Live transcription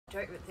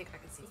don't even think I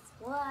can see.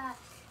 What?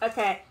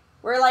 Okay,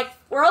 we're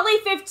only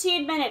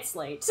 15 minutes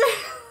late.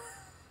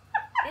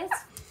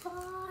 It's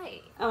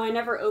fine. Oh, I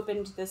never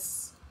opened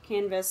this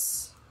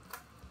canvas.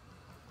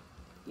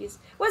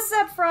 What's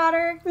up,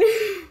 Frauder?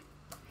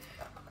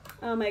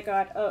 Oh my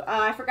god. Oh,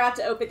 I forgot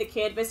to open the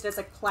canvas. It's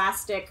like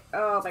plastic.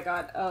 Oh my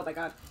god. Oh my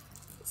god.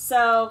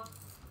 So,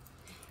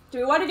 do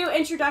we want to do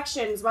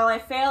introductions while I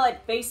fail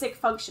at basic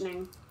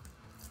functioning?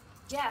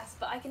 Yes,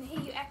 but I can hear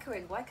you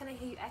echoing. Why can't I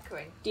hear you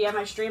echoing? Do you have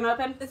my stream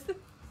open?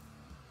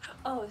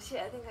 Oh shit,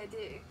 I think I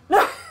do.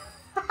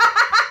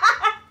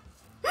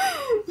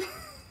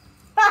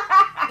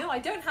 No, I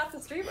don't have the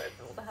stream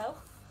open. What the hell?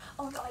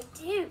 Oh no, I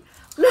do.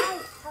 Hi,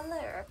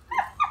 hello.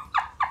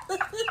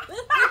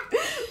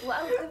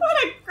 Welcome.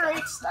 What a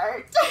great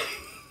start.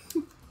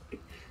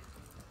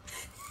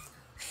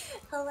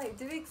 Hello,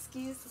 do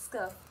excuse the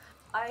stuff.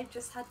 I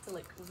just had to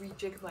like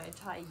rejig my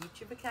entire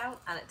YouTube account,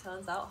 and it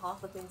turns out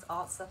half the things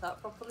aren't set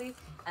up properly,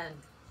 and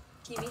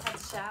Kimi had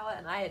to shower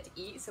and I had to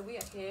eat, so we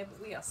are here,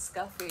 but we are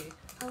scuffy.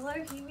 Hello,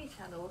 Himi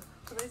channel.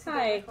 For those who don't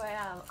know who I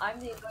am, I'm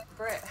the annoying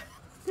Brit.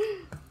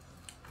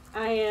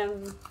 I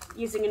am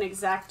using an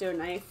X-Acto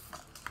knife.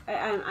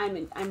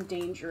 I'm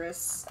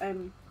dangerous.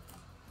 I'm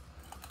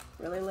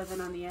really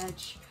living on the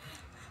edge.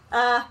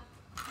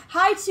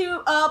 Hi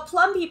to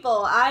Plum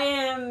people. I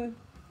am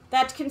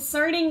that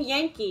concerning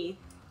Yankee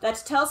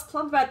that tells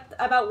Plum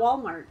about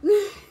Walmart.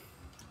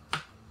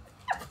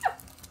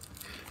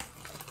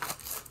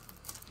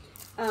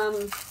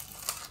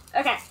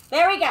 Okay,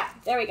 there we go.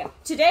 There we go.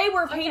 Today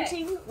we're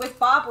painting with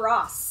Bob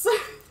Ross.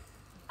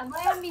 Am I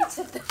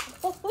unmuted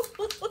now?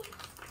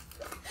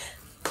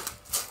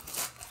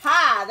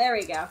 Ha! There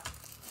we go.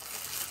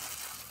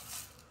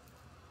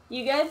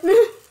 You good?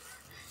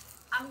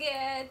 I'm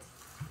good.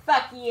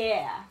 Fuck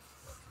yeah.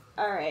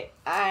 Alright,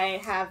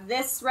 I have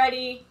this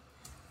ready.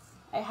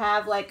 I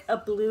have like a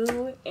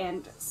blue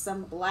and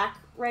some black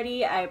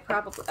ready. I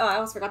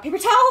almost forgot paper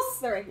towels.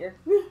 They're right here.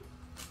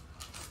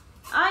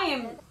 I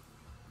am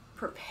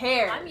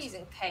prepared. I'm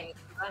using paint.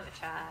 I'm a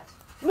Chad.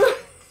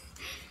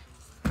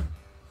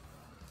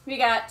 We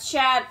got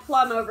Chad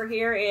Plum over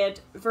here and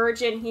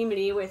Virgin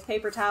Himari with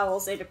paper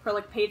towels and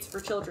acrylic paints for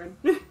children.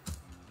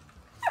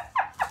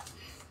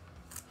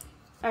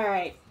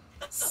 Alright,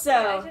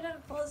 so... I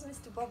didn't follow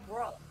Mr. Bob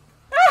Ross.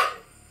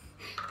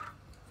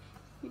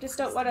 You just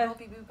don't want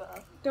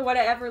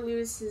to ever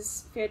lose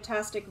his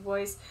fantastic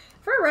voice.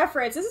 For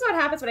reference, this is what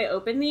happens when I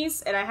open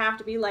these, and I have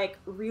to be, like,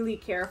 really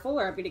careful,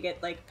 or I'm going to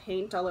get, like,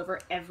 paint all over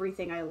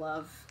everything I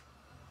love.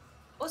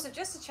 Also,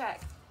 just to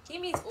check,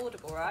 Himi's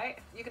audible, right?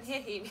 You can hear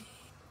Himi.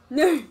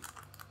 No.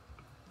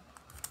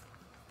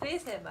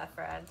 Please hear my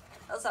friend.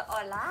 I was like,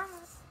 hola.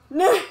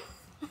 No.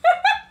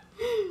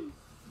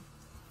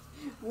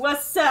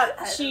 What's up,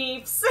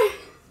 Chiefs?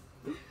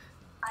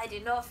 I do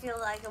not feel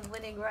like I'm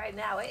winning right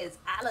now. It is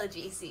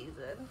allergy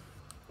season.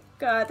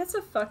 God, that's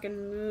a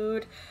fucking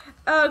mood.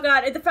 Oh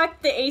god, the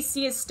fact that the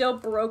AC is still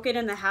broken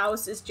in the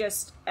house is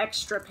just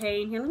extra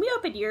pain. Here, let me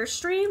open your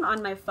stream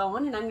on my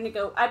phone, and I'm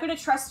gonna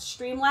trust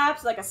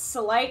Streamlabs like a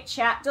slight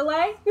chat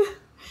delay.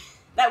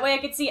 That way I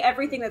can see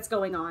everything that's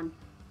going on.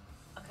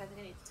 Okay, I think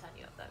I need to turn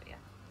you up though, yeah.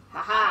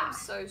 Haha. I'm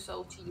so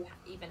salty you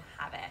even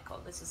have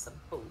aircon. This is some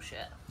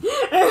bullshit.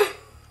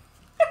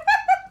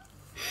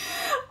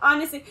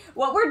 Honestly,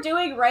 what we're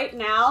doing right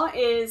now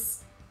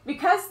is,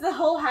 because the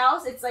whole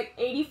house, it's like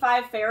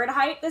 85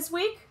 Fahrenheit this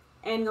week,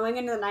 and going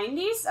into the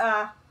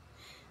 90s,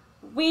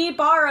 we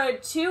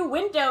borrowed 2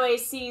 window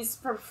ACs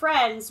from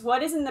friends.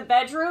 One is in the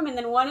bedroom, and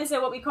then one is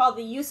in what we call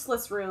the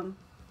useless room.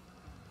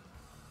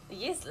 The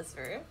useless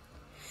room?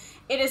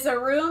 It is a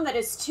room that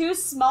is too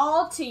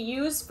small to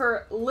use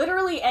for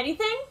literally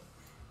anything.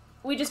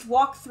 We just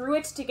walk through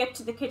it to get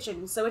to the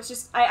kitchen. So it's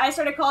just, I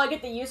started calling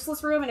it the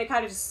useless room, and it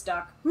kind of just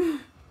stuck.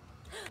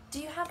 Do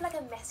you have like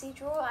a messy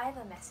drawer? I have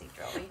a messy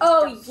drawer.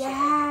 Oh,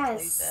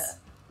 yes.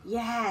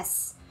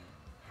 Yes.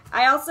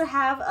 I also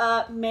have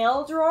a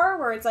mail drawer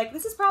where it's like,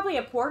 this is probably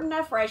important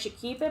enough where I should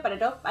keep it, but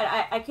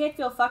I can't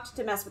feel fucked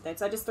to mess with it,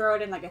 so I just throw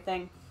it in like a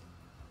thing.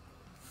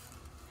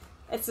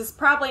 It's just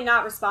probably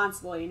not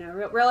responsible, you know,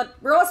 real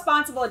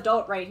responsible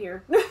adult right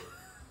here.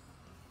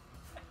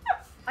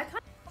 I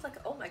kind of like,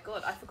 oh my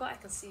god, I forgot I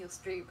can see your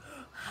stream.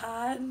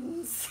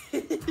 Hands.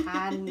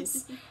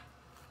 Hands.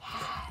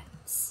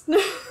 Hands.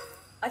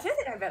 I don't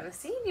think I've ever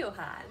seen your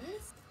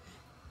hands.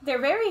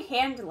 They're very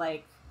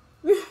hand-like.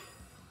 You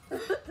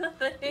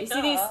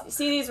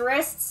see these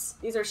wrists?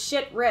 These are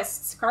shit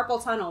wrists.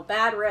 Carpal tunnel.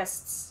 Bad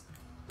wrists.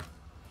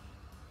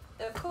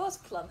 Of course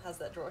Plum has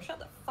that drawer. Shut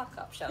the fuck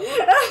up, Shelby.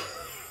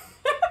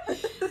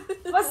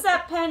 What's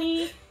up,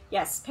 Penny?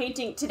 Yes,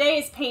 painting. Today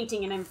is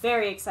painting, and I'm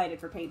very excited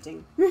for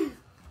painting.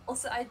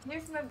 Also, I do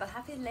remember,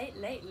 happy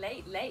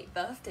late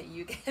birthday,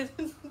 you get.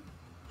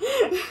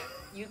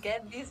 You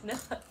get these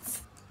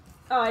nuts.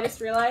 Oh, I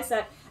just realized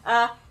that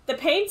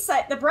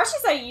the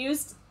brushes I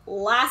used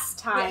last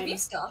time. Wait, have you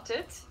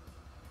started?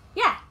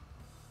 Yeah.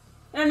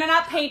 No,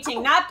 not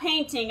painting. Not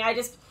painting.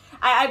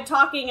 I'm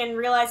talking and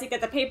realizing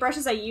that the paint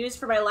brushes I used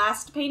for my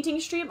last painting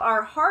stream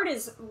are hard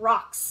as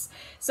rocks.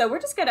 So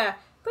we're just gonna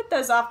put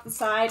those off to the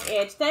side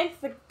and thank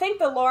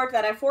the Lord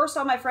that I forced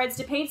all my friends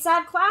to paint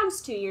sad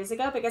clowns 2 years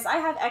ago because I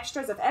have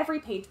extras of every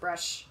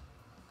paintbrush.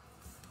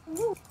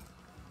 Ooh.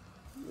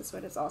 This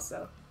one is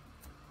also...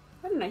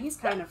 I don't know, he's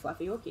kind of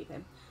fluffy. We'll keep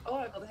him. Oh,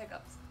 I got the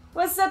hiccups.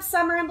 What's up,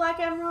 Summer and Black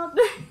Emerald?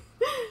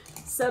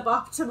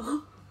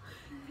 Suboptimal.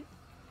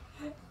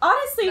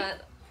 Honestly,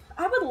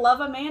 I would love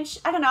a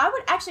mansion. I don't know. I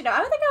would actually no.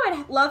 I would think I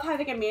would love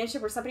having a mansion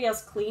where somebody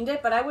else cleaned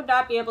it, but I would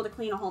not be able to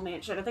clean a whole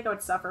mansion. I think I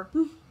would suffer.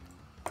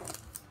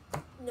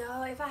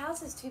 No, if a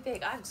house is too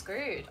big, I'm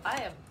screwed.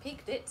 I am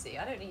peak ditzy.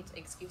 I don't need an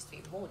excuse to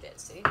be more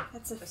ditzy.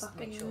 That's a just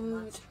fucking make sure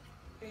mood. my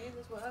stream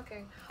is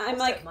working. I'm also,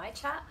 like my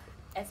chat.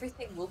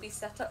 Everything will be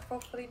set up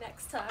properly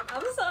next time.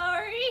 I'm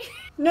sorry.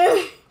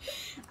 No,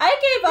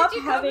 I gave up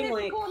Did you having come here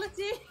like. for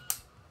quality?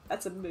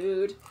 That's a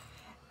mood.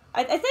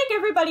 I think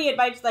everybody in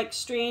my like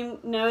stream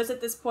knows at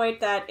this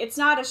point that it's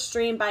not a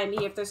stream by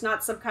me if there's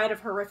not some kind of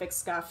horrific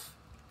scuff.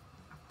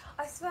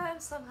 I swear I'm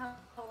somehow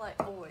like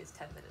always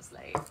 10 minutes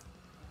late.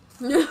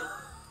 No.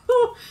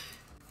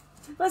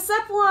 What's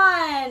up,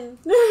 one?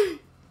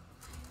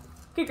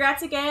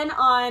 Congrats again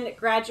on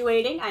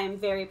graduating. I am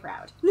very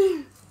proud.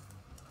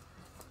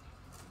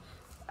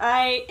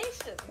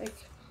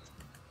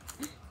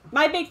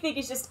 My big thing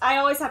is just I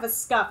always have a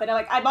scuff, and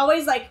I'm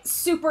always like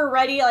super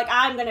ready. Like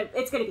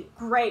it's gonna be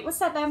great.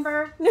 What's up,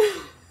 Ember?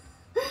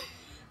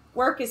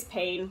 Work is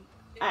pain.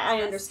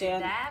 I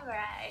understand. Damn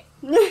right.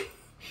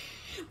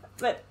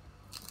 But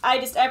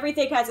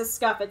everything has a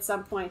scuff at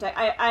some point.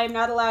 I'm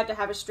not allowed to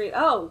have a stream.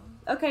 Oh,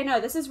 okay, no,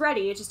 this is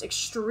ready. It's just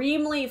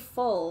extremely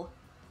full.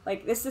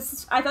 Like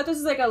I thought this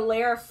was like a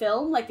layer of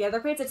film, like the other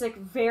paints. It's like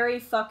very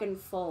fucking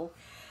full.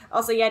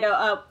 Also, yeah,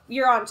 no,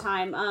 you're on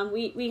time.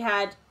 We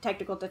had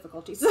technical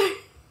difficulties.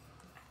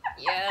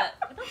 Yeah.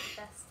 We're not the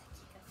best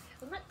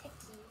techie. We're not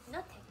techie.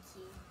 Not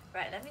techie.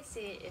 Right, let me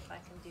see if I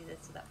can do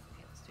this without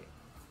fucking too.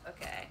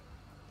 Okay.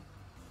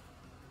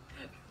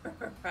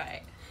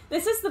 Right.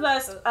 This is the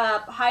most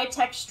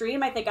high-tech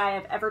stream I think I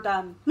have ever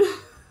done.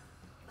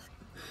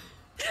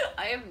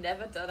 I have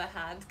never done a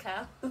hand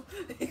cam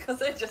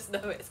because I just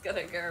know it's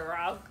gonna go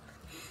wrong.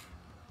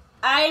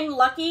 I'm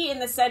lucky in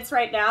the sense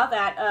right now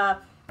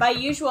that my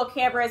usual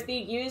camera is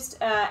being used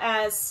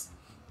as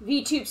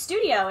VTube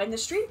Studio, and the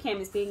stream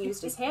cam is being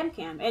used as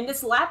Handcam. And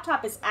this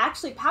laptop is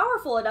actually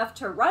powerful enough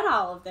to run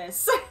all of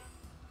this.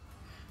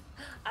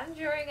 I'm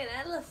drawing an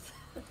elephant.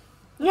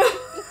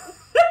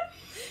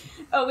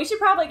 Oh, we should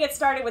probably get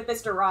started with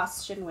Mr.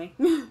 Ross, shouldn't we?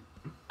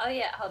 Oh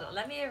yeah, hold on.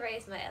 Let me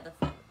erase my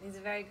elephant. He's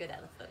a very good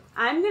elephant.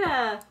 I'm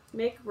gonna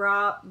make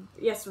Rob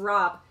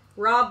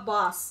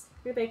boss.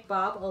 I'm gonna make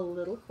Bob a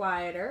little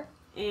quieter.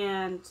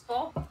 And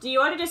do you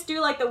want to just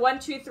do like the 1,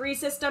 2, 3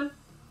 system?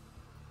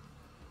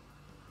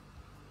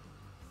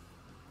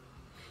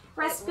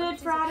 Rest good,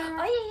 Frater.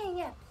 Oh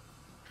yeah.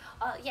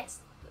 Yes.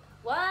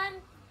 1,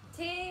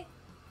 2,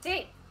 3.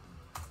 It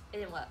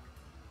didn't work.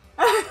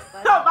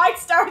 Oh, mine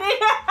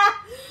started.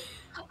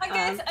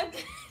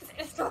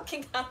 It's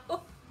working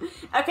out.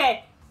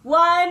 Okay,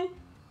 1,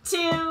 2,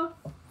 3.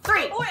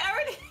 Oh wait, I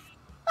already.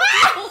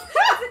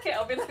 It's okay.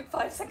 I'll be like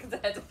 5 seconds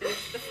ahead of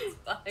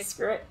you.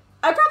 Screw it.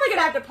 I'm probably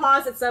gonna have to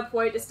pause at some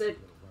point just to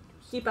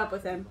keep up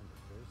with him.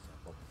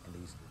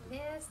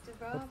 Mr.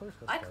 Rob.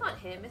 I can't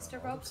hear Mr.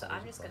 Rob, so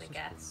I'm just gonna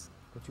guess.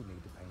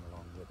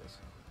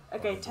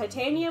 Okay,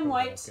 titanium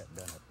white.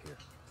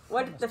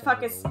 What the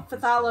fuck is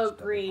phthalo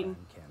green?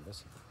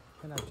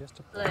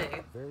 Blue.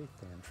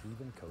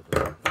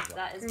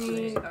 That is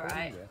blue,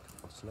 alright.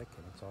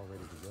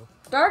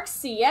 Dark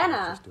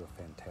sienna.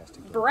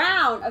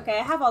 Brown. Okay,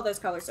 I have all those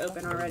colors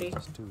open already.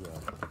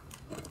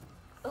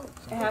 Oh.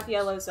 I have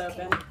yellows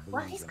open.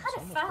 Well, he's kind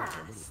of fast.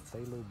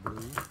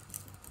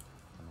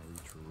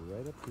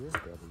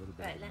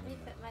 Right, let me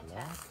put my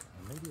tap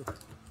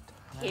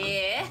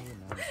here.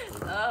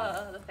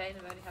 Oh, the pain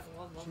of only having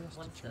one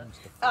stuff.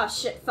 Oh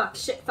shit,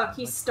 fuck,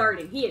 he's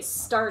starting. He is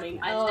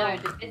starting. I know,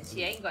 Da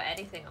Vinci ain't got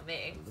anything on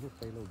me.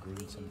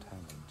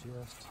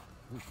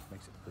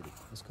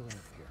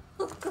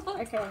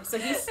 Okay, so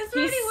he's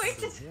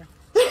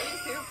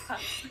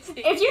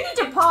if you need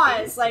to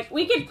pause, like,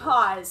 we can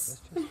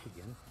pause.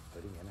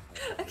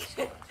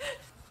 Okay.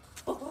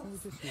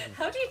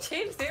 How do you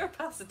change the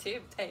opacity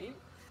of paint?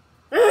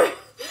 I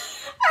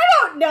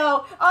don't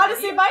know.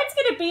 Honestly, mine's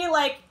gonna be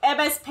like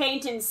MS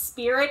Paint in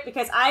spirit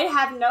because I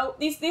have no...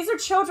 These are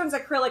children's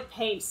acrylic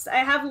paints. I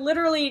have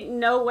literally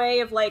no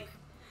way of, like,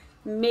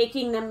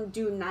 making them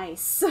do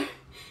nice.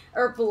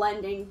 Or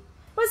blending.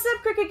 What's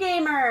up, Cricket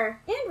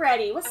Gamer? And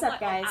Ready. What's up,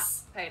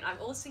 guys? Paint. I'm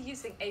also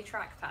using a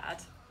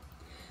trackpad.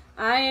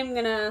 I am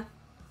gonna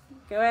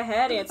go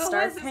ahead and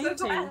start painting.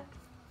 So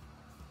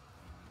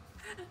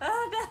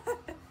oh no!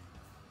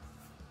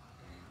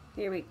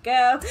 Here we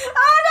go.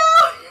 Oh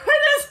no! I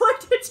just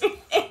looked at your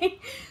thing.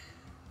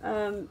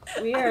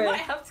 We are. I might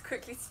have to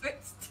quickly switch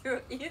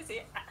to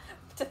easy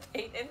to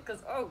paint in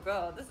because oh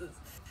god, this is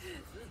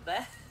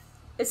bad.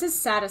 This is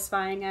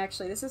satisfying.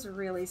 Actually, this is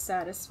really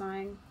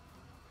satisfying.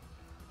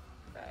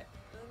 Right.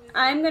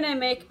 I'm gonna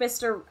make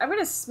Mr.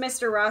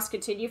 Ross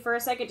continue for a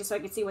second just so I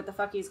can see what the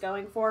fuck he's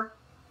going for.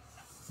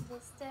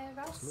 Mr.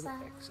 Just Rossa.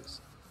 little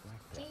X's,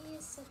 like that. He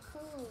is so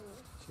cool.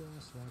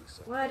 Just like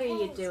so. What are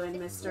you Yes, doing,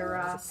 it Mr. Allow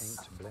Ross? the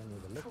paint to blend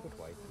with the liquid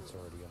white that's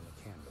already on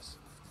the canvas.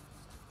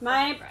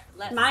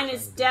 Mine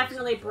is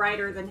definitely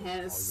brighter than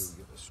his. All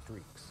you get the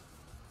streaks.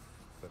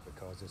 But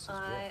because this is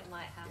I wet,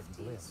 might have it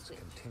to blends switch.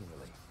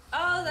 continually.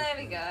 Oh, there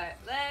we go.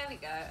 There we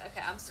go.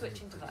 Okay, I'm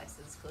switching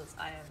devices because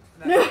I am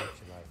Makes very...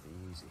 your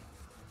life easy.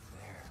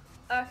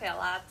 There. Okay,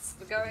 lads,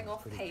 we're going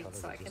off Pretty paint color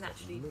so I with can just that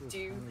actually little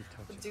do tiny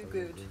touch of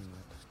good. green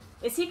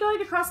Is he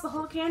going across the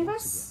whole Once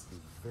canvas?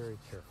 again, be very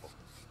careful.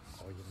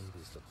 All you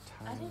need is the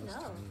I don't tiniest,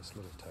 know. tiniest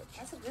little touch.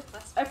 That's a good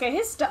question.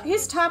 Okay,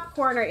 his top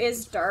corner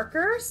is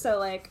darker, so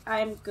like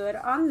I'm good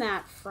on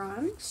that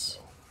front.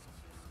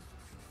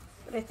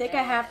 But I think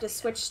I have to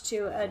switch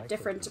to a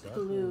different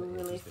blue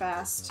really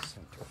fast.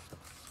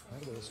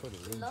 That way it sort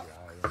of leads your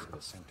eye into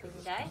the center of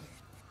the Okay. paint.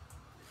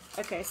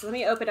 Okay, so let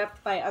me open up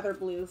my other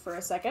blue for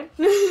a second.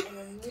 And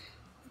then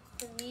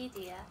the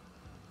media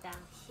down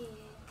here.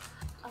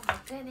 Oh my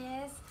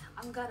goodness,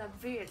 I'm gonna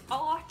be an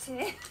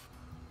artist.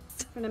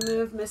 I'm gonna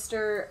move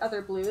Mr.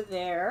 Other Blue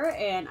there,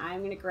 and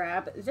I'm gonna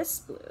grab this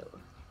blue.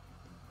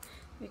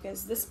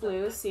 Because this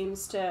blue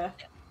seems to...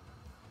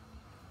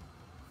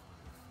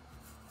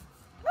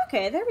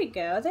 Okay, there we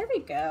go, there we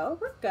go.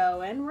 We're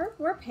going,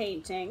 we're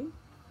painting.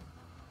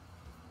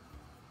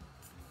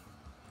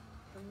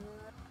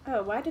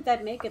 Oh, why did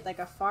that make it like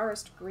a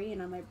forest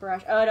green on my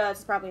brush? Oh no,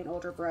 it's probably an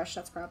older brush,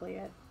 that's probably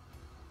it.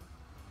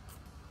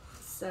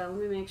 So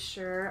let me make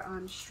sure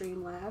on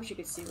Streamlabs you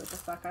can see what the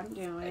fuck I'm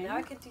doing. And now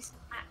I can do some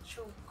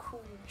actual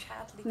cool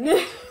Chadley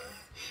painting.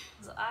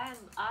 So I am an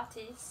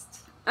artist.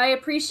 I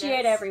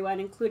appreciate Yes. everyone,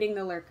 including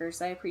the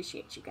lurkers. I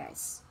appreciate you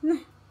guys.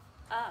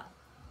 Ah,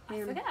 I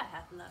Yeah. forgot I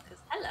had lurkers.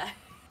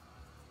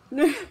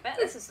 Hello. Bet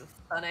this is some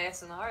fun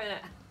ASMR, isn't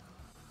it?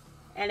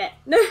 And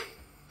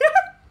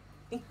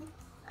it.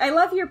 I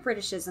love your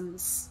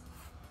Britishisms.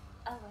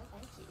 Oh, well,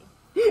 thank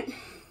you.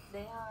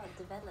 They are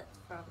developed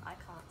from I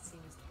can't see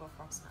Mr.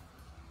 Ross now.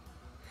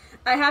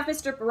 I have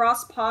Mr.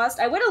 Ross paused.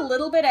 I went a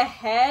little bit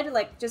ahead,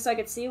 like, just so I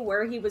could see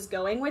where he was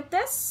going with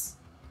this.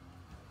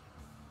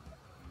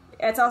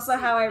 It's also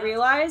how I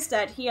realized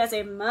that he has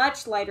a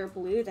much lighter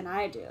blue than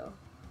I do.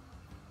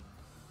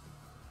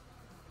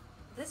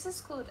 This is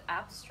called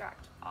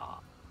abstract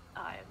art,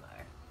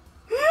 IMO.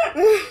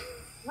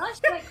 Much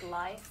like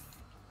life,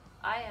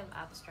 I am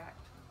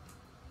abstract.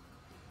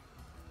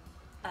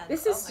 And,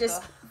 This oh is my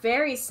just God.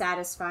 very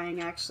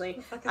satisfying,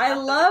 actually. Look at I that.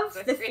 love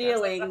That's the so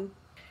feeling.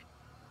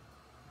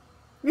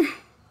 The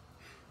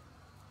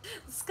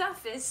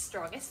scuff is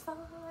strong. It's fine.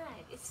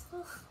 It's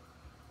fine.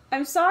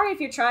 I'm sorry if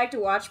you're trying to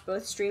watch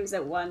both streams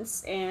at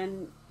once,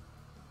 and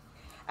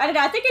I don't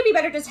know, I think it'd be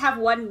better just have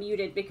one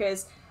muted,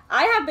 because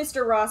I have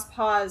Mr. Ross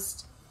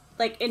paused,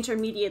 like,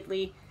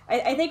 intermediately.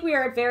 I think we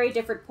are at very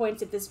different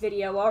points of this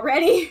video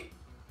already.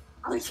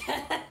 Oh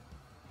yeah.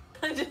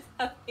 I'm just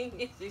having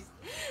issues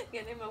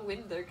getting my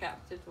window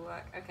capture to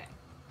work. Okay.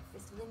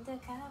 This window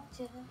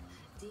capture,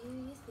 do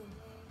you think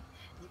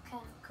you can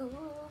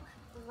cool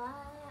my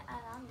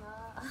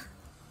armor?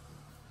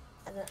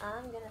 And then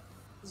I'm gonna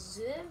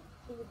zoom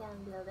you down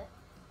a little bit.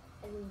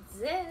 And then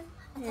zoom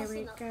and There touch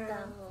we it go.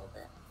 down a little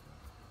bit.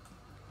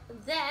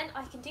 And then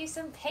I can do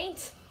some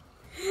paint.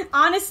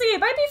 Honestly, it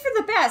might be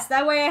for the best.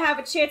 That way I have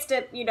a chance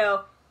to, you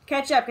know,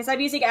 catch up, because I'm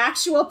using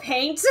actual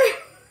paint.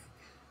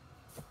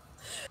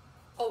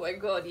 Oh my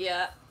god,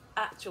 yeah.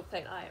 Actual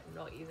paint. I am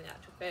not using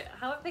actual paint.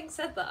 Having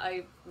said that,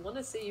 I want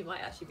to see you might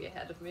actually be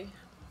ahead of me.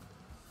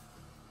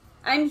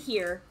 I'm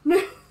here.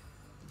 Let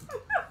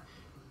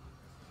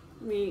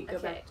me go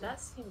Okay, back to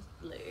that seems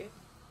blue.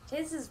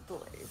 His is blue.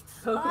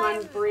 Pokemon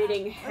I'm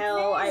breeding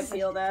hell. I amazing.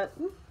 feel that.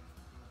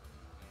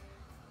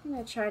 I'm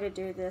gonna try to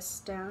do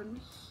this down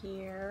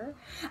here.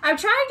 I'm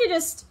trying to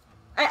just...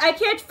 I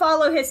can't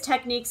follow his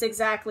techniques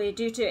exactly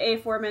due to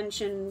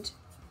aforementioned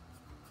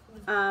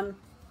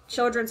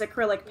children's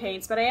acrylic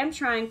paints, but I am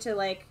trying to,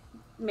 like,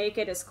 make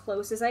it as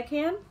close as I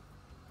can.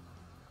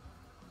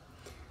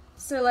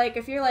 So, like,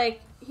 if you're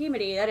like,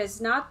 Himari, that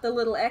is not the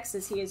little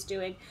X's he is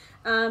doing.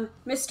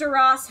 Mr.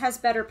 Ross has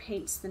better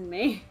paints than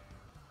me.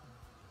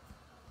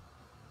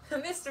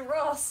 Mr.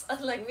 Ross,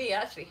 unlike me,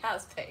 actually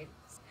has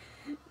paints.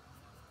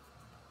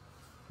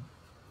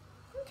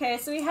 Okay,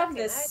 so we have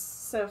Okay, this nice.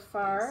 so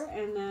far,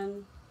 and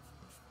then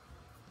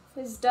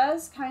his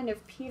does kind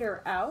of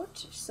peter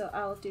out, so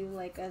I'll do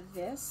like a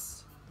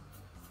this.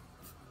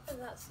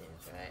 That seems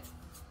right.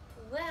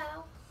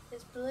 Well,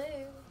 it's blue.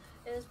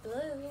 It's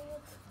blue.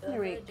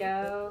 There we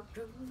go.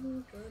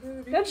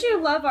 Don't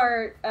you love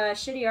our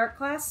shitty art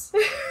class?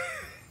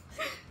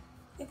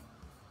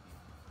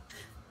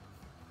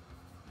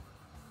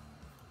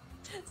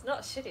 It's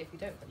not shitty if you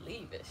don't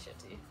believe it's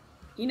shitty.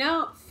 You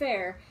know,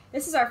 fair.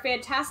 This is our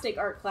fantastic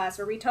art class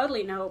where we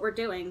totally know what we're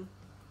doing.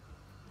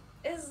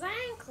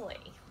 Exactly.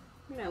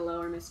 I'm gonna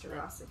lower Mr.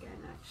 Ross again,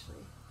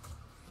 actually.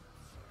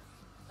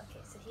 Okay,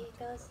 so here it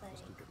goes like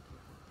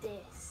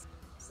this.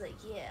 It's like,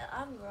 yeah,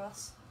 I'm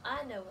Ross.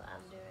 I know what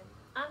I'm doing.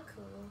 I'm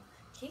cool.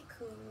 He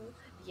cool.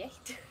 Yeah.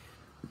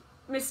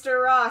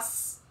 Mr.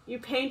 Ross, you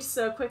paint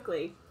so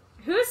quickly.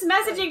 Who's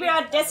messaging me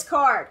on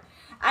Discord?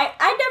 I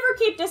never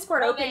keep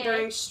Discord open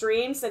during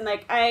streams, and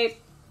like I'm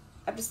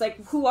just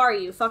like, who are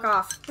you? Fuck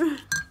off.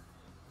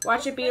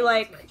 Watch it be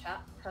like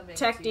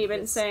Tech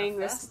Demon saying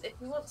this. If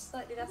you want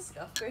slightly less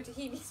stuff, go to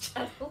Himi's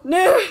channel.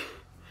 No.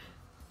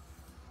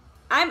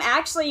 I'm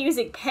actually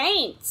using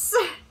paints.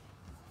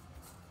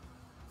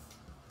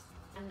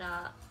 And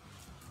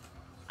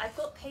I've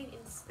got paint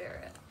in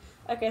spirit.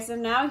 Okay, so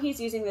now he's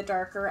using the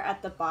darker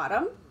at the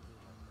bottom.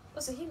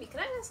 Also, Himi, can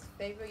I ask a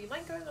favor? You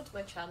mind going onto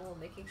my channel and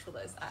making sure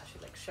that it's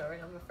actually like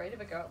showing? I'm afraid if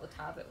I go out the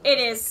tab, it will It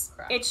just, is.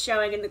 like, It's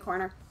showing in the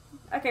corner.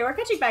 Okay, we're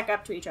catching back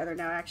up to each other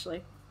now,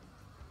 actually.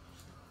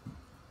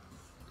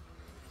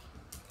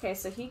 Okay,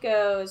 so he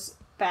goes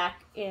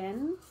back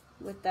in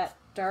with that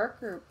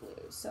darker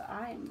blue, so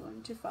I am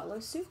going to follow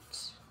suit.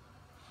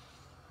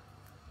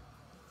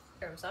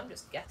 So I'm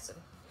just guessing.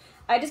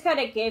 I just kind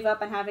of gave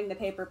up on having the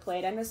paper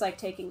plate. I'm just like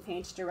taking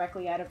paint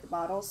directly out of the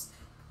bottles.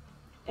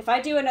 If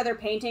I do another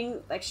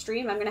painting like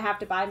stream, I'm gonna have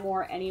to buy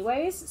more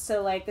anyways.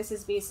 So like this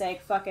is me saying,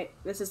 fuck it,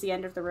 this is the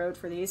end of the road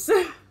for these.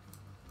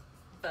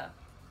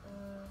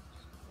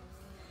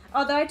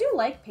 Although I do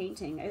like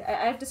painting.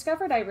 I've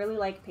discovered I really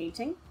like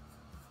painting.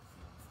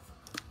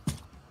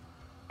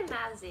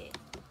 Nazi.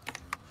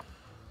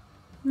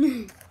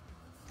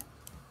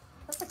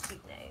 That's a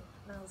cute name.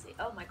 Nazi.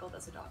 Oh my god,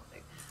 that's a dog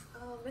thing.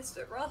 Oh,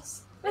 Mr.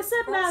 Ross. What's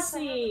up,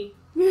 Nazi?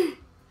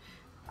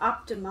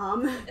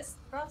 Optimum. Mr.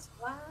 Ross,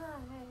 why?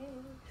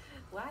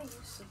 Why are you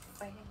so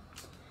fake?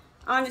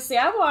 Honestly,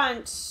 I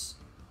want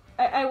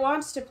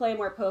to play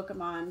more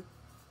Pokemon,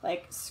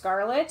 like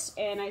Scarlet,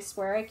 and I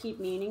swear I keep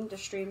meaning to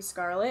stream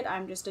Scarlet.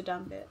 I'm just a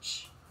dumb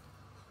bitch.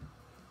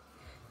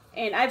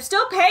 And I'm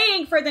still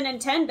paying for the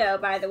Nintendo,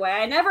 by the way.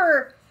 I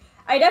never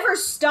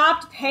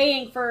stopped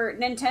paying for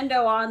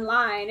Nintendo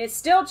Online. It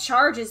still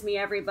charges me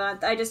every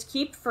month. I just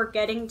keep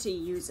forgetting to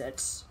use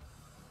it.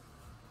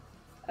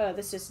 Oh,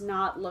 this does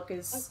not look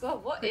as Oh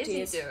god, what is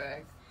he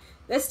doing?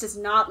 This does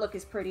not look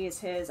as pretty as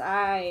his.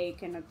 I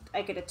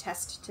could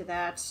attest to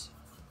that.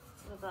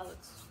 Well, that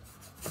looks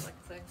like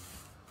a thing.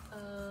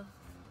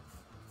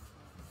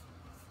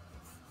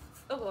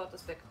 Oh god,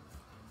 that's big.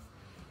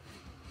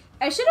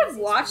 I should have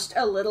watched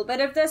a little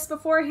bit of this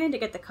beforehand to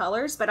get the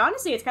colors, but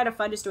honestly, it's kind of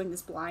fun just doing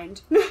this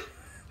blind.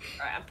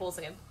 Alright, I'm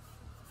pausing him.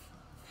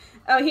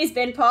 Oh, he's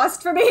been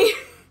paused for me?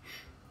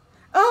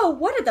 Oh,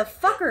 what the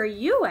fuck are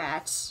you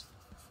at?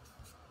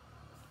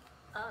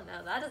 Oh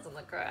no, that doesn't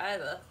look right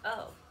either.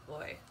 Oh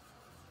boy.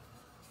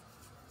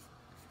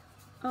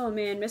 Oh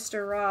man,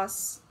 Mr.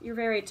 Ross, you're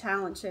very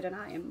talented and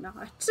I am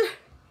not.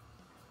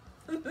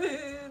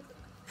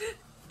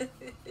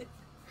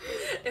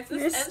 If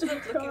this ends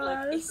up looking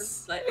like even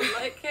slightly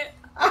like it,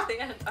 at the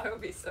end I will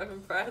be so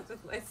impressed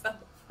with myself.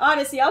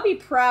 Honestly, I'll be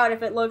proud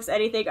if it looks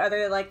anything other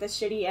than like the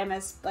shitty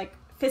MS, like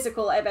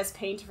physical MS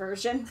Paint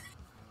version.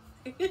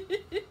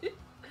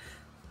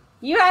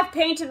 You have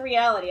paint in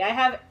reality. I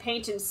have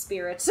paint in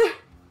spirit.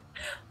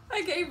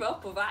 I gave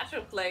up with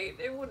actual plate.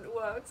 It wouldn't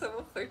work,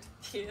 so we'll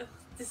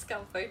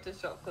discount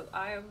Photoshop because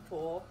I am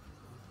poor.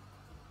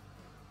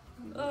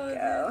 There we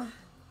go.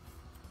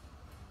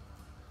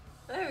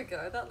 There we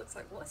go. That looks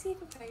like, what's he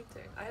even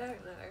painting? I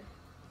don't know.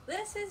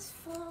 This is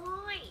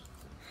fine.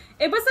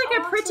 It was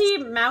like a pretty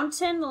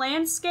mountain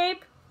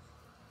landscape.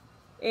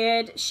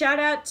 And shout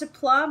out to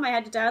Plum. I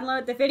had to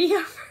download the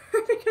video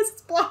because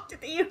it's blocked in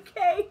the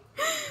UK.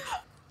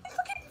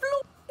 Fucking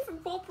Plum from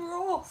Bob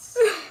Ross.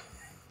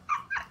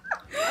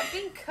 I've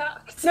been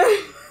cucked.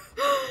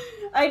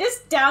 I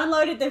just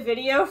downloaded the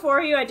video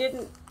for you.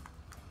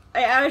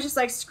 I was just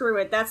like, screw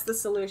it. That's the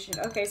solution.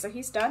 Okay, so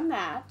he's done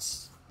that.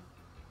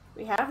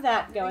 We have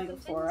that going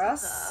for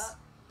us.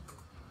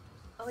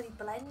 Oh, and he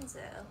blends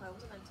it. Oh, I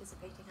wasn't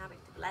anticipating having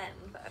to blend,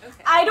 but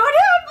okay. I don't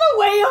have the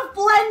way of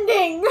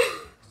blending!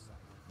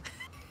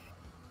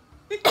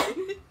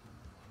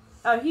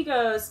 Oh, he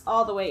goes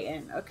all the way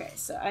in. Okay,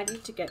 so I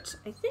need to get...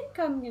 I think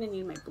I'm gonna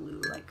need my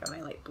blue, like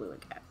my light blue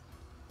again.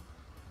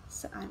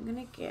 So I'm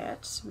gonna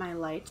get my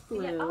light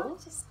blue. Yeah, I'm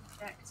just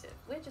objective.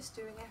 We're just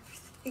doing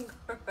everything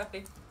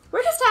right.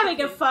 We're just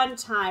having a fun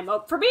time.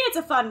 Oh, for me, it's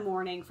a fun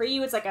morning. For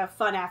you, it's like a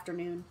fun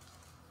afternoon.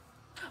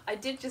 I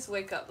did just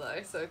wake up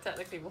though, so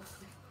technically morning.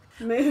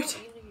 Mood.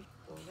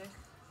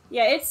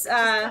 Yeah, it's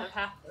kind of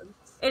happens.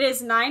 It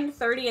is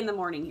 9:30 in the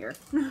morning here.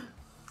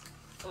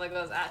 Oh my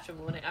god, it's actual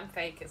morning. I'm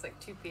fake. It's like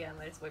 2 PM.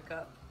 I just woke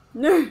up.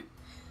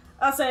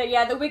 Also,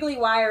 yeah, the wiggly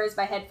wire is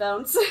my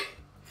headphones.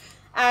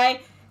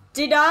 I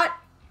did not.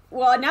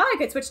 Well, now I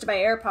could switch to my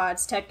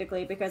AirPods,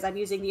 technically, because I'm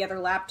using the other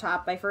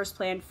laptop. My first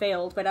plan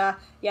failed, but,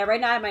 yeah,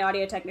 right now I have my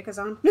Audio Technica's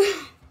on.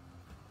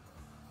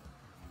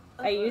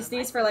 I use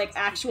these for, like,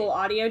 actual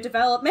audio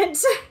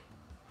development.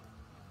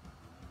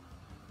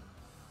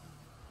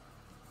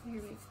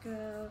 Here we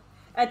go.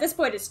 At this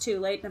point, it's too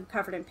late, and I'm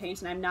covered in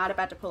paint, and I'm not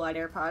about to pull out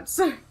AirPods.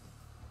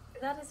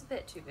 That is a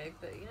bit too big,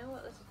 but you know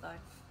what? This is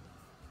fine.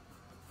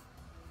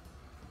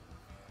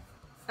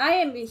 I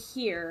am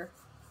here.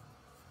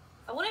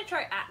 I want to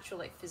try actual,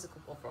 like,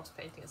 physical Bob Ross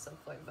painting at some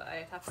point, but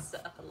I have to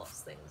set up a lot of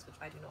things, which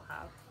I do not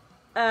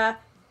have.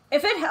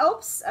 If it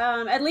helps,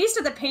 at least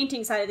at the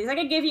painting side of things, I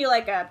could give you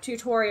like a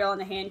tutorial on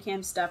the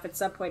Handcam stuff at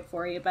some point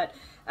for you, but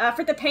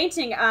for the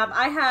painting,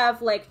 I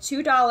have like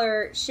 $2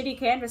 shitty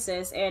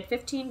canvases and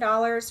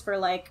 $15 for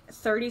like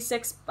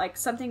 36 like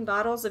something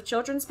bottles of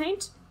children's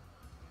paint.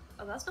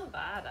 Oh, that's not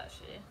bad,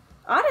 actually.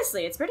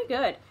 Honestly, it's pretty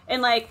good.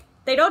 And like,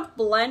 they don't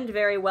blend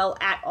very well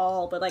at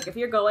all, but like if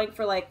you're going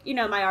for like, you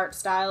know, my art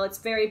style, it's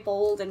very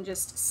bold and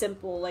just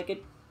simple, like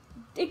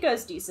it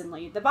goes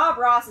decently. The Bob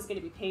Ross is going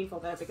to be painful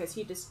though because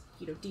he just,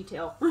 you know,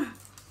 detail.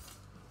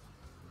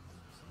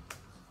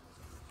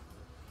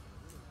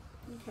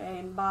 Okay,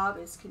 and Bob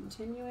is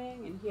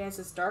continuing, and he has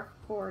his dark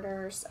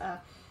quarters.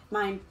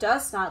 Mine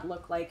does not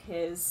look like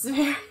his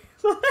very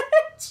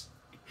much.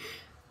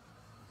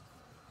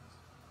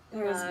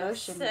 There's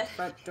motion at the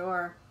front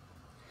door.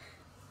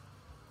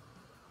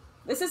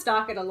 This is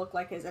not going to look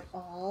like his at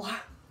all.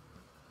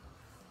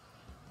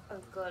 Oh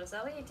god, is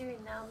that what you're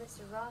doing now,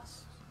 Mr.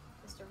 Ross?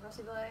 Mr.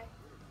 Rossy boy?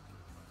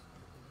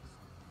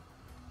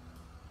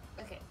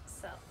 Okay,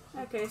 so...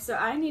 Okay, so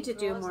I need to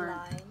do more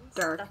lines.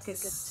 dark. That's a good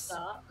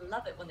start.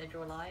 Love it when they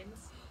draw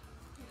lines.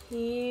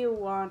 He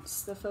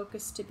wants the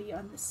focus to be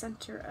on the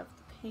center of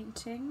the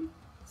painting.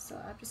 So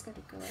I'm just going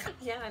to go...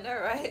 Yeah, I know,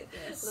 right?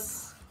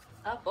 Yes.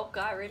 That Bob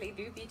guy really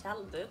do be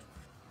talented.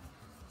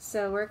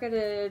 So we're going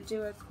to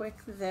do a quick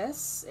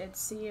this and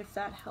see if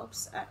that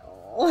helps at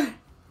all.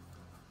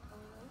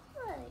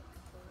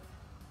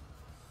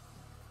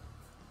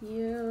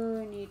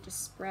 You need to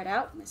spread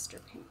out, Mr.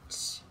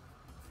 Paint.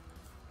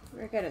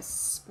 We're gonna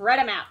spread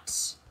them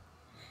out.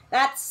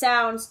 That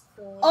sounds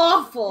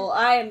awful.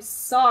 I am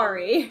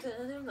sorry.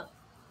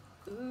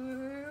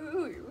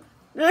 Ooh.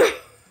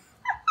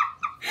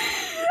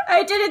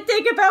 I didn't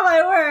think about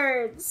my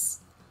words.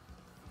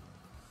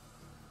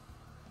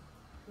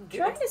 I'm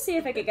trying to see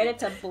if I could get it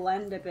to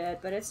blend a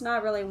bit, but it's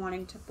not really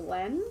wanting to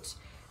blend.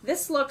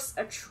 This looks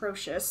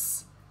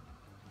atrocious.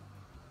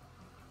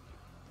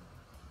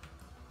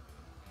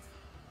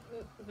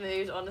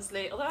 Mood,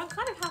 honestly. Although I'm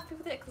kind of happy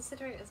with it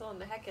considering it's on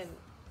the heckin'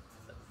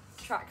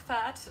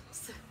 trackpad.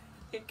 So,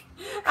 like,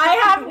 I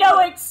have no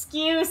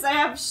excuse. I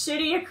have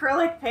shitty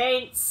acrylic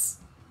paints.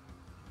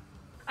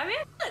 I mean,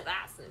 I feel like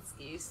that's an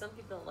excuse. Some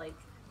people like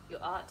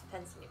your art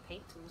depends on your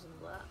paint tools and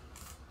all that.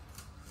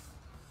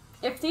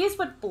 If these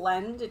would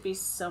blend, it'd be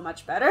so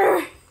much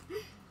better.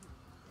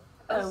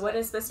 Also, what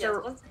is Mr.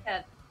 Yes, once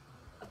again,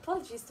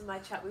 apologies to my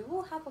chat. We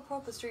will have a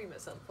proper stream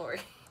at some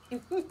point.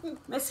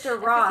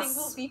 Mr. Ross. Everything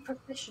will be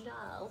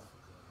professional.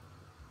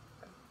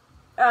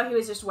 Oh, he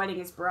was just wetting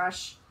his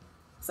brush.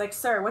 It's like,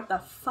 sir, what the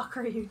fuck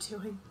are you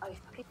doing? Oh,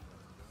 fucking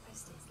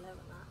stay slow on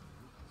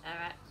that.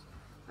 Alright.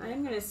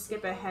 I'm gonna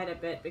skip ahead a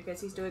bit because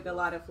he's doing a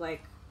lot of,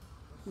 like,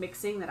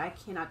 mixing that I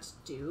cannot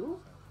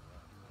do.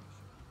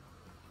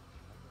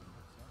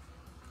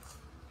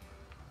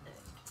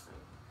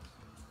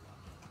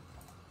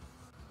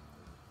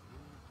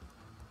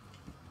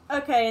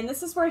 Okay, and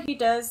this is where he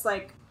does,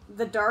 like,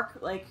 the dark,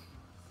 like,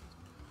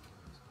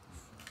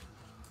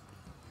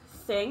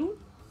 thing.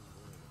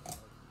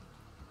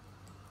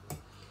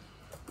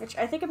 Which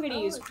I think I'm gonna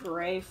use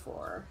gray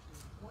for.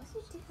 What's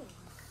he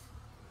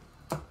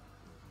doing?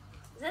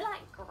 Is it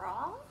like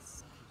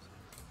grass?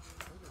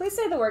 Please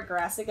say the word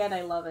grass again,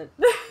 I love it.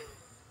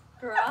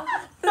 Grass?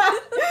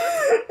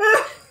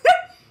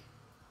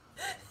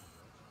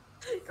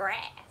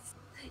 Grass.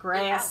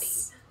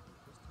 Grass.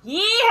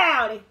 Yee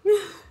howdy!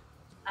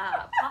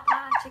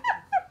 Popeye chicken.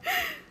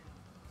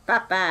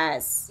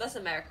 Popeyes. That's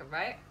American,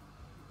 right?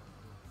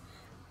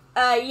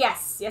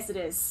 Yes. Yes, it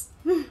is.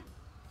 Do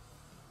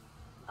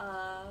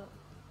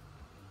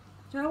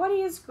I want to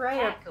use gray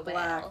or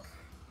black?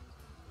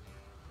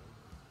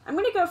 I'm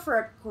gonna go for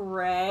a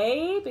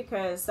gray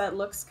because that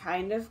looks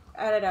kind of...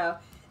 I don't know.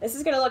 This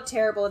is gonna look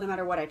terrible no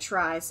matter what I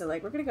try, so,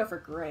 like, we're gonna go for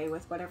gray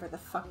with whatever the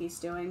fuck he's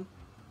doing.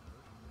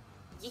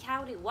 Yee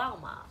howdy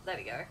Walmart. There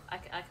we go. I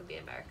can be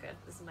American.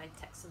 This is my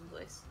Texan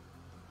voice.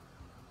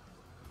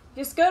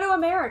 Just go to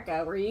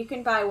America, where you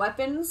can buy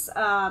weapons,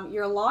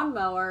 your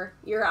lawnmower,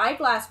 your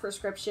eyeglass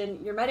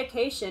prescription, your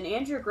medication,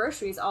 and your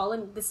groceries all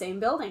in the same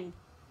building.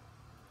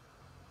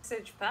 So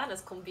Japan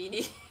is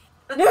convenient.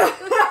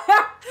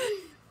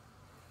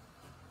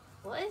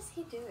 What is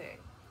he doing?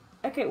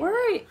 Okay, where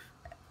are you?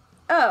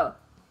 Oh,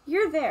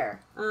 you're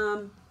there.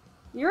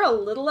 You're a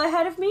little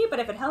ahead of me, but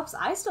if it helps,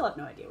 I still have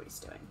no idea what he's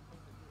doing.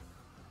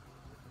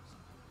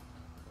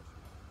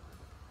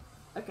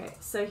 Okay,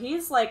 so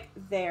he's, like,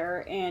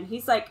 there, and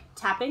he's, like,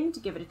 tapping to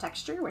give it a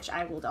texture, which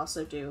I will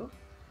also do.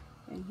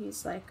 And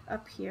he's, like,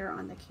 up here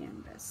on the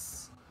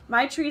canvas.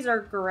 My trees are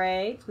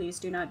gray. Please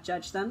do not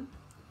judge them.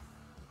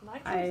 My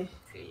trees are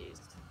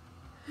confused.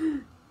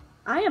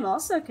 I am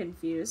also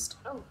confused.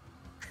 Oh.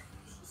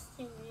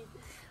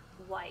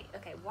 White.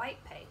 Okay,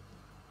 white paint.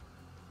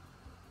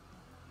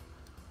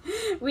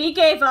 We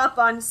gave up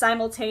on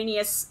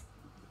simultaneous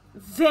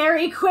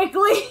very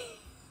quickly.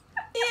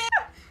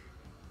 Yeah.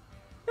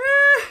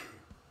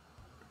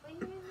 What are you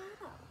doing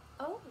now?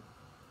 Oh.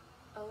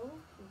 Oh.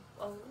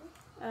 Oh.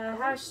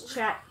 How's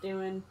chat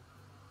doing?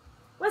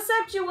 What's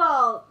up, you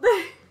all?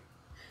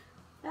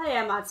 Oh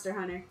yeah, Monster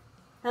Hunter.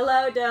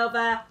 Hello,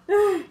 Dova.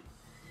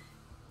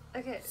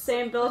 Okay.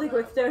 Same building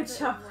with no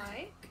chocolate.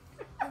 White,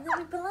 and then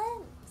we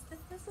blend.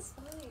 This is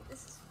funny.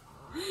 This is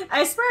fine.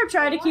 I swear I'm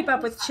trying to keep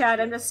up with chat.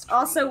 I'm just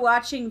also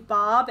watching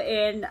Bob,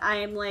 and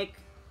I'm like,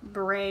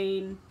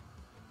 brain.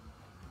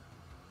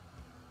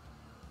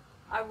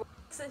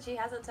 Since she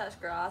hasn't touched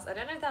grass, I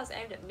don't know if that was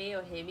aimed at me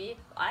or Himmy,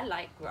 but I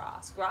like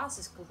grass. Grass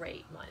is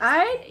great.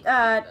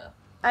 I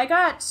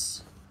got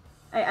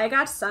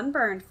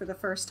sunburned for the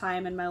first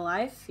time in my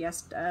life.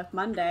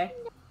 Monday.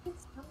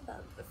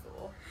 Sunburned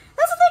before.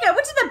 That's the thing. I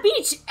went to the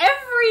beach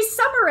every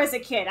summer as a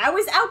kid. I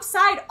was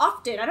outside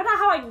often. I don't know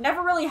how I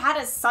never really had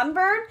a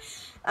sunburn.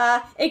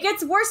 It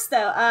gets worse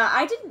though.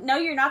 I didn't know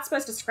you're not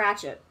supposed to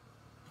scratch it.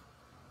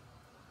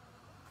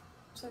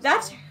 So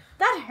That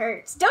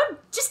hurts. Don't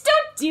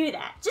do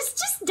that.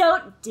 Just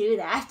don't do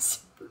that.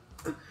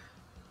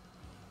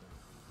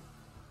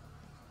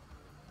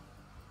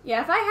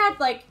 Yeah, if I had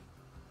like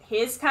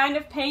his kind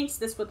of paints,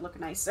 this would look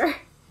nicer.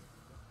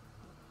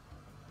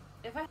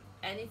 If I had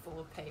any form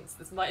of paints,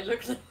 this might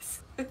look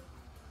nice.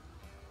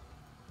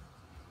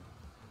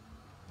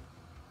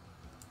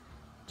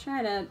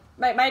 Trying to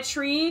my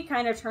tree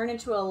kind of turned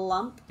into a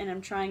lump, and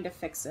I'm trying to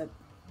fix it.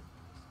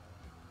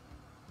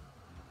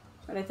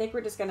 But I think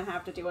we're just gonna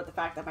have to deal with the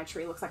fact that my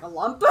tree looks like a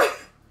lump.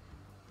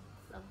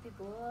 Lumpy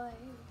boy,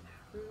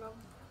 lump,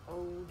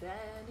 oh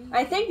daddy.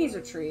 I think these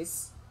are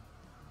trees.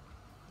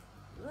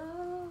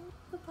 Love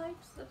the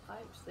pipes,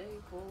 they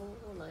call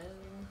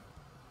in.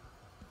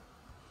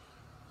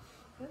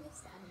 Who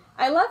is that?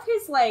 I love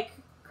his like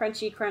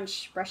crunchy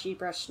crunch, brushy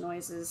brush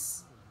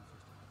noises.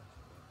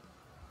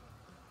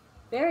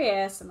 Very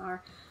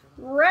ASMR.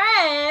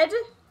 Red.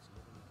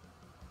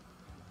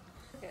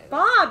 Okay,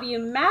 Bob, you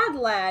mad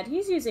lad.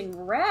 He's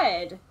using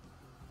red.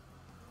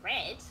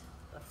 red?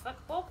 The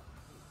fuck, Bob?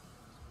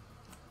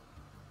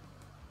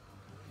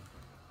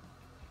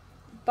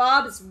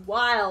 Bob's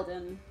wild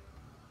and...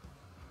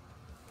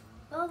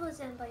 It's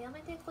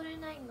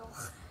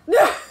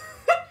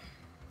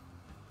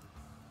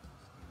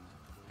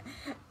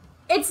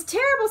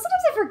terrible.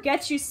 Sometimes I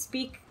forget you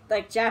speak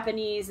like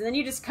Japanese, and then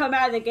you just come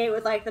out of the gate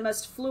with like the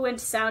most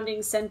fluent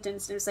sounding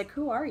sentence, and it's like,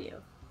 who are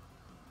you?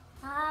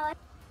 Can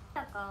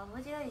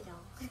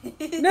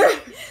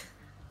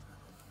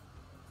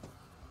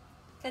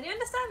you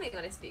understand me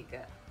when I speak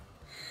it?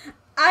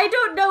 I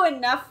don't know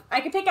enough.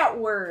 I can pick out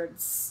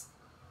words.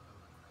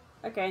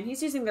 Okay, and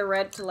he's using the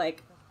red to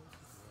like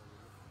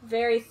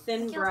very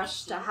thin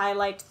brush to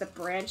highlight the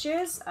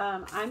branches.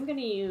 I'm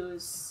gonna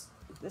use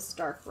this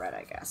dark red,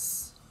 I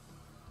guess.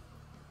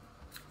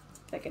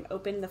 If I can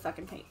open the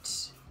fucking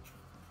paint.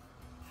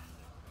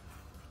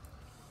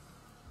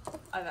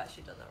 I've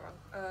actually done that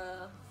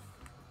wrong.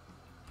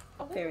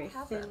 Very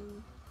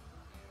thin.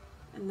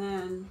 And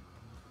then...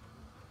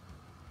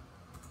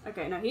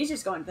 Okay, no, he's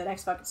just going to the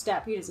next fucking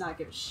step. He does not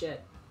give a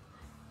shit.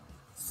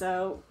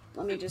 So,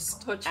 let me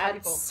just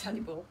add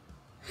some...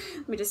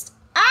 Let me just...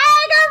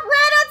 I got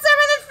red on some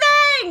of the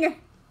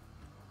thing!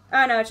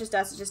 Oh no, it's just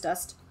dust, it's just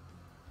dust.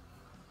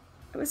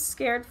 I was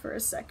scared for a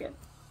second.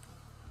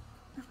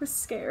 I was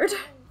scared.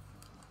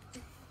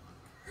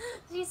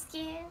 Are you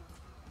scared?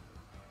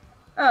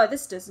 Oh,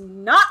 this does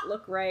not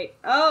look right.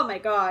 Oh my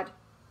god.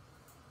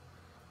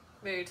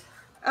 Mood.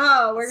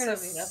 Oh,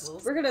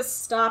 So we're gonna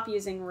stop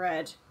using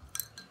red.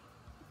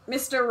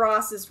 Mr.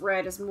 Ross's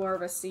red is more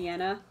of a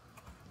sienna.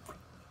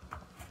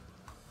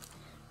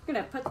 I'm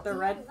gonna put the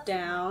red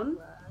down.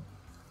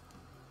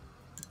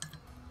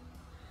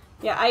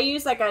 Yeah, I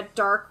use like a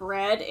dark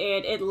red.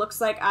 It looks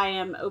like I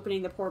am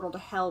opening the portal to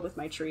hell with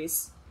my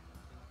trees.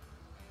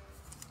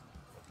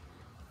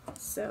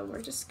 So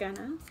we're just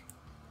gonna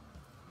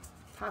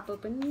pop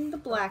open the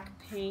black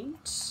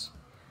paint,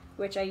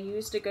 which I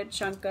used a good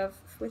chunk of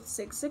with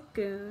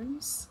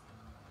Zigzagoons.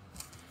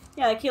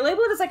 Yeah, like he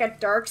labeled it as like a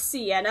dark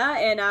sienna,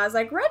 and I was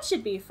like, red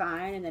should be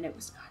fine, and then it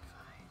was not fine.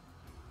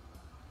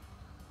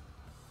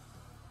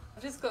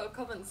 I've just got a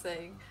comment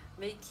saying,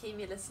 make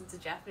Kimi listen to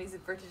Japanese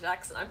with British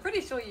accent. I'm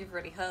pretty sure you've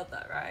already heard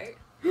that, right?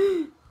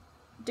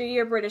 Do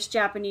your British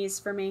Japanese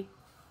for me.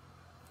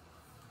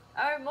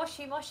 Oh,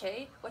 moshi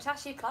moshi,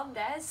 watashi plum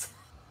des.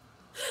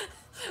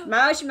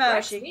 Moshi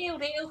moshi. Deal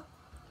deal.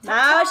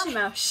 Moshi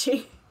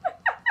moshi.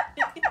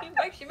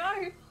 Moshi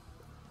mo.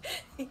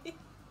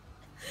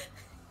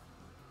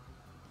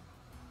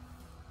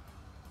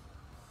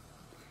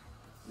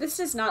 This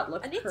does not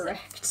look I need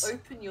correct. to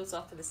open yours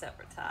up in a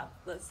separate tab.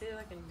 Let's see if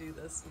I can do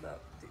this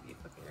without completely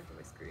fucking over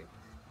my screen.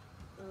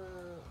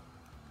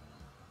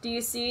 Do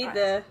you see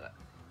right,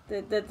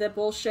 the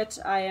bullshit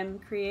I am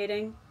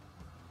creating?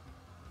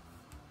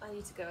 I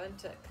need to go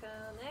into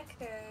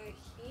Kaneko.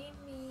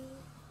 Himi.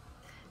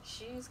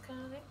 She's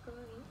Kaneko.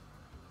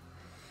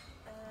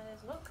 And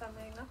it's not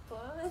coming up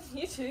on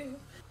YouTube.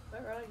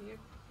 Where are you?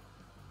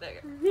 There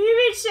you go. TV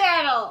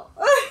channel!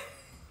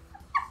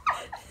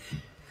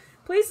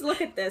 Please look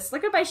at this.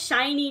 Look at my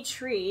shiny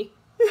tree.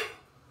 It's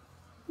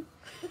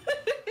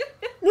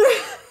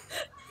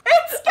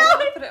I'm going...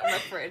 gonna put it on my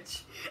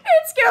fridge.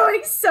 It's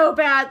going so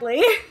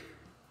badly.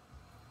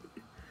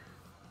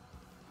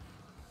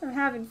 I'm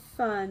having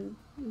fun.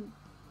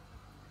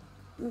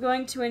 I'm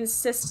going to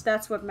insist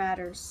that's what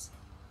matters.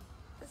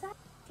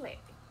 Exactly.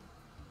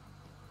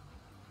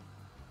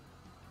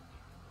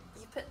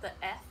 You put the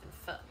F in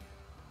fun.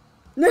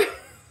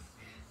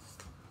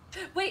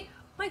 Wait,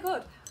 my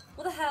god.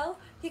 What the hell?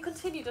 He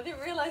continued. I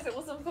didn't realise it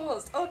wasn't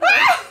paused. Oh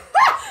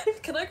no.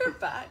 Can I go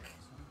back?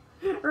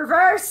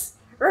 Reverse!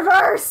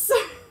 Reverse!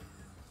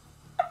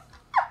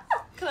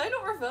 Can I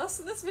not reverse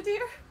in this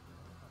video?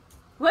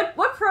 What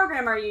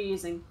program are you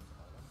using?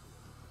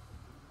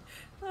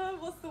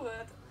 What's the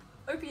word?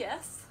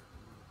 OBS?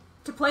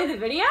 To play the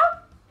video?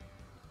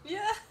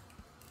 Yeah.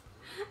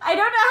 I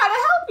don't know how to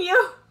help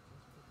you!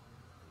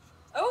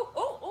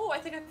 Oh, I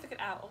think I figured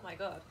it out. Oh my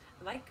god.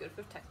 Am I good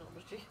with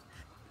technology?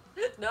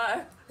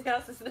 No. The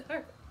answer is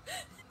no.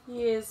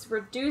 He is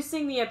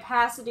reducing the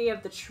opacity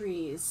of the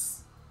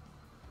trees.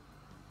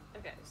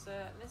 Okay, so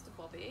Mr.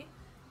 Bobby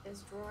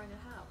is drawing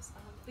a house,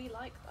 and we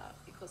like that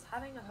because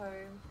having a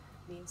home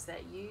means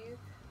that you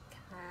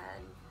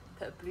can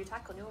put a blue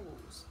tack on your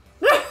walls.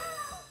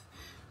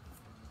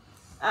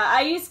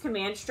 I use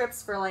command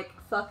strips for like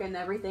fucking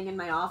everything in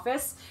my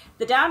office.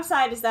 The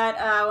downside is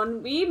that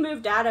when we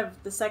moved out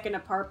of the second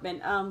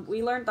apartment,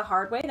 we learned the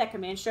hard way that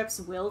command strips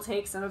will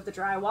take some of the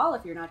drywall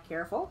if you're not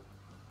careful.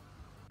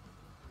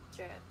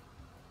 Sure.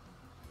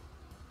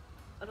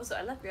 And also,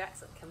 I love your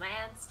accent.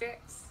 Command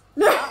strips.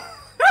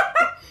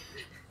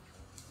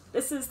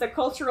 This is the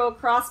cultural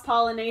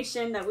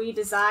cross-pollination that we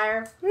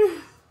desire.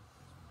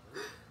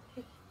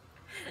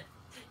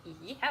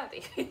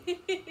 Howdy.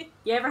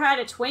 You ever had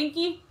a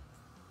Twinkie?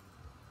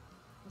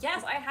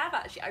 Yes, I have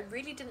actually. I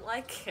really didn't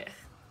like it.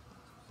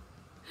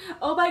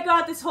 Oh my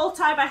god, this whole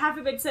time I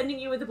haven't been sending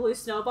you with a blue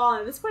snowball,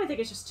 and at this point I think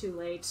it's just too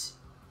late.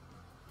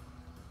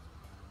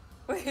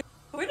 Wait,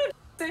 we don't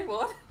say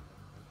what?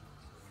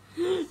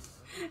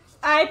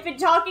 I've been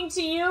talking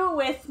to you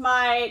with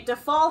my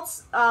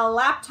default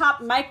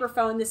laptop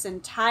microphone this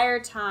entire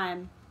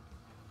time.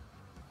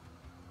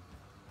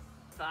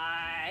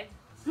 Fine.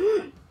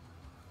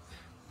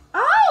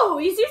 Oh,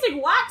 he's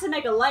using what to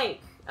make a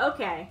lake?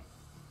 Okay.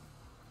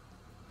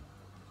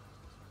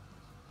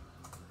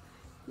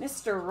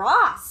 Mr.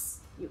 Ross,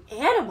 you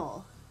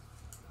animal.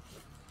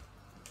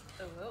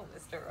 Oh,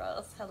 Mr.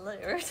 Ross, hello.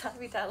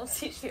 Tommy Dad will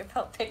teach you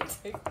about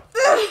painting.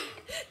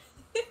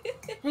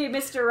 Hey,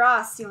 Mr.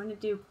 Ross, you want to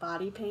do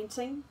body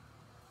painting?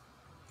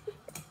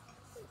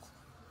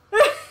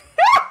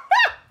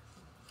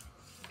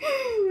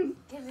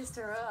 Hey,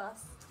 Mr.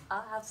 Ross,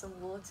 I'll have some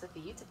water for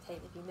you to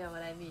paint if you know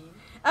what I mean.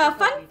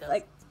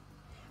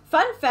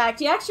 Fun fact,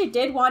 he actually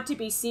did want to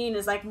be seen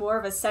as like more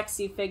of a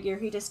sexy figure.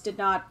 He just did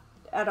not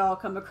at all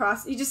come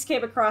across. He just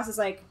came across as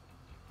like,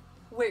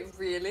 wait,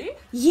 really?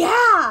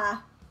 yeah.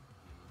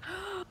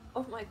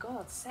 Oh my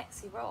god,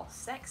 sexy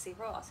Ross,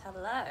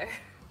 hello.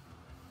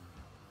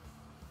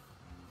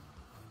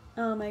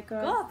 Oh my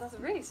god. God, that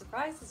really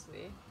surprises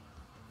me.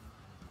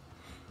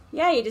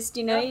 Yeah, you just,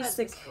 you know, No you just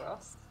offense, like, Mr.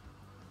 Ross.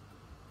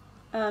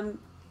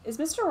 is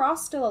Mr.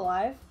 Ross still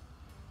alive?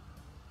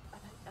 I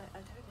don't know,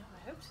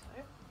 I hope so.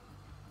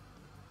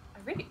 I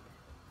really...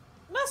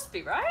 Must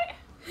be, right?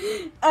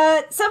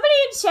 Somebody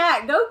in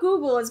chat, go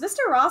Google, is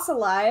Mr. Ross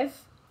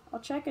alive? I'll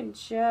check in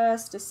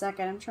just a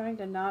second. I'm trying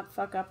to not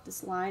fuck up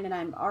this line, and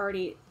I'm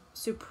already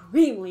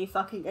supremely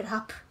fucking it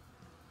up.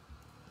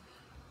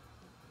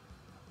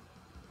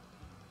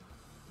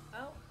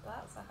 Oh,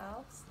 that's a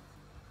house.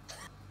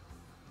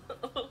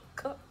 Oh,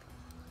 God.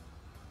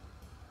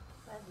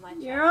 Where's my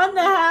You're on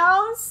the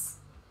house?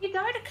 He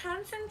died of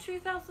cancer in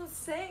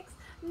 2006?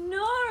 No!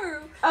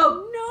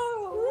 Oh.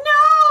 No!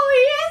 No, he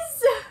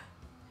is!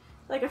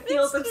 Like a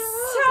field of Mr. sun.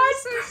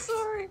 Ross, I'm so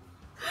sorry.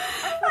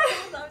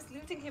 I thought I was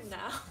looting him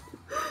now.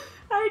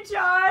 Hi,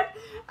 John.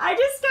 I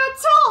just got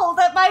told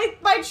that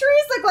my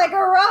trees look like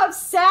a row of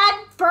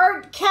sad,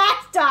 burnt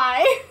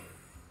cacti.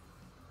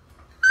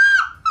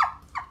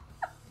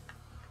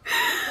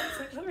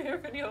 Let me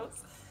open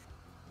yours.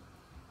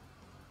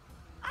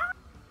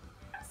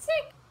 I'd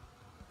say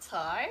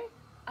tie.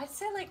 I'd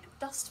say like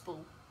dust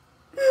ball.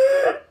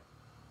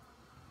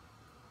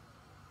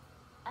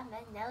 And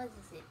my nose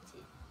is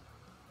itchy.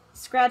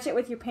 Scratch it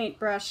with your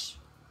paintbrush.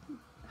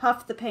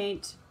 Huff the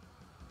paint.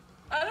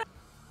 I don't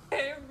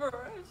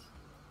paintbrush.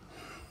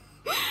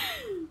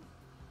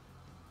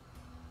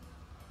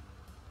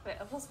 Wait,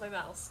 I've lost my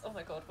mouse. Oh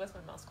my god, where's my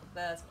mouse gone?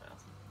 There's my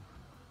mouse.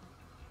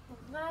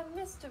 My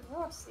Mr.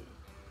 Rossi.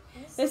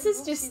 This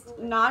is just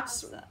not.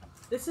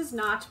 This is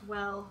not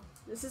well.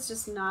 This is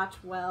just not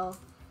well.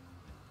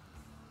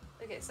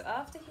 Okay, so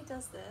after he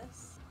does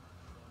this.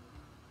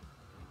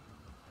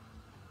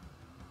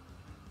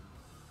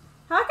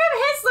 How come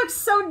his looks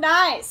so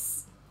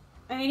nice?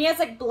 I mean, he has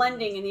like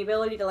blending and the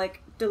ability to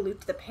like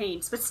dilute the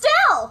paints, but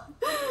still!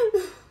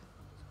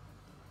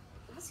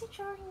 What's he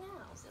drawing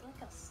now? Is it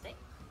like a stick?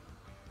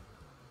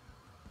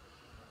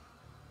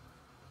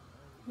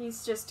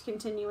 He's just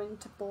continuing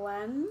to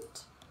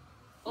blend.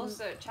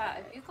 Also,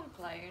 chat, if you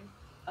complain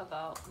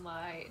about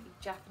my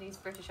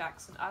Japanese-British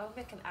accent, I will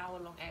make an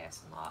hour-long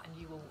ASMR and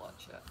you will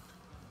watch it.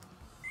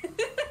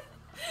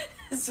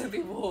 So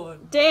be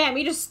warned. Damn,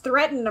 you just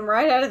threatened them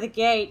right out of the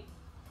gate.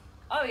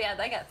 Oh yeah,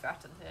 they get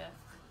threatened here.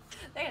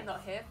 They are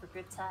not here for a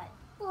good time.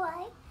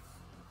 Why?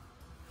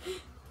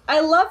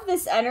 I love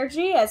this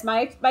energy, as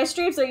my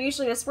streams are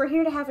usually just, we're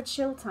here to have a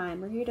chill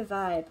time, we're here to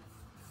vibe.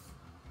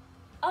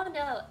 Oh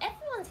no,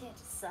 everyone's here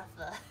to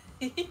suffer.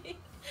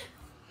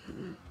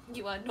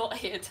 You are not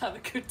here to have a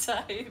good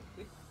time.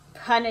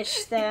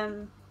 Punish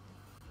them.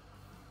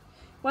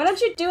 Why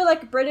don't you do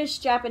like British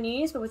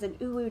Japanese, but with an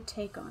uwu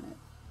take on it?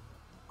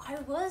 I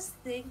was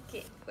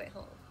thinking. Wait,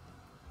 hold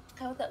on.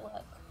 How would that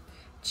work?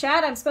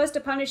 Chad, I'm supposed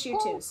to punish you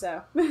too,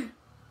 so.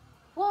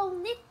 Well,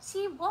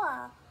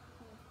 Nichiwa.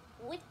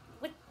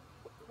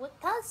 What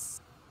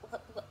does?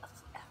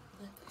 That's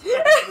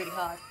really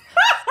hard.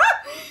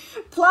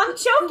 Plum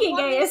choking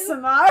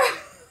ASMR.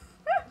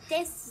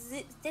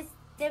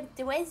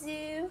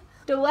 Dewesu.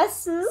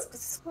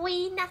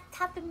 Sweena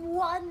tapping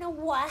one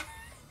away.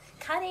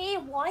 Kare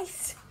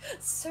wife.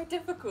 So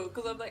difficult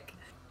because I'm like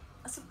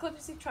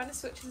subconsciously trying to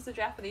switch into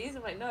Japanese.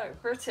 I'm like, no,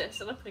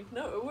 British, and I'm like,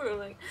 no, we're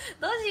like,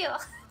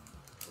 does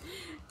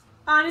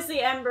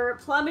Honestly, Ember,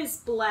 Plum is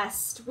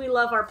blessed. We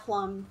love our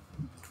Plum.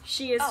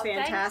 She is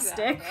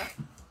fantastic.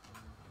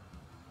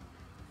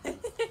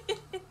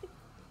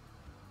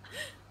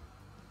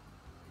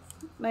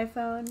 My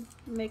phone,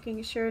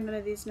 making sure none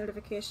of these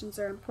notifications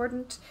are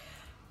important.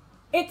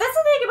 That's the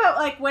thing about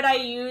like when I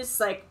use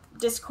like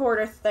Discord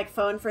or like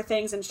phone for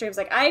things and streams.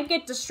 Like I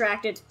get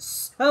distracted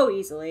so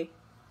easily.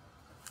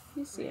 Let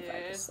me see if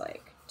I just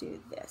like do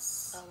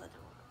this. Oh, I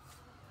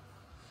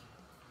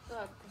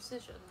don't.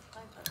 Precision. I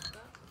know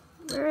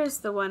that. Where is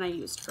the one I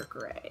used for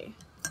gray?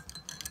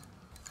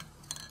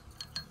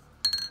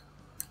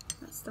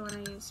 That's the one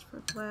I used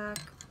for black.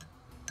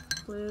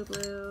 Blue,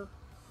 blue.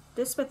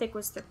 This I think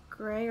was the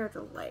gray or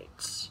the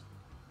light.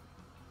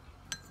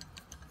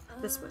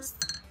 This was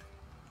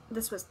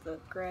the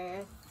gray.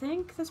 I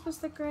think this was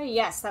the gray.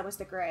 Yes, that was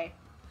the gray.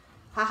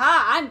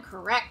 Haha, I'm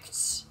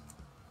correct.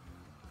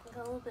 A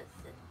little bit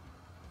thin.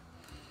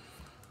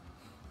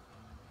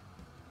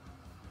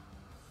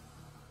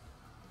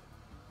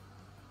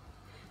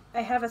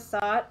 I have a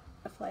thought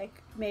of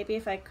like maybe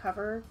if I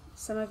cover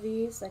some of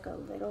these like a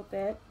little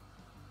bit,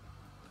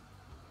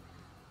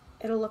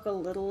 it'll look a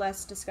little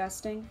less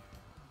disgusting.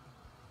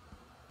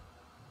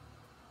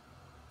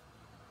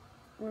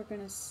 We're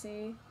gonna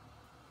see.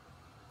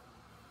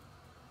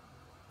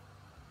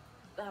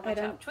 I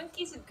don't.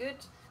 Twinkies are good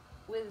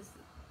with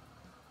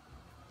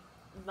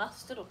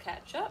mustard or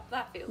ketchup.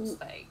 That feels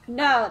fake.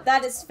 No,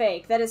 that is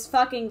fake. That is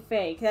fucking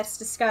fake. That's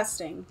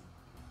disgusting.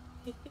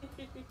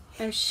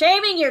 I'm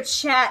shaming your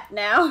chat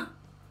now.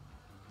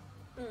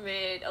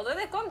 Mid. Although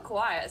they've gone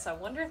quiet, so I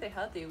wonder if they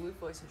heard the Uwu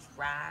voice which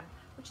ran.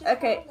 Which is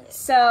okay, valid.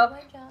 so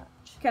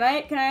can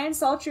I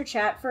insult your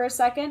chat for a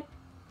second?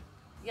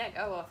 Yeah,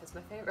 go off. It's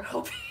my favorite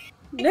hobby.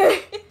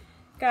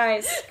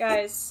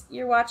 Guys,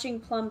 you're watching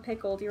Plum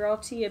Pickled. You're all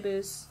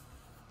Tiaboos.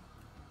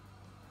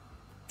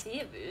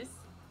 Tiaboos?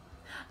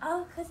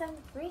 Oh, because I'm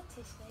British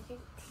and I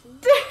drink tea.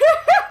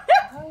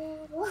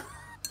 Oh.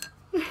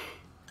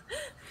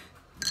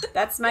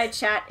 That's my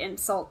chat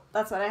insult.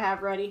 That's what I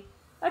have ready.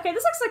 Okay,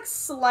 this looks like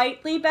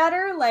slightly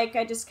better. Like,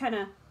 I just kind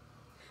of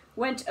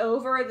went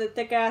over the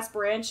thick-ass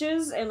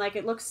branches, and, like,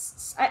 it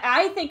looks...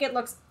 I think it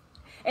looks...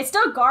 It's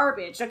still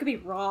garbage. I could be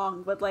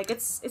wrong, but, like,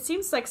 it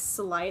seems, like,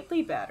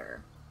 slightly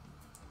better.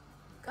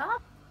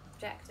 Garbage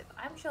objective.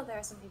 I'm sure there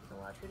are some people in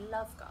the world who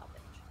love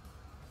garbage.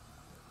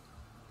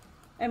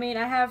 I mean,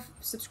 I have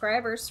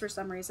subscribers for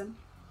some reason.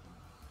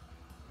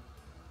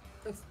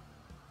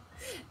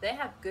 They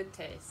have good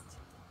taste.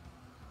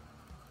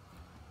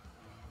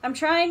 I'm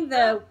trying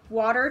the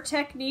water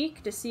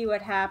technique to see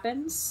what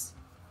happens.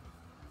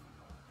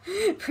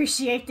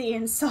 Appreciate the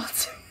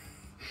insult.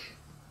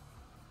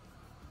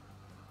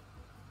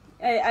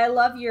 I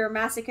love your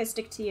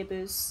masochistic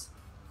Tiaboos.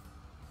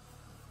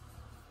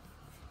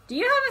 Do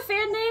you have a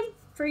fan name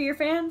for your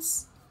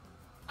fans?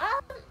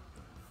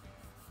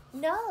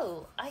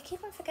 No. I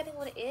keep on forgetting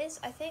what it is.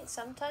 I think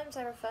sometimes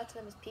I refer to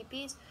them as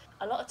peepees.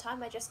 A lot of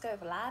time I just go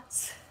with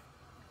lads.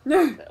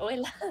 Oi,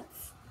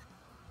 lads.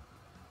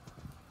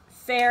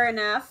 Fair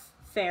enough.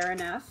 Fair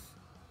enough.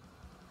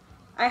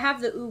 I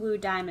have the Uwu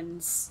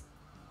diamonds.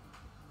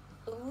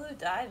 Uwu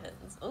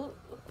diamonds. Ooh.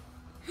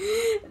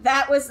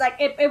 That was like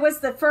it was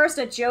the first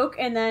a joke,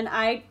 and then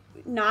I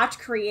not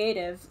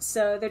creative,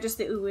 so they're just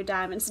the Uwu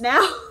diamonds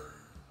now.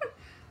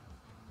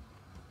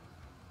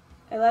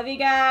 I love you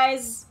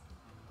guys.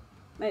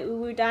 My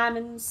Uwu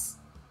diamonds.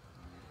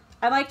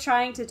 I'm like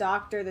trying to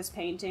doctor this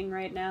painting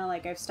right now.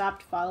 Like I've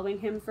stopped following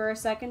him for a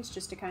second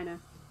just to kind of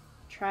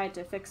try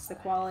to fix the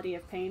quality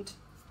of paint.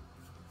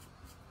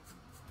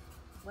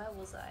 Where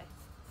was I?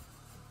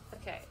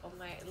 Okay, on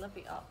my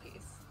lovely art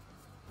piece.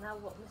 Now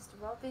what,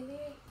 Mr. Robbie?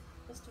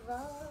 Mr.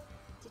 Rob,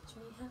 teach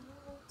me how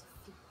to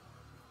feel.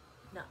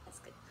 No, that's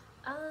good.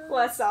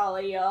 What's all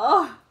of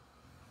y'all?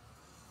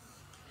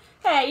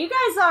 Hey, you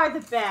guys are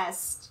the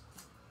best.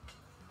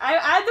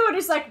 I'm the one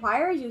who's like,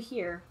 why are you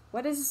here?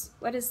 When did you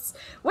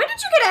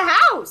get a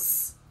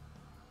house?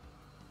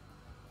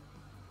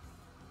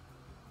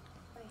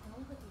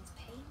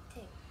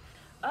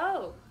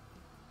 Oh.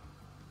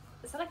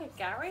 Is that like a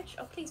garage?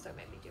 Oh, please don't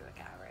make me do a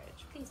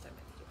garage. Please don't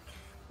make me do a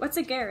garage. What's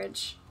a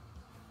garage?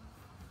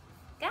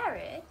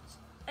 Garage?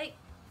 Like,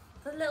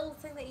 the little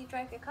thing that you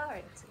drive your car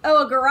into.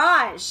 Oh, a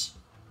garage.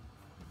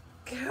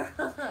 Garage.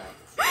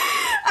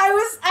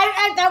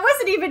 That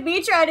wasn't even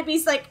me trying to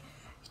be like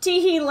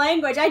teehee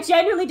language. I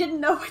genuinely didn't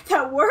know what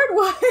that word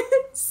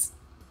was.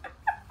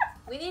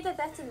 We need a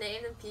better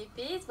name than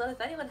peepees. Well,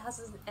 if anyone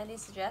has any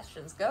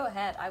suggestions, go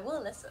ahead. I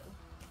will listen.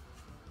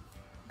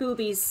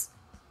 Boobies.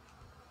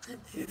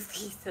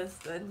 Boobies are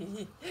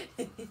funny.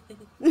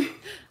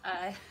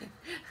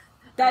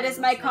 That is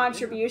my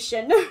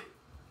contribution.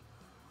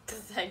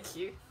 Thank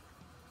you.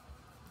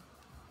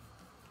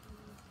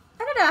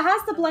 I don't know,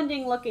 how's the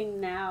blending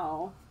looking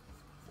now?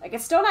 Like,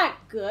 it's still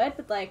not good,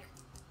 but like...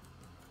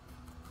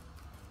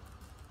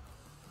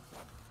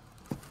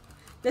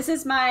 This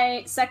is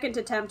my second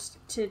attempt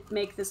to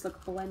make this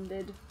look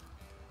blended.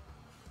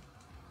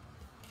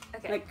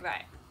 Okay, like,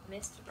 right.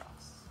 Mr.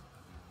 Ross.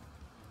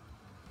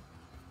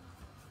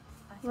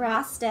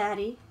 Ross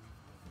Daddy.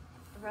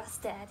 Ross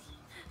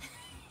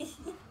Daddy.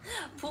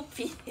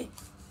 Poopy.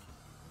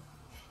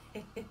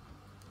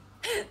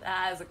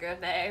 That is a good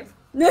name.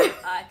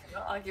 I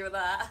cannot argue with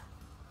that.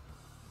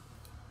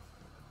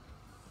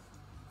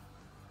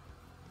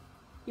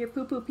 Your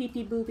poo-poo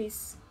pee-pee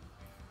boobies.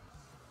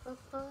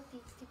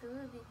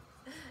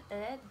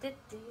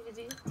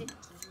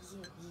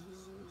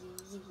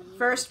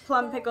 First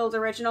plum pickled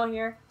original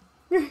here.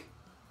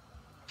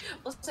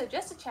 Also,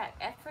 just to check,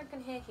 everyone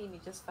can hear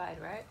Himi just fine,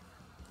 right?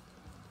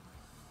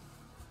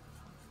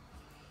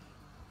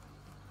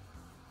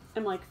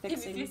 I'm like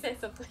fixing. If you say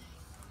something.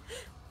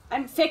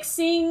 I'm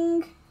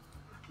fixing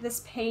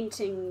this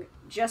painting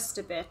just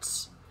a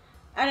bit.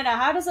 I don't know,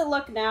 how does it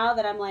look now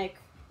that I'm like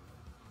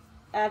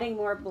adding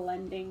more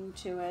blending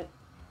to it?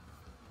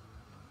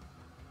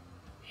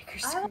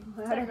 I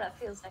would say that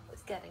feels like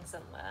it's getting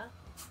somewhere.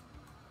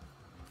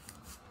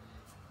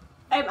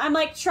 I'm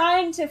like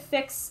trying to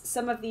fix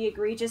some of the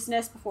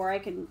egregiousness before I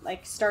can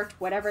like start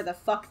whatever the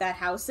fuck that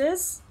house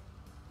is.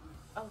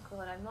 Oh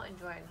god, I'm not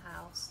enjoying the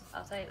house.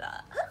 I'll tell you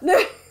that.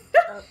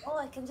 Oh,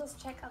 I can just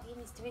check out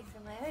Himi's doing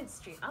from my own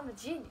stream. I'm a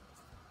genius.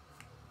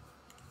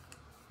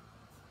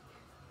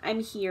 I'm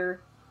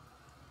here.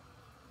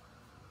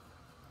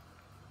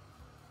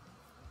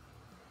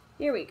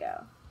 Here we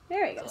go.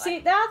 There we go. See,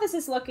 now this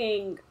is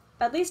looking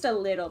at least a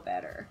little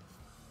better.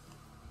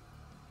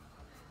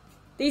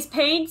 These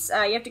paints,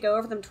 you have to go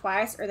over them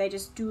twice or they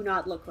just do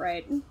not look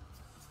right.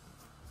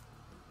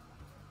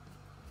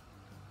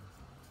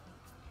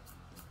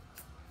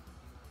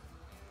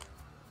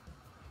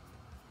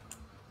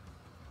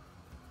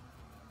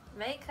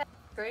 Make her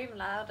scream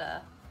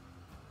louder.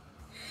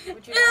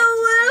 Would you like to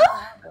scream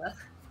louder?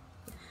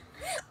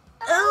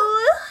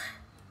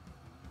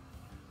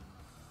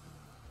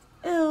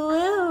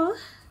 Ooh.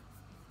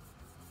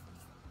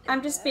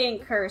 I'm just being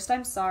cursed.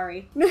 I'm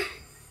sorry. No.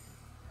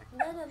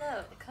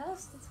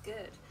 Cursed is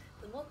good.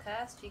 The more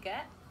cursed you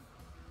get,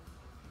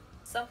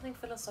 something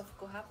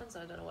philosophical happens,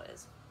 and I don't know what it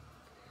is.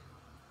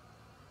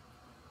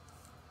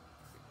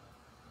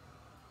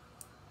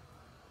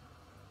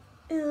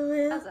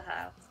 As a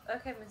house.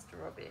 Okay,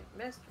 Mr. Robbie.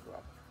 Mr.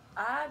 Rob.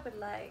 I would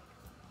like...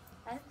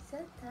 I'm so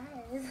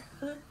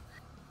tired.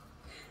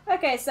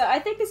 Okay, so I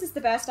think this is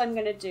the best I'm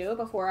gonna do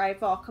before I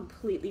fall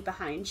completely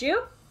behind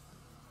you.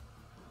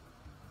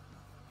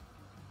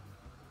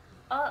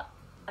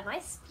 Am I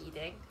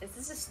speeding? Is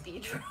this a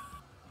speed run?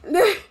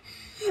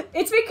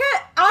 It's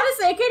because,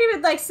 honestly, I can't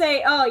even, like,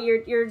 say, oh,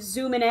 you're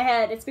zooming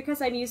ahead. It's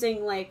because I'm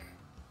using, like,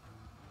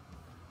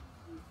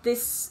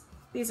 these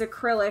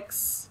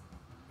acrylics.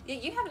 Yeah,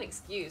 you have an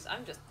excuse.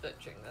 I'm just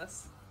butchering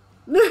this.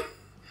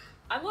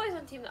 I'm always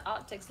on team that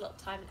art takes a lot of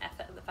time and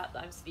effort, and the fact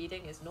that I'm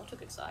speeding is not a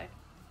good sign.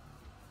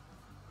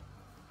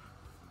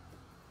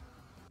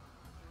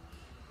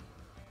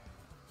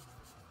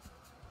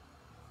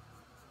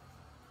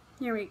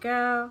 Here we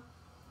go.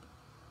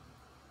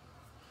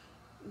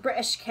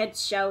 British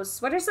kids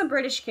shows. What are some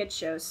British kids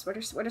shows? What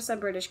are some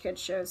British kids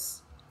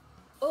shows?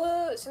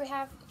 Oh, so we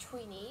have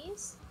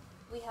Tweenies.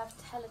 We have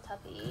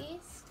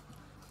Teletubbies.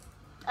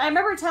 I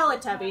remember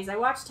Teletubbies. I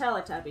watched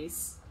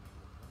Teletubbies.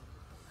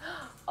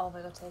 Oh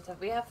my god, Teletubbies.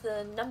 We have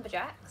the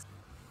Numberjacks.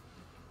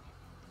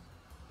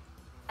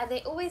 And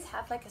they always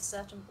have like a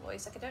certain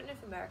voice. Like, I don't know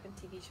if American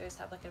TV shows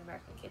have like an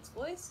American kid's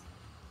voice,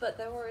 but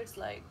they're always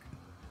like,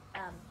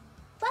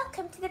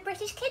 welcome to the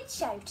British Kids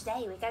Show.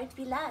 Today we're going to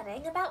be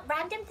learning about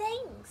random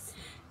things.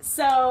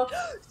 So,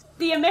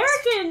 the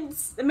American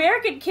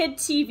kid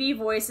TV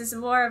voice is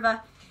more of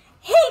a,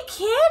 hey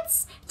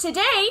kids,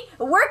 today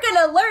we're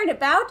gonna learn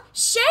about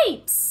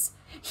shapes.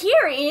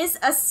 Here is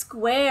a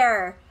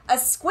square. A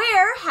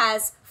square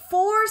has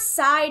 4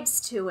 sides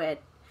to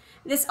it.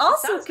 This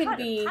also could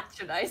be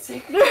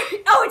patronizing.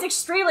 Oh, it's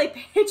extremely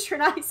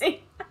patronizing.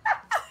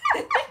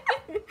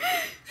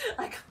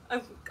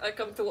 I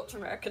come to watch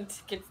American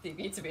kids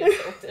TV to be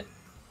insulted.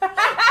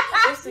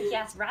 Also,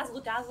 yes,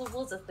 razzle dazzle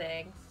was a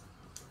thing.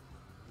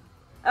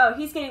 Oh,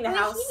 he's getting the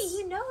house.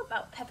 You know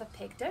about Peppa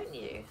Pig, don't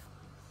you?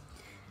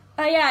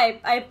 Oh yeah,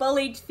 I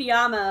bullied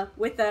Fiamma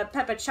with a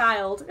Peppa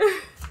Child.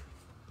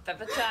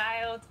 Peppa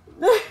Child.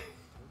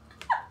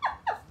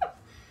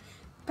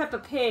 Peppa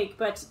Pig,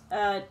 but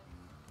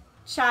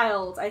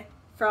child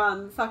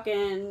from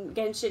fucking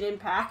Genshin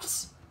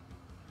Impact.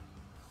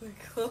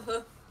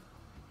 Oh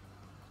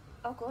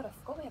god, I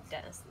forgot we have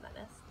Dennis the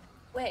Menace.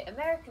 Wait,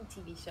 American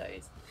TV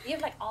shows. You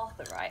have like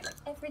Arthur, right? Like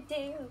every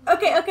day.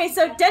 Okay,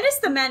 so Dennis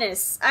the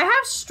Menace. I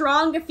have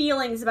strong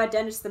feelings about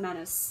Dennis the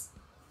Menace.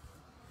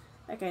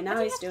 Okay,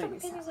 now he's doing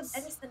his house.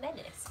 Dennis the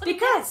Menace.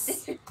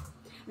 Because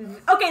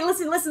okay,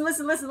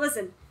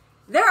 listen.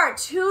 There are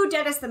 2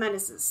 Dennis the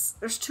Menaces.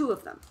 There's 2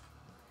 of them.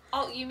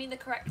 Oh, you mean the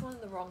correct one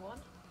and the wrong one?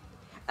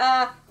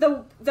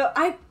 The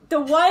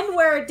one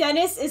where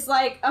Dennis is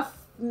like a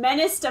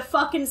menace to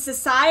fucking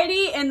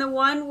society, and the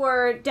one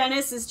where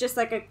Dennis is just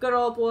like a good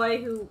old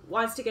boy who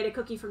wants to get a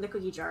cookie from the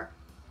cookie jar.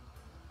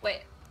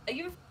 Wait, are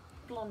you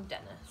blonde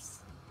Dennis?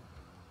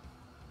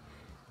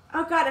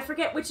 Oh god, I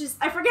forget which is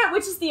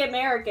the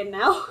American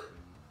now.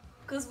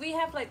 Because we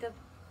have like the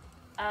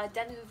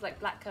Dennis with like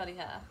black curly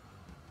hair.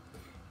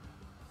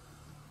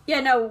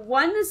 Yeah, no,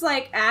 one is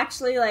like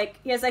actually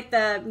like he has like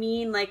the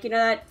mean, like, you know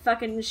that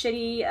fucking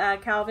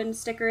shitty Calvin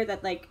sticker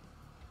that like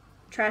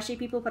trashy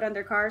people put on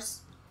their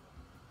cars?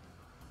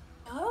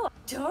 No, I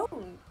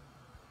don't.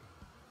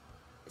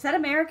 Is that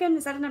American?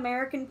 Is that an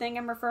American thing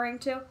I'm referring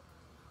to?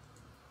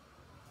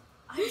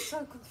 I'm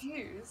so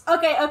confused.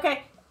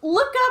 Okay.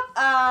 Look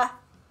up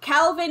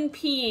Calvin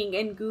peeing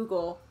in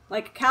Google.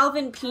 Like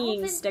Calvin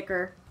peeing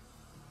sticker.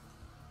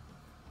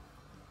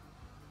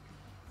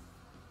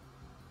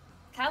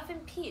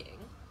 Calvin peeing?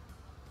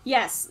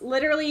 Yes,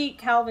 literally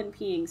Calvin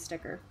peeing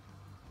sticker.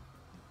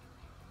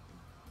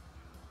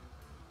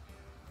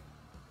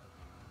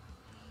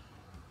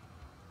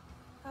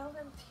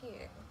 Calvin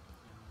peeing.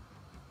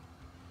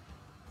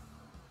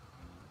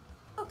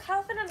 Oh,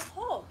 Calvin and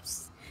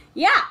Hobbes.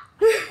 Yeah.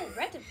 I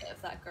read a bit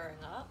of that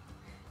growing up.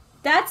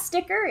 That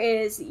sticker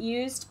is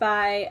used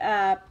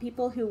by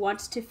people who want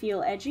to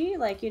feel edgy,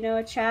 like, you know,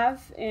 a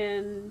chav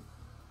in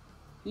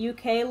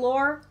UK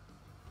lore.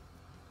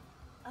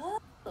 Oh,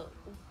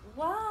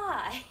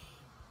 why?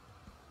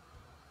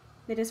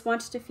 They just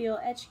want to feel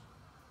edgy.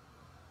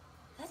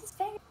 That is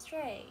very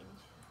strange.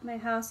 My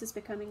house is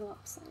becoming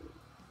lopsided.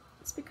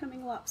 It's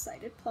becoming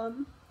lopsided,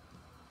 Plum.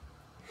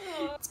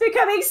 It's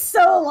becoming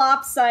so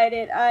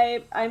lopsided.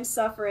 I'm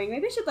suffering.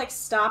 Maybe I should, like,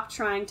 stop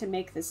trying to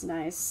make this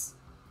nice.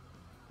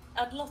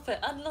 I'd love it.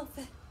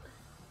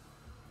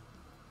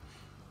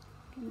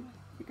 You're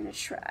gonna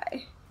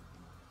try.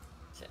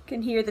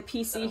 Can hear the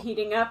PC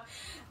heating up.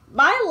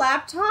 My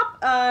laptop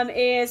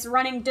is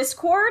running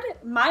Discord,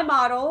 my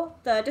model,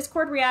 the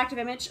Discord reactive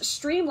image,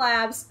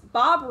 Streamlabs,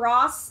 Bob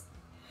Ross,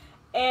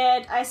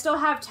 and I still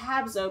have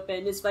tabs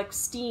open. It's like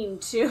Steam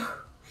too.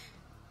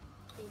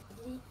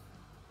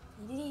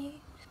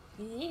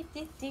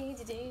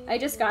 I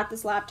just got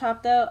this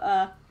laptop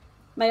though.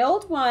 My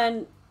old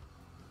one,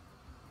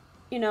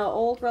 you know,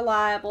 old,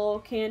 reliable,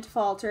 can't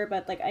falter,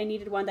 but like I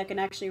needed one that can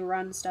actually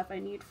run stuff I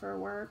need for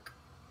work.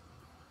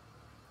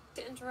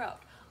 To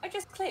interrupt, I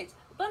just clicked.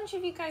 A bunch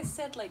of you guys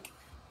said like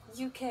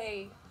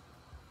UK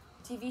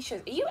TV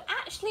shows. Are you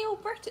actually all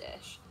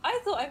British? I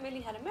thought I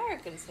mainly had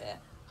Americans here.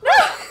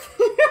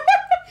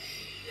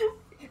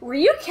 Were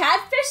you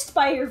catfished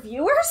by your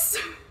viewers?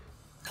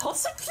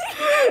 Possibly.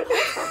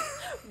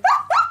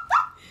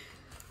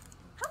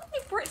 How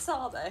many Brits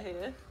are there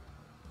here?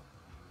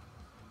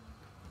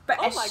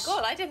 British. Oh my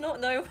god, I did not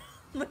know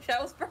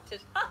Michelle was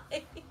British.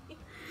 Hi.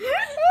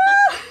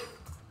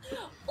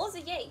 Also,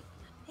 yay.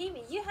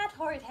 Himi, you had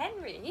Horrid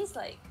Henry. He's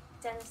like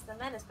Dennis the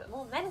Menace, but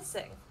more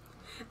menacing.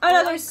 Oh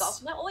no, there's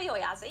governor. Oi,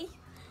 Azzy.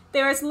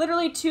 There was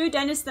literally 2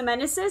 Dennis the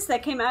Menaces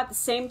that came out at the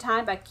same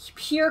time by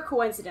pure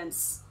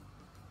coincidence.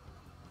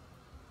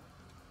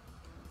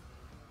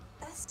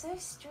 That's so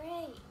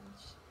strange.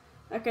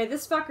 Okay,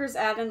 this fucker's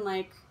adding,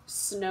 like,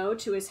 snow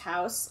to his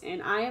house,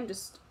 and I am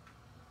just...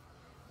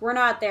 We're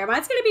not there.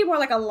 Mine's gonna be more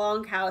like a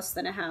long house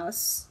than a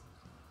house.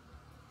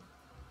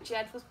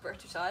 Jed was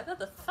British either.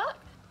 The fuck?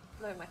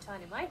 Blowing my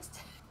tiny mind.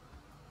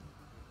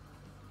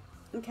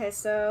 Okay,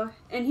 so...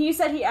 And he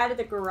said he added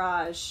the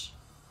garage.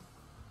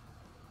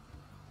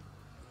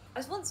 I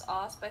was once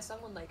asked by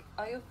someone, like,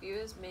 are your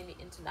viewers mainly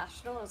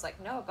international? I was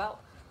like, no,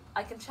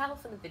 I can channel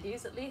from the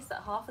videos at least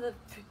that half of the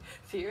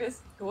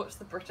viewers who watch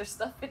the British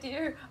stuff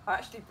video are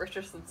actually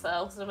British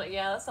themselves. And I'm like,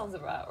 yeah, that sounds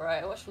about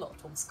right. I watch a lot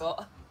of Tom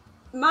Scott.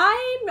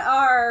 Mine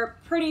are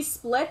pretty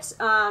split.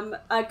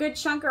 A good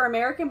chunk are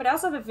American, but I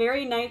also have a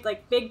very nice,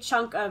 like, big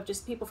chunk of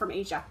just people from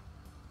Asia.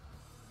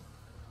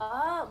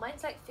 Oh,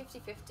 mine's like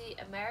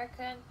 50-50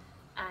 American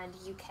and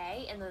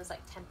UK, and there's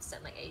like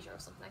 10% like Asia or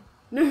something.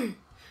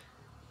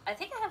 I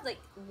think I have like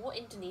more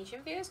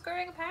Indonesian viewers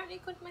growing apparently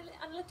according to my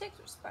analytics,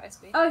 which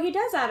surprised me. Oh, he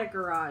does add a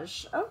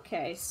garage.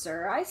 Okay,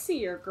 sir, I see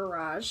your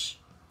garage.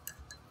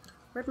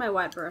 Where'd my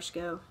white brush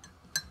go?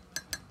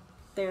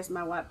 There's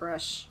my white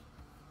brush.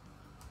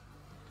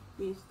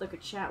 Let me look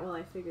at chat while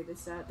I figure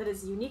this out. That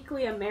is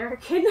uniquely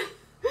American.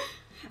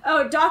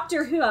 Oh,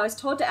 Doctor Who. I was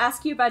told to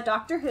ask you about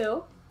Doctor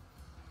Who.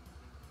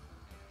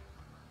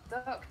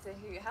 Doctor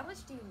Who. How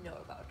much do you know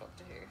about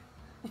Doctor Who?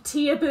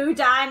 Tia Boo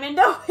Diamond,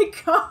 oh my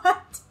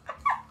god!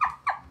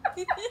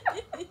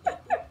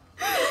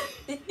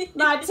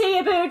 My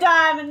Tia Boo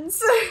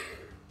Diamonds!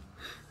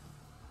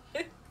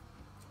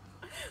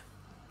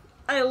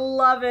 I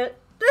love it.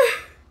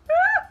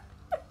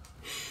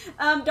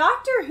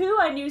 Doctor Who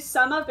I knew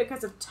some of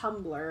because of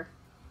Tumblr.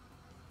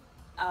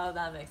 Oh,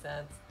 that makes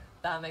sense.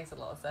 That makes a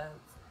lot of sense.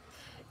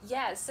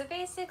 Yeah, so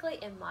basically,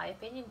 in my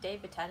opinion,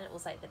 David Tennant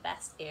was like the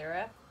best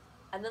era,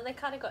 and then they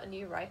kind of got a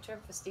new writer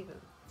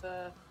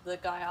for the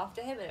guy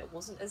after him, and it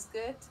wasn't as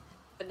good.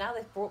 But now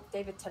they've brought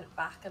David Tennant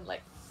back, and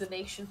like the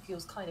nation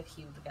feels kind of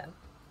healed again.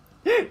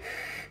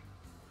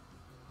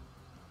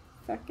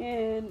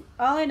 Fucking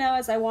all I know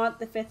is I want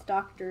the 5th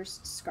Doctor's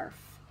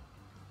scarf.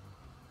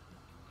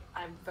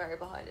 I'm very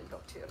behind in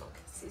Doctor Who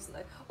season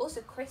though.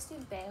 Also,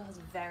 Christian Bale has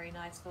a very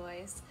nice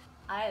voice.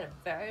 I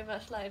very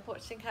much like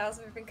watching House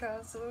Moving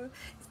Castle.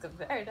 He's got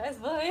a very nice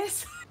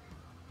voice.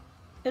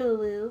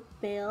 Ooh,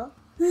 Bale.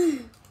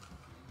 His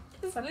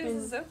voice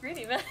is so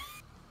pretty, man.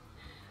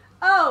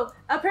 Oh,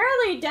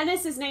 apparently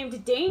Dennis is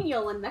named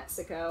Daniel in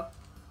Mexico.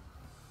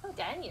 Oh,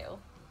 Daniel.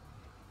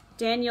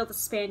 Daniel the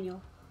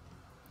Spaniel.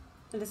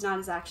 It is not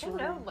his I actual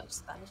don't know name. much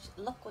Spanish.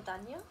 Loco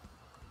Daniel?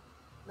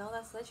 No,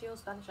 that's literally all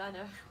Spanish I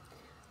know.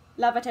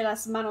 Lávate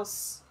las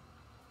manos.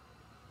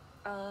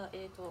 Hola!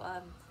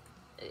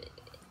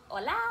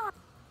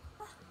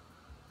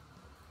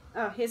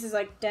 Oh, his is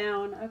like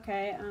down.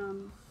 Okay,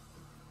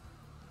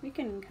 we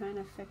can kind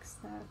of fix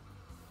that.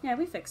 Yeah,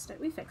 we fixed it.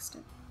 We fixed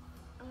it.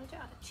 Oh, I don't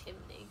have a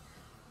chimney.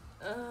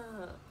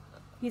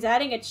 He's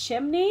adding a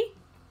chimney?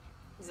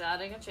 He's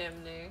adding a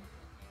chimney.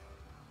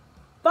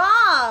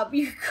 Bob,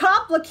 you're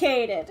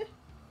complicated.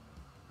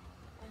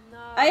 Oh, no.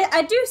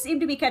 I do seem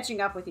to be catching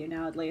up with you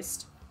now, at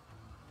least.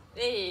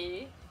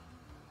 Hey.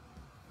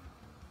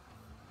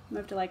 I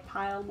have to like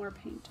pile more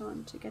paint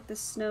on to get the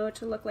snow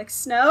to look like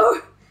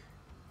snow.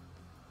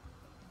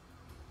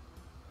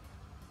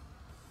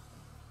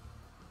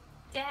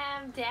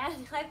 Damn, Dad,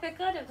 I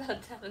forgot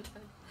about Dan.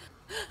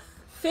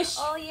 Fish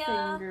Oh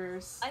yeah,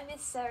 fingers. I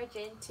miss Sarah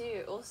Jane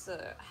too.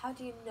 Also, how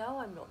do you know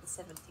I'm not the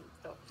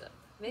 17th Doctor?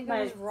 Maybe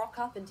I'll just rock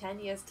up in 10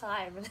 years'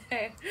 time and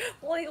say,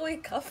 oi oi,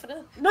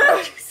 Governor,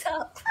 what's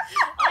up?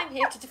 I'm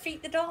here to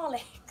defeat the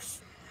Daleks.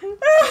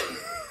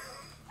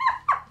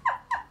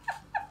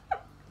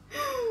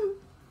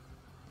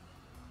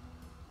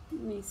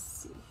 Let me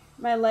see.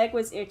 My leg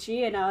was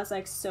itchy and I was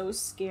like so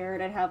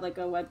scared I'd have like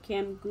a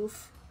webcam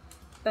goof.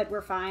 But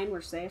we're fine,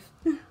 we're safe.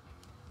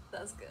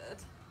 That's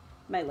good.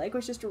 My leg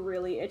was just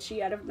really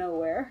itchy out of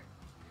nowhere.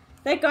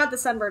 Thank God the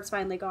sunburn's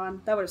finally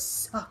gone. That would have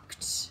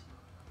sucked.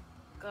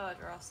 God,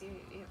 Ross, you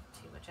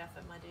have too much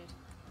effort, my dude.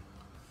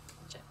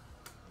 Shit.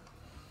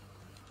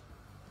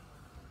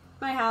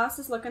 My house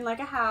is looking like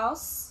a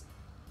house.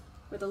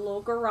 With a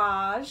little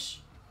garage.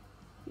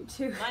 You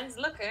too. Mine's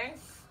looking.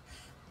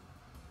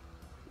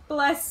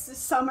 Bless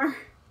summer.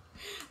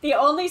 The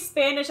only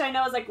Spanish I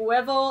know is like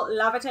huevo,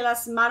 lávate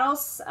las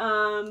manos,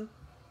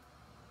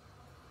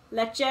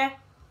 leche.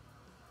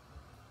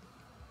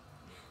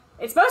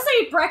 It's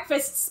mostly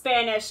breakfast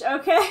Spanish,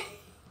 okay?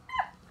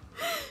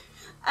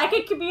 I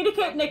can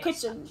communicate in the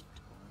kitchen.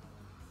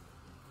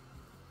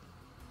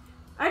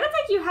 I don't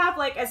think you have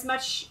like as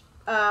much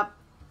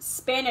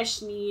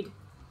Spanish need.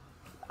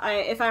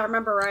 If I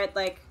remember right,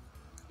 like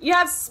you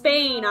have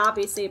Spain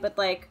obviously, but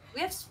like We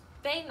have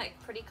Spain like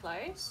pretty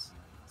close.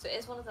 So it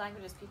is one of the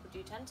languages people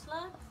do tend to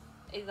learn.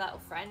 Either that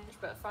or French,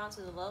 but France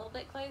is a little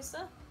bit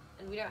closer.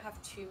 And we don't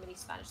have too many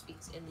Spanish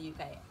speakers in the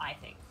UK, I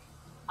think.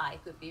 I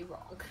could be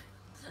wrong.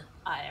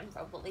 I am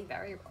probably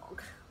very wrong.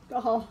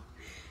 Oh.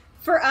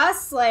 For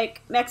us,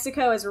 like,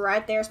 Mexico is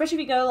right there. Especially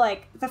if you go,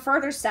 like, the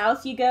further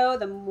south you go,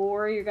 the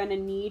more you're gonna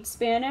need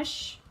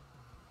Spanish.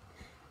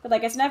 But,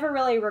 like, it's never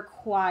really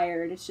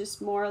required. It's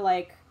just more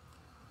like,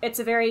 it's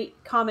a very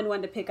common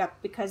one to pick up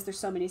because there's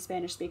so many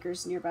Spanish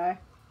speakers nearby.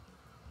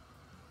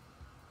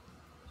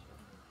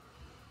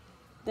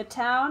 The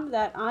town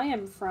that I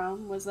am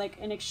from was, like,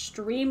 an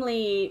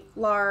extremely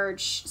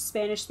large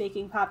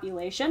Spanish-speaking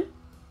population.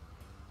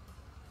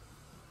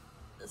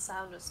 The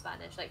sound of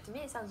Spanish, like, to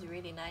me it sounds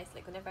really nice.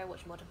 Like, whenever I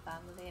watch Modern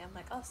Family, I'm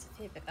like, oh,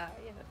 Sofia Vergara,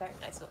 you have a very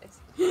nice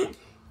voice.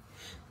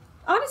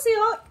 Honestly,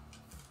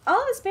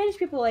 all the Spanish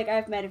people, like,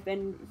 I've met have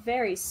been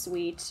very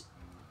sweet.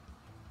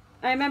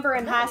 I remember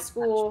in high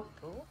school,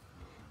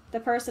 the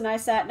person I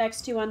sat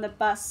next to on the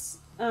bus,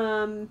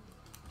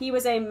 he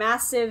was a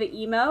massive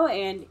emo,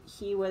 and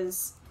he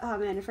was, oh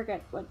man, I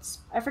forget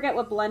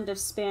what blend of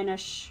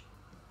Spanish,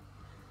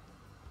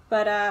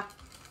 but,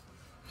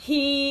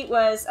 he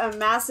was a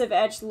massive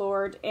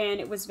edgelord, and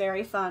it was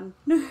very fun.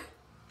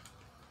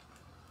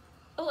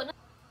 Oh, another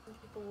thing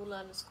people will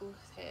learn in school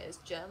here is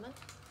German.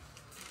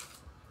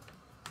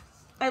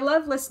 I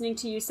love listening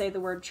to you say the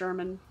word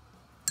German.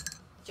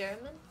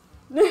 German?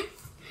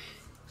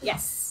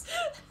 Yes.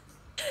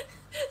 It's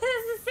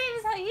the same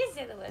as how you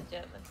say the word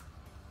German.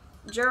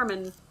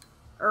 German.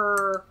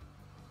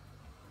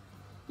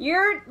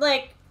 Your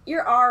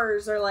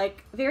R's are,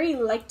 like, very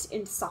light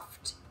and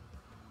soft.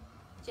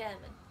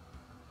 German.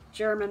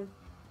 German.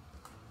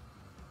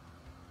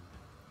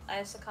 I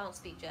also can't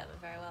speak German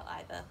very well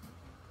either.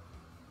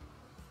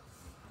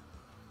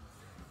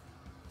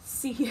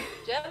 See.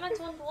 German's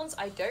one of the ones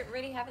I don't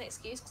really have an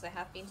excuse because I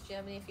have been to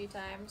Germany a few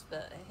times,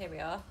 but here we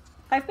are.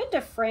 I've been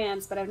to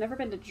France, but I've never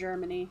been to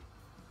Germany.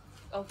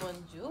 Oh,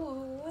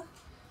 bonjour.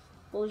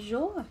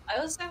 Bonjour. I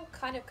also am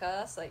kind of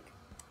cursed, like,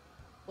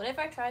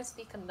 whenever I try to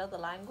speak another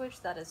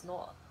language that is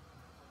not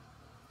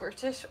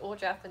British or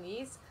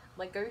Japanese,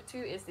 my go-to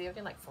is the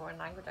only, like, foreign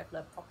language I've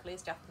learned properly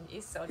is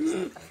Japanese, so I just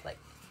kind of, like,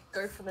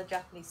 go for the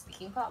Japanese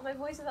speaking part of my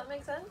voice, if that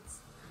makes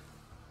sense.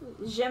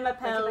 Je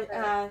m'appelle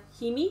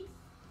Himi.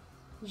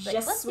 Je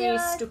Like,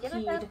 suis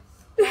stupide.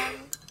 Like,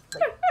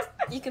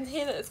 you can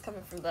hear that it's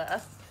coming from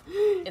there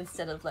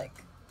instead of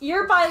like.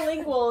 Your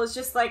bilingual is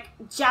just like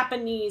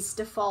Japanese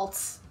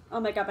default. Oh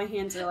my god, my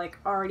hands are like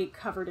already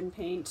covered in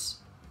paint.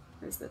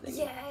 Where's the thing?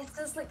 Yeah, it's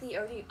just like the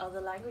only other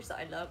language that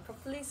I learned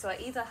properly, so I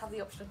either have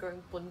the option of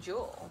going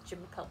bonjour or je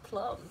m'appelle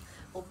plum,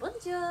 or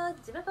bonjour,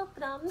 je m'appelle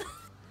plum.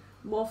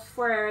 Mon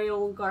frère est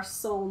un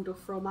garçon de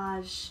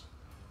fromage.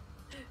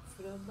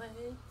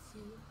 Fromage.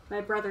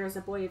 My brother is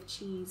a boy of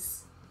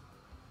cheese.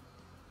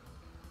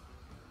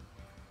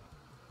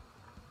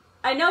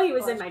 I know he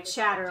was in my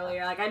chat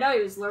earlier. Like, I know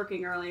he was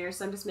lurking earlier,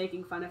 so I'm just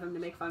making fun of him to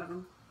make fun of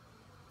him.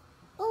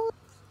 Oh.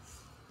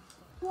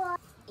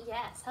 What?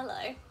 Yes,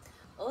 hello.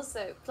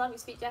 Also, Plum, you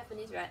speak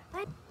Japanese, right?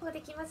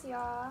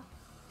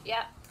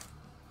 Yeah.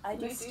 I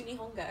do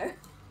Nihongo.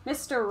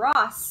 Mr.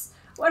 Ross,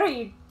 what are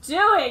you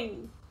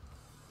doing?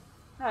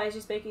 Oh, he's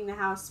just making the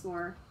house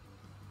more...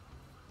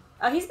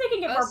 Oh, he's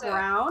making it more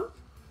brown?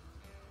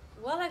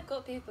 While I've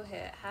got people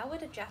here, how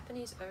would a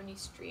Japanese-only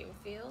stream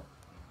feel?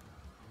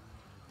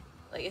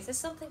 Like, is this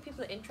something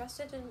people are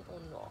interested in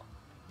or not?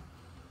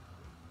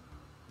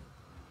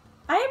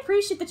 I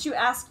appreciate that you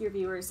ask your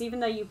viewers, even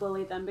though you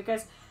bully them,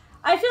 because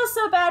I feel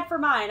so bad for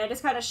mine. I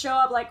just kind of show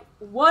up like,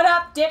 what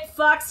up, dip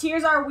fucks?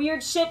 Here's our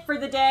weird shit for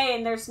the day,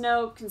 and there's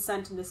no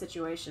consent in the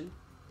situation.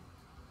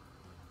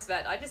 It's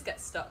bad. I just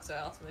get stuck, so I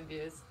ask my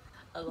viewers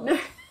a lot.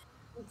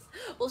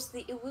 Also,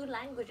 the Iwu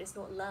language is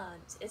not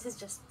learned. It is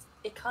just,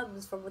 it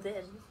comes from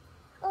within.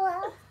 Oh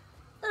well.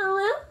 Oh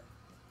well.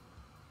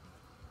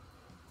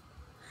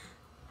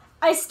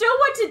 I still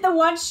wanted the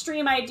one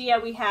stream idea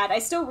we had. I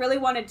still really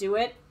want to do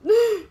it.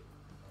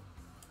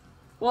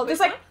 Well, there's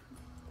like...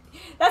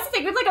 That's the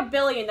thing. There's like a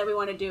billion that we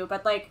want to do,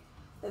 but like...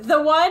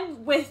 The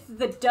one with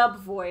the dub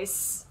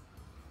voice.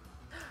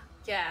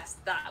 Yes,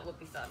 that would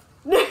be fun.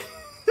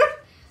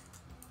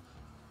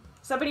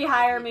 Somebody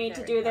hire me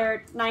to do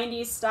their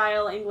 90s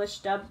style English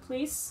dub,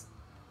 please.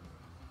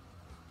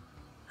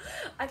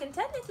 I can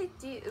technically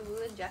do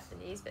Uwu in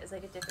Japanese, but it's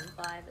like a different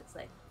vibe. It's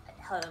like,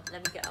 hold on,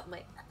 let me get up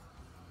my...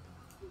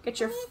 Get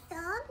your... There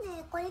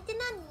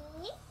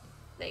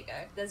you go.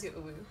 There's your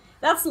Uwu.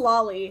 That's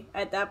Lolly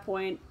at that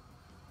point.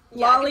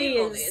 Yeah, Lolly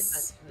is...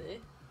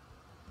 essentially.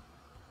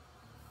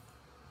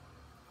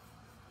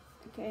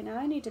 Okay, now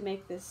I need to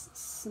make this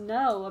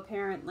snow,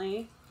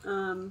 apparently.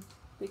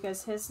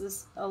 Because his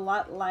is a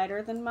lot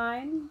lighter than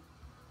mine.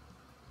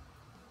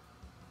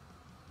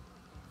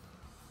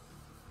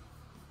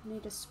 I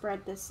need to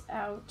spread this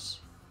out.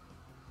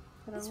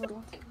 Put a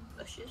little...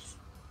 bushes.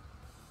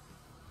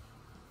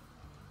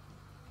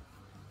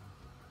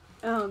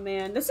 Oh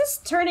man, this is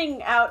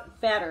turning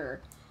out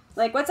better.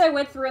 Like, once I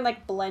went through and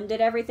like blended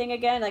everything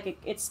again, like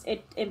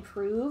it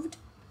improved.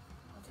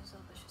 I'll do some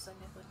bushes, I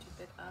never too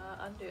big.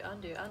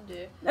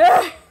 Undo.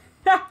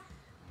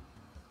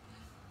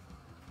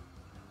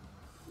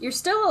 You're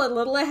still a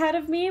little ahead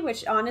of me,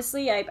 which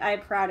honestly,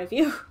 I'm proud of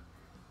you.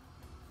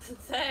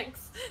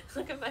 Thanks.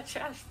 Look at my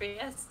trash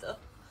fiesta.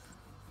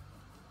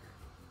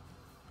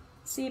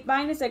 See,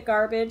 mine is a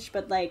garbage,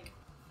 but like,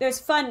 there's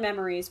fun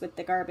memories with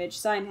the garbage,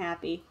 so I'm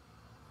happy.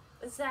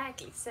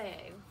 Exactly,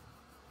 same.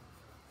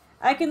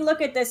 I can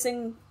look at this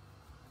in,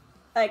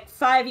 like,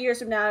 5 years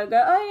from now and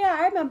go, oh yeah,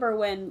 I remember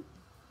when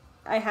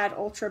I had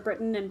Ultra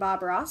Britain and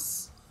Bob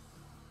Ross.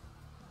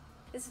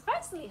 It's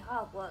surprisingly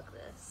hard work,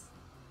 this.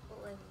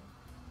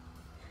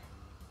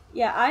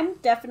 Yeah, I'm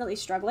definitely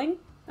struggling.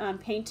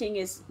 Painting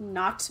is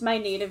not my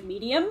native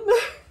medium.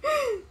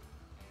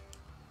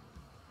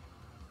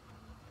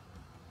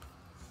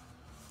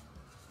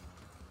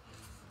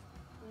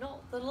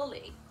 Not the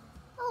lolly.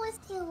 Oh,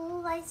 it's the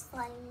always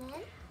fun,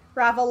 man.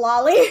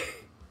 Ravalolly.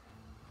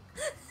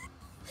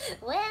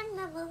 When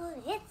the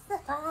moon hits the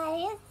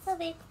fire, it's a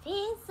big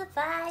piece of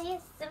fire,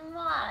 some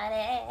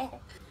water.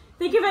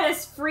 Think of it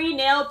as free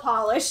nail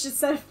polish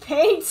instead of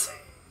paint.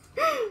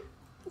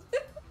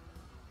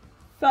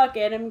 Fuck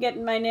it, I'm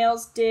getting my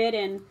nails did,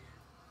 and...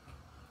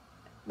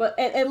 But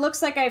it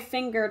looks like I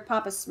fingered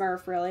Papa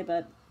Smurf, really,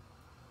 but...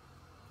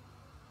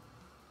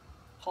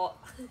 Hot.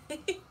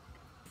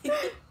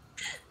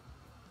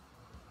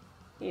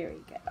 Here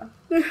we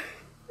go.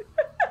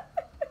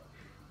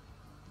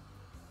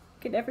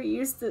 Can never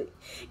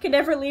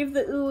leave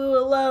the uwu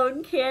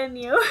alone, can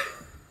you?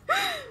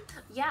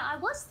 Yeah, I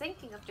was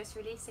thinking of just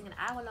releasing an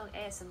hour-long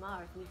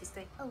ASMR of me just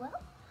going, oh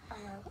well, oh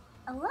well,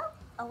 oh well,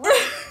 oh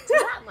well. So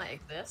that might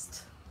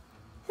exist.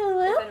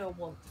 Hello? If anyone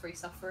wants free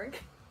suffering.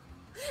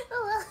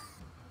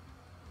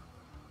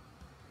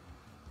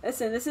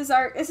 Listen, this is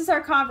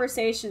our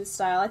conversation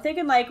style. I think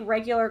in like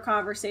regular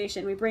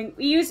conversation we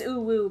use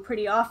ooh-woo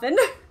pretty often.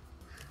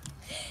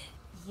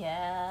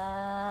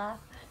 Yeah,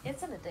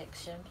 it's an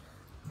addiction.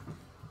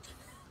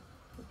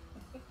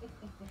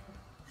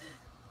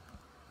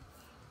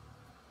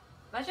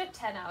 Imagine a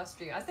 10-hour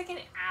stream. I was thinking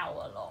an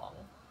hour long.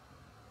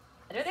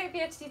 I don't think I'd be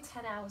able to do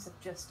 10 hours of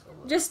just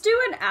ooh. Just do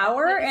an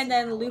hour Maybe and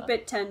then an loop hour.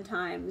 it 10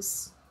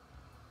 times.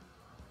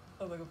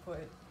 Oh my god,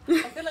 point.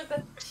 I feel like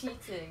that's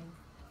cheating.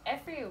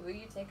 Every ooh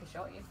you take a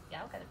shot, you're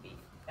gonna be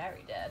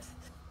very dead.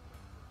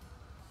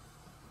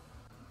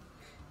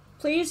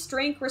 Please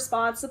drink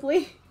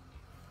responsibly.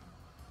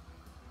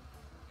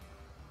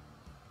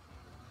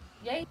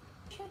 Yeah, you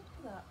should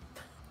do that.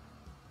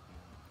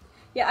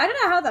 Yeah, I don't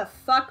know how the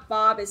fuck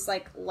Bob is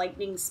like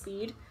lightning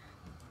speed.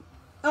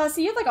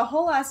 So you have like a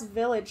whole ass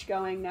village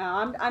going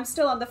now. I'm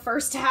still on the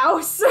first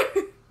house.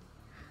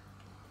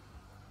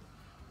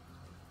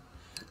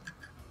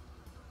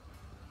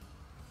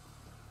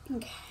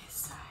 Okay,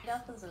 sorry.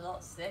 Nothing's a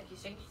lot sick. You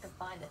think you can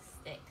find a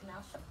stick?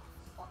 Now shut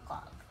the fuck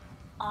up.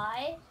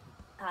 I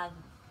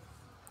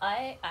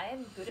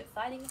am good at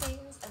fighting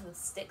things, and the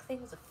stick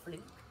thing was a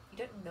fluke. You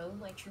don't know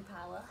my true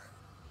power.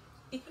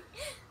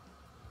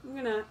 I'm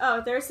gonna.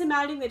 Oh, there's him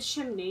adding the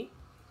chimney.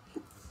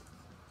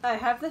 I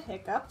have the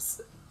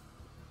hiccups.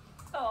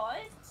 Oh,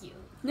 it's cute.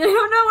 I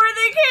don't know where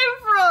they came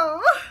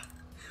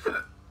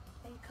from.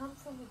 They come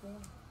from within.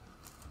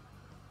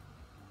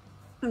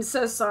 I'm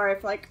so sorry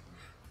if like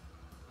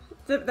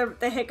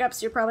the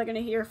hiccups you're probably gonna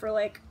hear for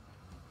like.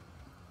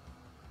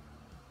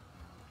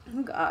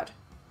 Oh God.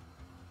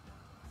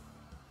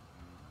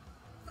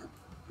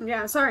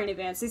 Yeah, I'm sorry in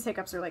advance. These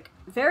hiccups are like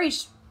very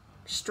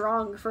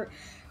strong for.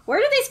 Where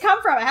did these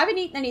come from? I haven't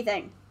eaten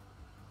anything.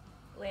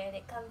 Where'd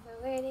it come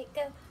from? Where'd it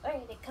go?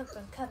 Where'd it come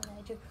from? Come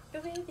on, Drew.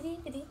 I've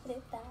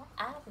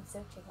been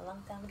searching a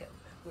long time ago.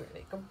 Where'd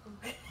it come from?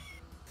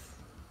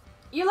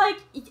 You like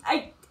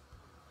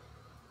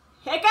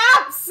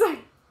hiccups.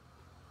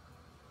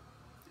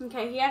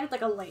 Okay, he added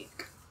like a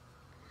lake.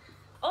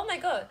 Oh my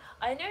god!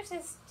 I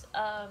noticed.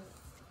 I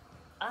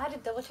had to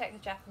double check the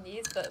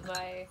Japanese, but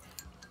my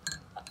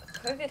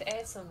COVID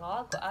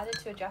ASMR got added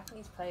to a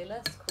Japanese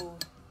playlist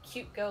called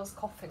 "Cute Girls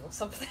Coughing" or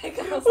something.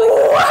 I was like,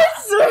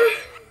 What?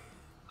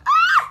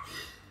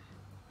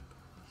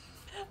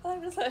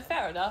 I'm just like,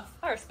 fair enough.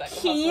 I respect the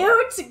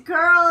hustle. Cute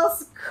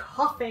girls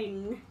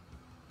coughing.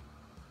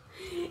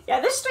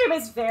 Yeah, this stream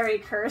is very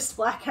cursed,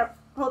 Black.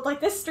 Well,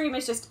 like, this stream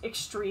is just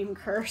extreme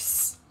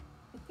curse.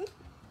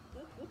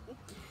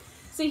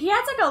 See, he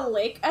has, like, a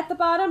lake at the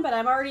bottom, but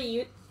I'm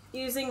already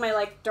using my,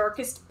 like,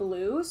 darkest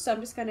blue, so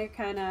I'm just gonna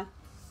kind of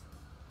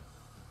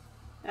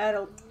add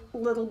a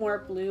little more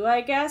blue,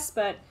 I guess,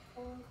 but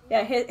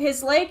yeah,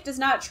 his lake does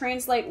not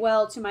translate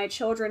well to my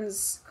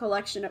children's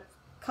collection of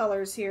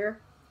colors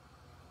here.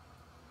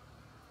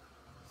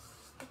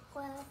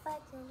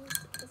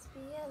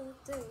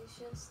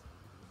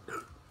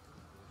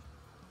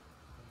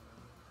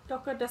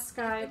 Doko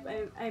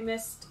Deskai, I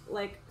missed,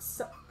 like,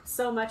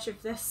 so much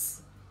of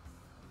this.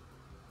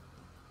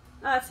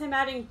 It's him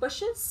adding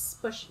bushes?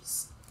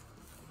 Bushes.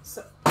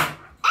 So.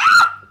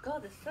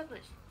 God, there's so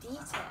much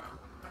detail.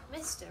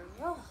 Mr.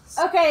 Ross.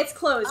 Okay, it's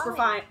closed, we're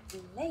fine.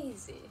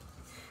 Lazy.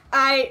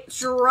 I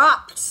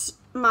dropped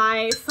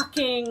my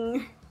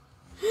fucking...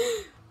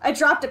 I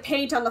dropped a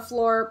paint on the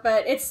floor,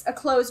 but it's a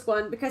closed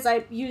one because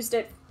I used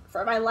it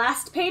for my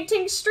last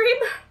painting stream.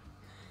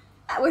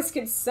 That was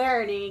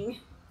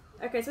concerning.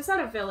 Okay, so it's not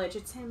a village,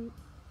 it's him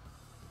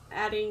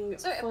adding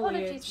Sorry,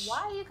 foliage. apologies. Why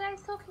are you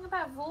guys talking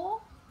about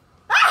war?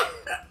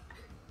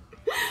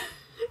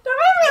 Don't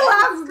make me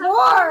laugh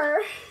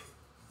more!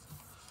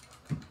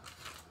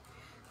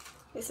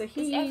 Okay, so Is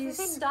he's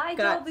everything died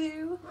got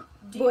you?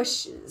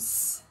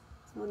 bushes.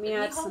 Let me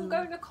add some...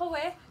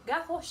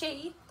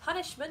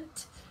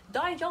 punishment.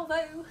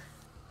 Daijobu.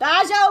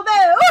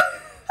 Dajobu!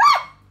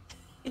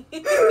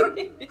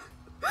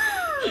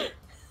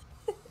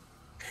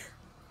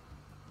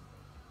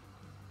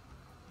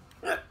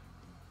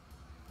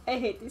 I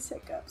hate these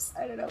hiccups.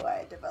 I don't know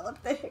why I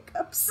developed the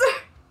hiccups.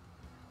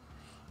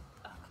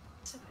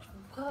 So much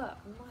work.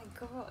 Oh my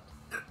god.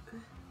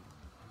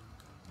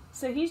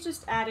 So he's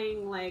just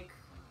adding, like,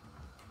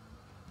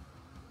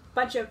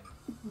 bunch of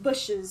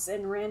bushes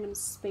in random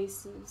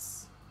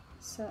spaces.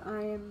 So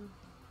I am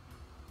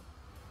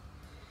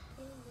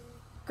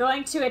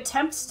going to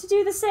attempt to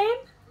do the same.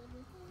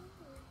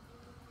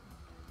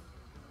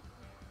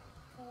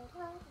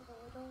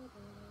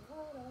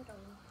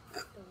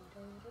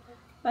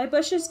 My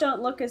bushes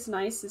don't look as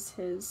nice as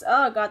his.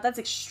 Oh god, that's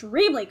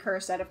extremely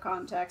cursed out of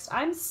context.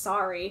 I'm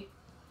sorry.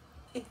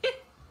 My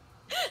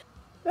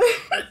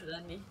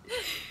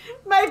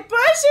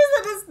bush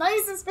isn't as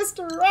nice as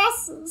Mr.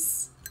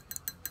 Ross's.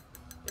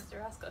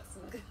 Mr. Ross got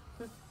some good.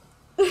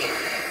 When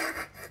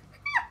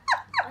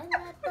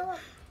the dog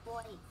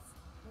boys.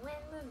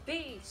 When the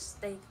beach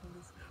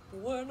stings,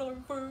 when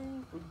I'm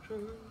found for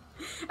true.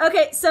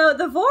 Okay, so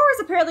the vor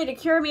is apparently to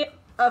cure me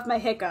of my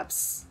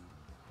hiccups.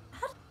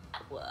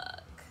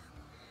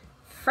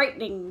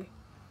 frightening.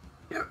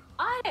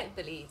 I don't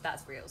believe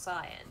that's real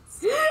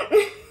science.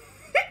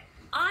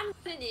 I'm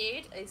gonna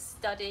need a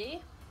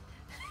study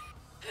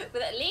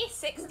with at least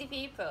 60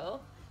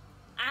 people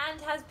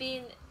and has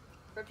been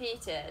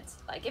repeated.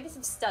 Like, give me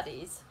some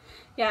studies.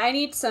 Yeah, I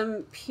need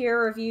some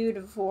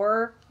peer-reviewed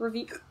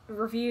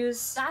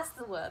reviews. That's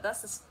the word.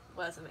 That's the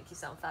words that make you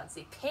sound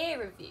fancy. Peer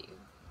review.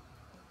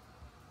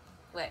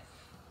 Wait.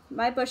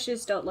 My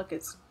bushes don't look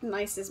as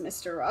nice as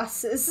Mr.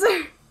 Ross's.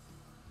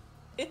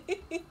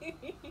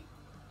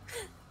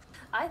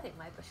 I think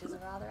my bushes are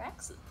rather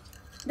excellent.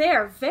 They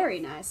are very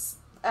nice.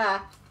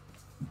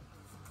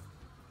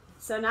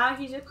 So now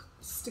he's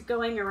just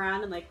going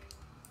around and like,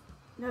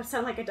 no,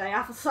 sound like a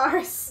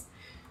Dilophosaurus.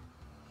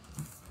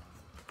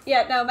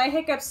 Yeah, no, my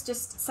hiccups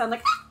just sound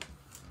like.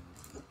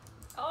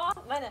 Oh,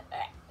 my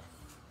neck.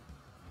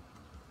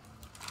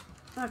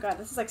 Oh god,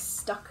 this is like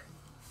stuck.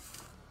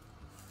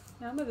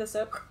 Now I'll move this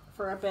up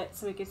for a bit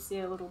so we can see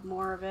a little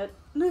more of it.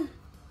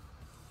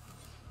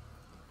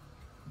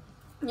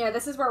 Yeah,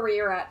 this is where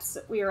we are at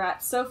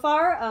so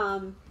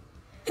far.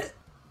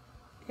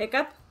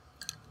 Hiccup.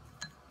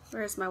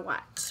 Where's my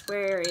white?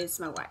 Where is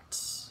my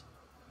white?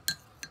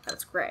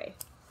 That's gray.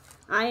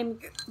 I'm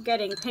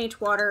getting paint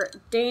water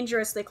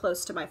dangerously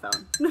close to my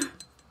phone.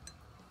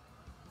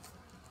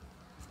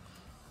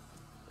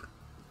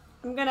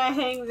 I'm gonna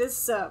hang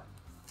this up.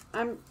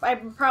 I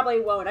probably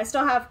won't. I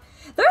still have.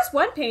 There's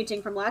one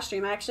painting from last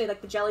stream. Actually,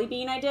 like the jelly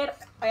bean I did.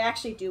 I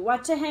actually do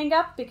want to hang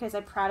up because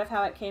I'm proud of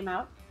how it came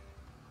out.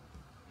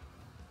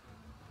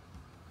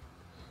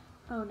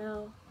 Oh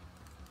no.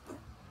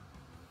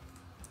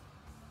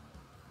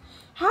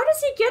 How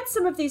does he get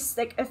some of these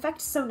like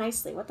effects so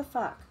nicely? What the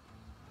fuck?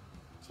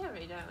 I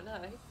really don't know.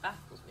 It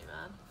baffles me,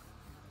 man.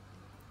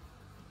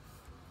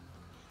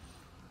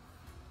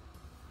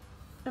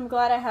 I'm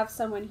glad I have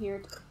someone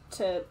here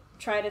to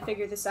try to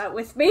figure this out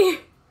with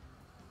me.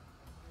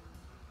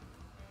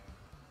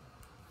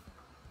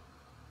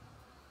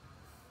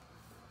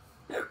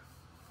 I'm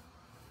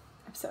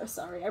so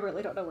sorry. I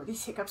really don't know where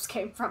these hiccups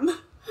came from.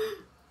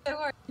 Don't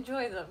worry,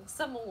 enjoy them.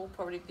 Someone will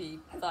probably be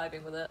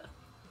vibing with it.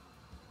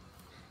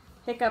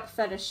 Hiccup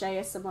fetish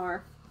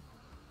ASMR.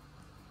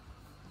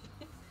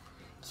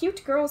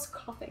 Cute girls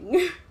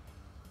coughing.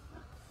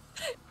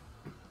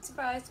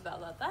 Surprised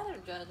about that, but I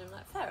don't judge. I'm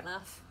like, fair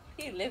enough.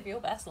 You live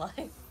your best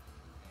life.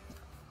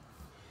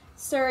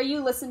 Sarah, you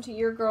listen to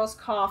your girls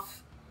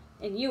cough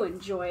and you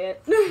enjoy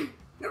it.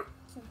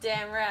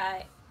 Damn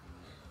right.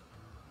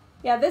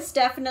 Yeah, this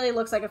definitely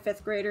looks like a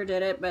 5th grader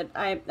did it, but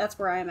that's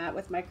where I'm at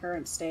with my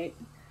current state.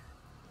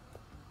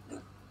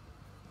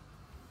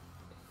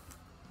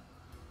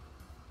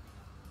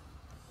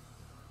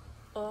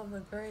 Oh, my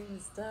brain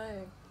is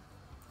dying.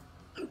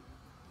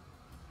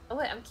 Oh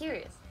wait, I'm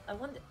curious. I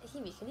wonder,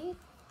 Himi, can you?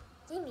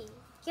 Jimmy,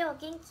 今日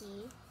元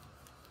気?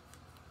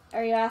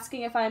 Are you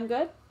asking if I'm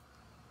good?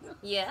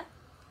 Yeah.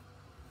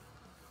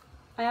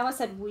 I almost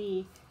said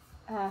we.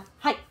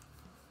 Hi.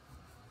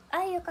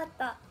 あ、よかっ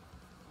た.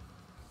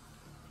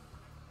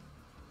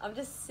 I'm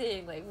just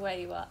seeing like where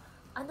you are.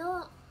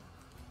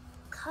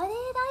 カレーラ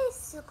イ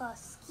スが好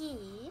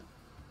き?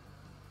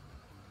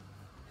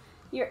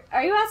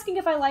 Are you asking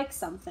if I like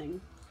something?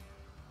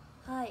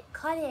 はい、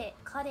カレ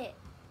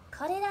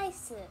ーライ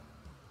ス.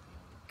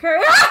 Curry.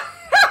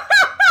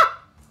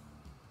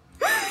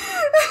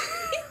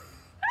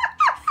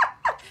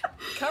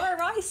 Curry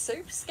rice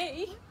soup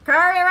ski.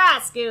 Curry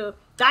rasku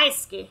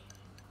daisuki.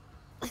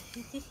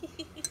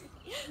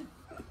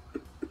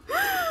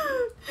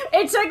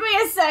 It took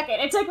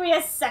me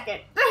a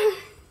second.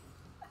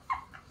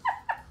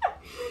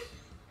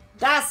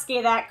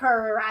 Daisuki that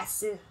curry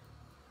rasu.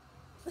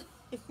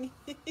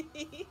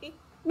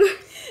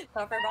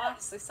 Curry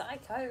rice is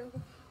psycho.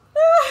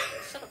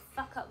 Shut the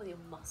fuck up with your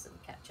mustard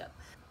ketchup.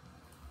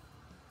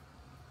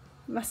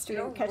 Mustard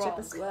You're and ketchup wrong.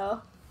 as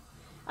well.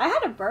 I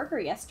had a burger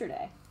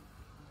yesterday.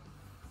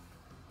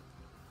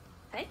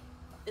 Hey?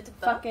 It's a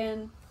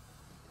Fucking.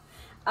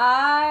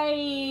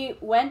 I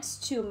went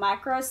to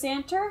Micro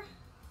Center.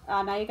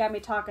 Now you got me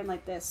talking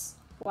like this.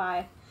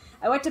 Why?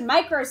 I went to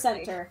Micro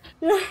Center.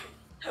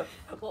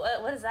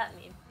 What does that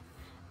mean?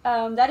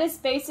 That is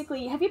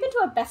basically. Have you been to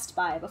a Best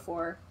Buy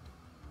before?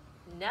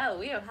 No,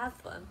 we don't have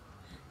one.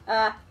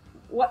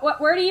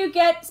 Where do you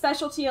get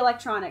specialty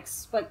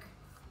electronics? Like,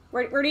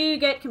 where do you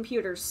get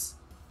computers?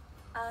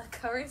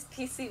 Curry's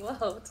PC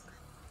World.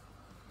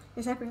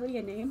 Is that really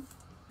a name?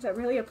 Is that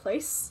really a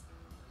place?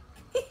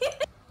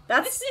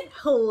 That's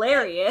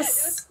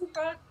hilarious. There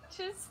were 2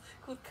 branches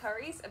called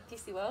Curry's and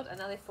PC World, and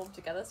now they formed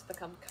together to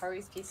become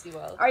Curry's PC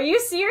World. Are you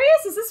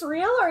serious? Is this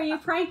real, or are you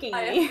pranking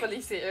I me? am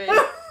fully serious.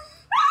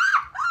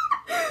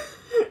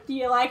 Do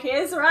you like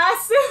his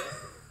rice?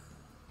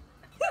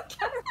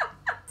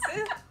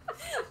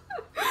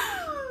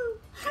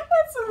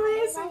 That's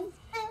amazing.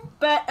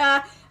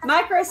 But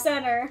Micro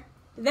Center,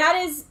 that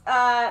is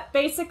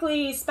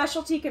basically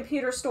specialty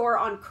computer store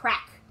on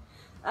crack.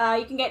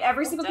 You can get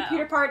every single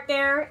computer part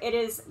there. It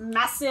is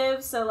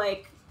massive, so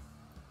like,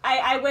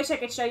 I wish I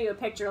could show you a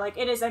picture. Like,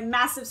 it is a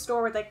massive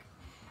store with like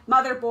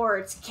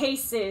motherboards,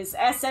 cases,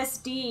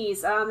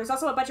 SSDs. There's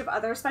also a bunch of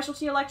other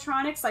specialty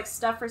electronics, like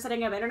stuff for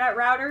setting up internet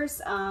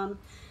routers,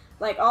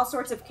 like all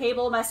sorts of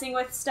cable messing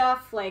with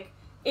stuff. Like,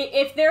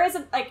 if there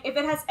isn't, like, if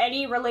it has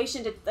any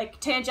relation to,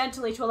 like,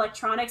 tangentially to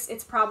electronics,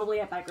 it's probably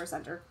at Micro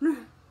Center.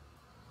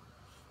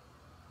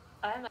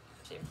 I'm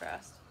actually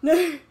impressed.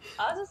 I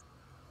was just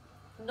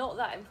not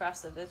that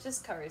impressive. It's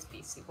just Curry's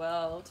PC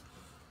World.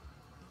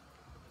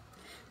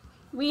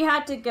 We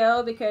had to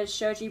go because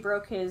Shoji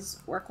broke his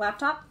work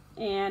laptop,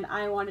 and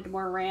I wanted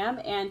more RAM,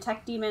 and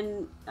Tech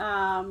Demon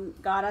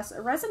got us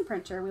a resin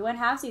printer. We went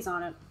halvesies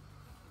on it.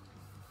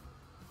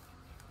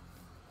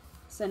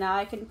 So now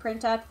I can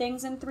print out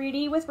things in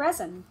 3D with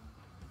resin.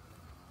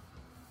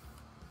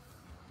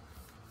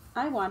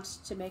 I want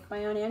to make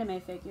my own anime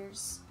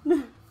figures.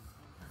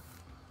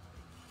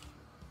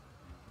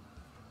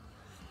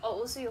 Oh,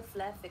 also your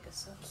flare figure's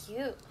so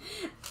cute.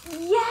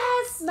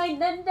 Yes! My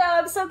Nendo!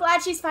 I'm so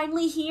glad she's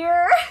finally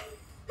here!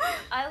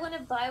 I want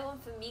to buy one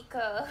for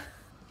Miko.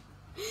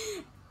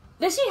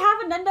 Does she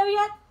have a Nendo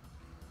yet?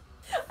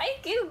 I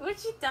googled what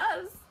she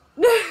does.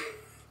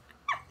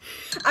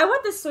 I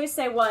want the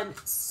Suisei one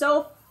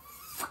so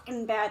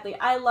fucking badly.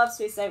 I love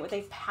Suisei with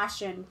a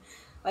passion.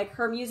 Like,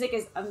 her music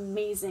is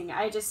amazing.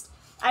 I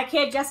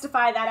can't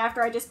justify that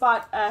after I just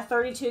bought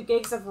 32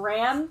 gigs of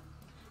RAM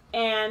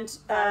and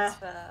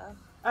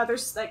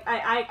others, like,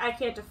 I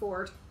can't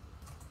afford.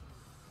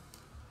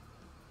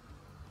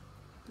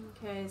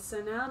 Okay,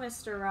 so now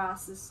Mr.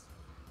 Ross is...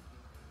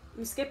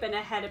 I'm skipping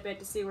ahead a bit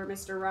to see where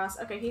Mr. Ross...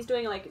 Okay, he's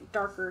doing, like,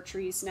 darker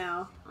trees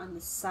now on the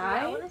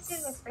side. Yeah, I want to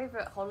see my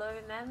favorite Hollow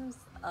memes.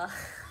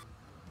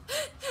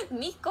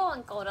 Miko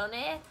and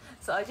Korone.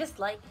 So I just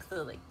like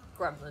the, like,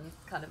 gremlin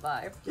kind of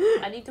vibe.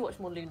 I need to watch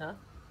more Luna.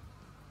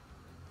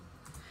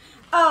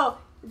 Oh,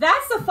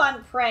 that's a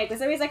fun prank.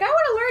 Because he's like, I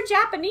want to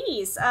learn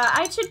Japanese.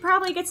 I should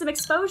probably get some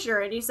exposure.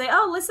 And you say,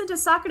 oh, listen to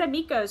Sakura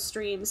Miko's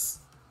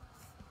streams.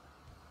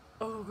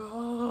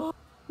 Oh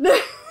god.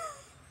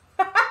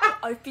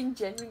 I've been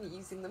genuinely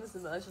using them as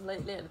immersion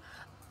lately, and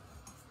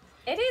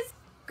it is...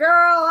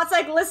 Girl, it's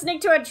like listening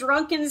to a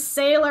drunken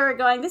sailor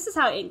going, this is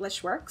how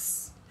English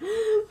works.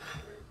 It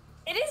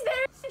is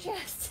very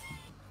interesting.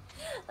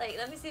 Like,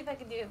 let me see if I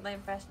can do my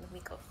impression of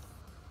Miko.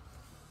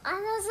 あの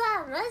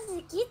さ、マ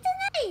ジで聞いて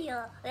ない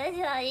よ。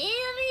私は映画見る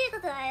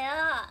ことだよ。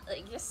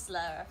 Like, just slur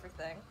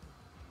everything.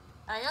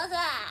 あの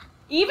さ、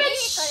 Even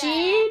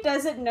she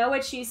doesn't know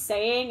what she's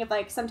saying. If,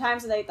 like,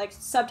 sometimes they, like,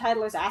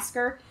 subtitlers ask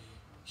her,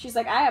 she's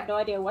like, I have no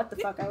idea what the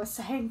fuck I was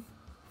saying.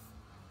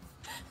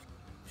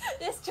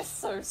 It's just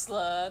so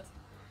slurred.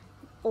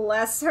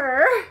 Bless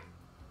her.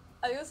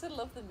 I also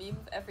love the meme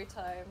of every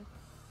time.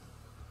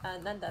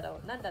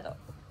 Nandaro, Nandaro,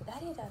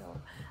 Daridaro.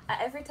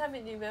 Every time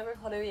a new member of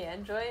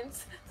Halloween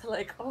joins, they're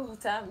like, oh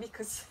damn,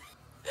 Miko's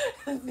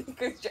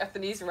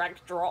Japanese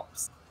rank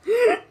drops.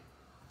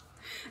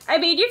 I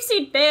mean, you've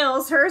seen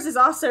Bales. Hers is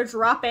also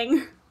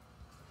dropping.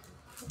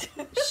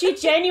 She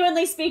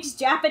genuinely speaks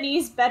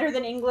Japanese better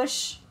than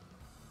English.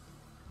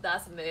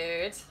 That's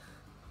mood.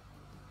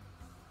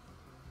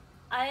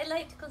 I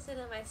like to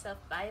consider myself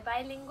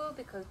bilingual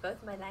because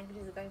both my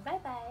languages are going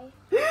bye-bye.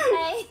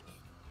 Bye.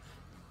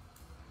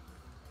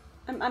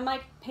 I'm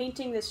like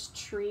painting this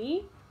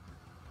tree.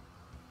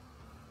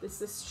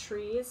 This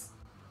tree is...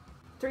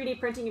 3D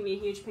printing can be a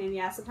huge pain in the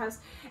ass sometimes.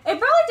 It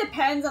really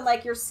depends on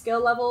like your skill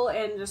level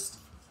and just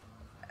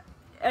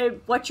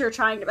what you're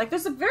trying to... Like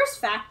there's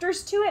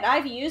factors to it.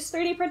 I've used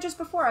 3D printers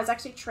before. I was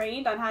actually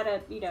trained on how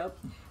to, you know,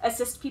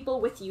 assist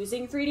people with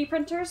using 3D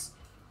printers.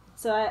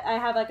 So I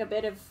have like a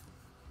bit of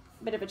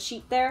a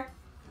cheat there.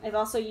 I've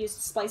also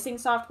used splicing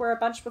software a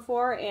bunch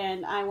before,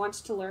 and I want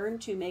to learn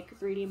to make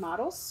 3D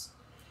models.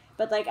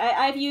 But like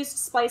I've used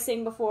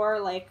splicing before.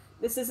 Like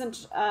this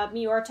isn't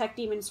me or Tech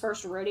Demon's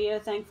first rodeo,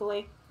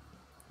 thankfully.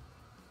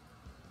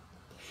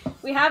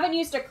 We haven't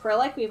used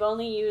acrylic. We've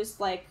only used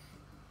like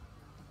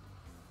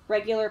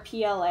regular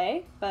PLA,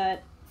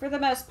 but for the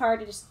most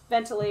part, it's just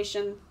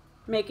ventilation,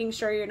 making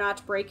sure you're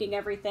not breaking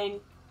everything.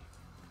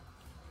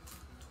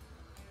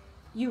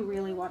 You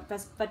really want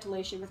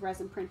ventilation with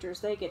resin printers.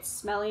 They get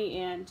smelly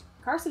and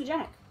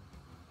carcinogenic.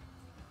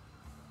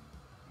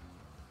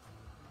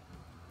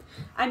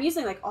 I'm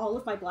using like all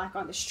of my black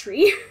on this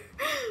tree.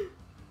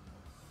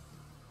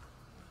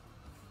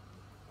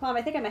 Plum,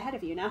 I think I'm ahead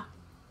of you now.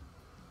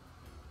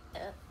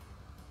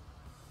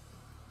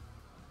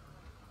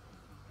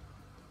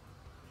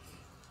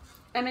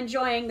 I'm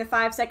enjoying the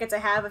 5 seconds I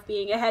have of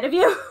being ahead of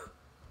you.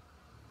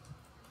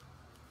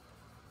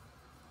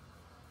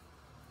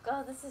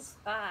 God, this is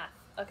fast.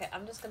 Okay,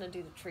 I'm just gonna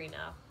do the tree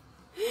now.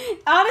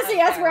 Honestly,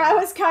 that's where I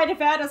was kind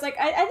of at. I was like,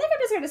 I think I'm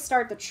just gonna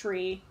start the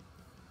tree.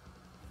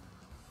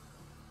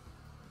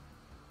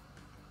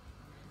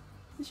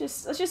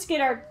 Let's just get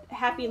our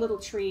happy little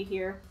tree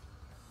here.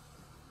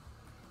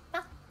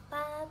 I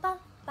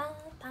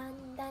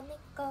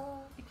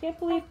can't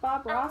believe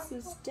Bob Ross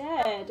is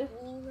dead.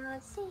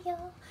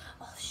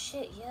 Oh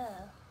shit,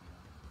 yeah.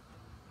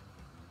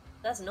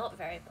 That's not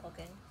very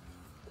pogging.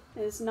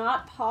 It is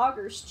not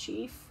Poggers,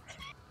 Chief.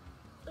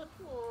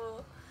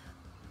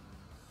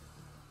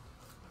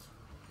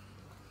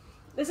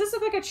 Does this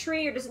look like a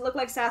tree, or does it look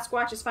like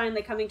Sasquatch is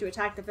finally coming to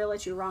attack the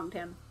village who wronged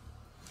him?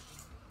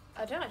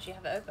 I don't actually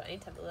have it open. I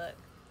need to have a look.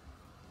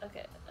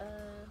 Okay,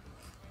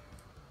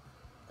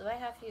 do I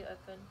have you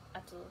open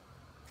at all?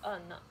 Oh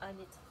no, I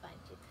need to find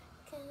you.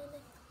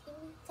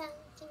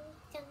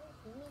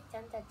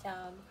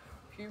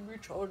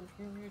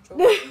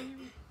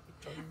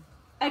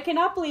 I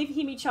cannot believe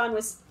Himi-chan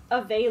was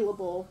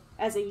available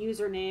as a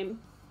username.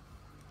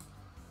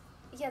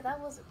 Yeah, that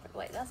wasn't.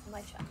 Wait, that's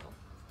my channel.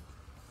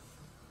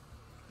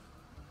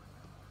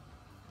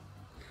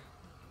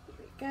 Here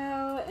we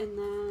go, and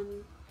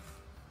then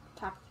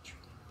top of the tree.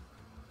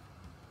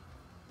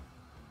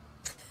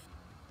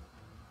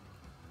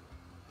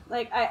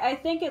 Like, I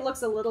think it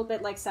looks a little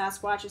bit like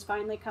Sasquatch is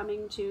finally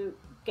coming to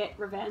get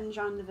revenge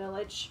on the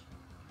village.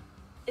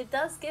 It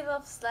does give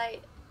off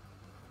slight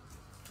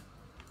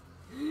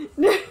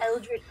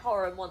eldritch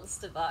horror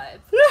monster vibe.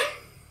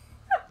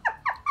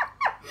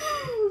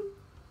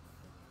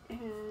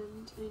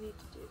 And I need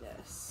to do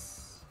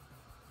this.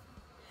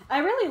 I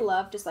really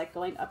love just like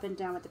going up and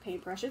down with the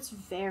paintbrush. It's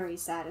very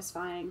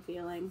satisfying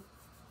feeling.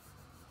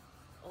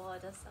 Oh,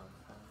 it does sound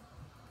fun.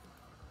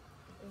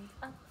 And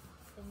up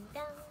and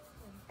down and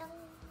down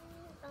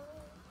and down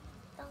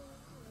and down and down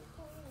and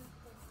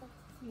down.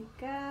 Here you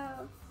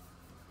go.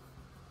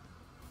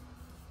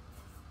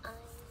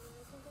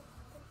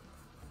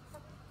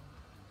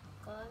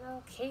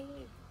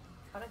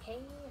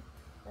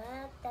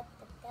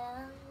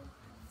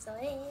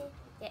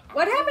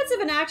 What happens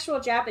if an actual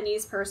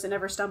Japanese person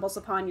ever stumbles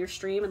upon your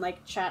stream and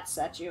like chats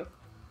at you?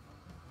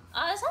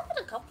 It's happened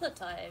a couple of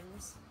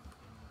times.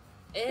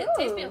 It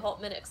takes me a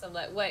hot minute because I'm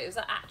like, wait, is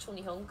that actual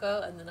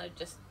Nihongo? And then I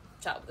just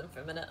chat with them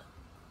for a minute.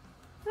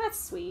 That's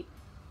sweet.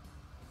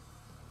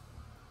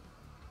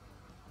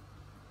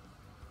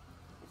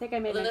 I think I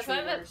made my tree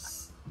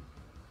worse.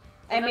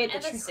 I made the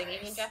tree singing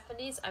worse. in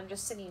Japanese, I'm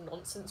just singing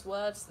nonsense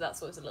words, so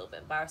that's always a little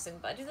bit embarrassing.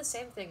 But I do the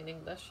same thing in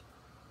English.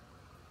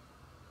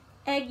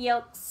 Egg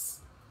yolks.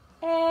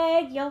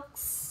 Egg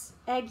yolks.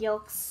 Egg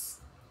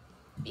yolks.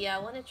 Yeah, I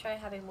want to try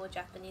having more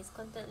Japanese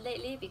content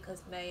lately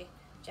because my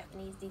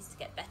Japanese needs to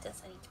get better,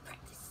 so I need to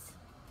practice.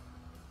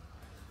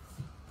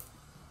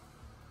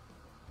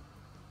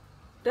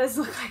 Does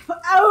look like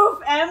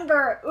oof,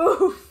 Ember,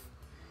 oof.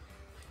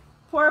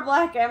 Poor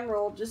Black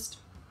Emerald, just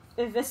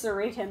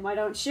eviscerate him, why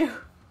don't you?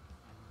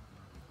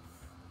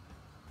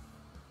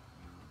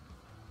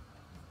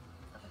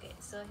 Okay,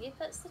 so he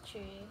puts the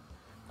tree.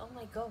 Oh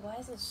my god, why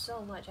is there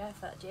so much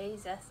effort?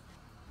 Jesus.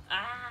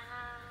 Ah!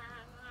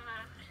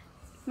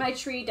 My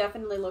tree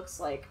definitely looks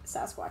like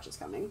Sasquatch is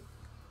coming.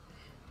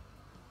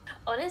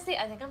 Honestly,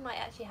 I think I might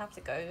actually have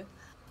to go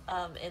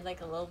in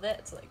like a little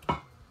bit to like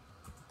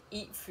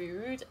eat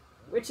food.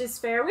 Which is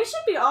fair. We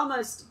should be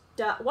almost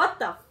done. What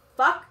the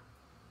fuck?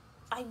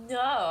 I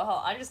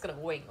know. I'm just gonna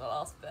wing the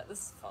last bit. This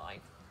is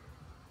fine.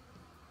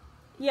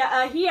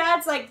 Yeah, he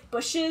adds like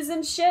bushes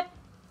and shit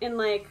in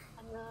like.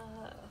 I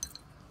know.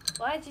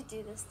 Why'd you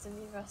do this to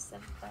me, Ross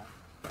Senpai?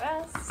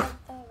 Ross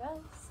Senpai,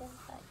 Ross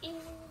Senpai.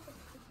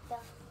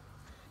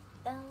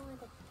 The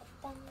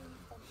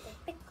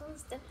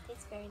pickles don't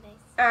taste very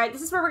nice. All right,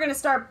 this is where we're gonna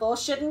start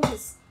bullshitting.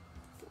 Cause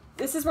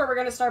this is where we're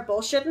gonna start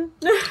bullshitting.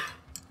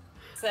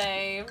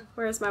 Same.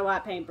 Where's my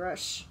white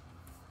paintbrush?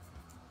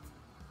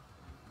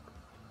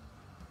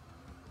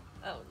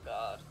 Oh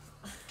god.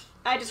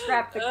 I just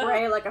grabbed the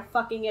gray like a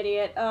fucking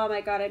idiot. Oh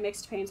my god, I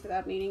mixed paints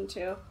without meaning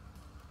to.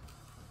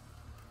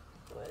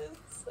 What is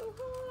so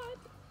hard?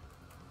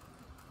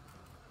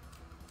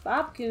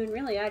 Bob Coon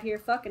really out here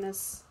fucking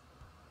us.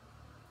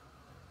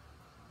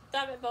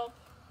 Damn it, Bob.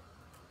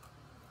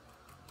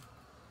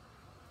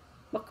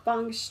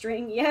 Mukbang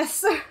string,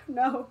 yes.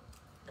 No.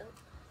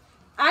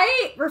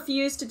 I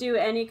refuse to do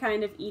any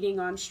kind of eating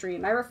on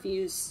stream. I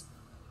refuse.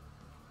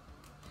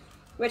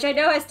 Which I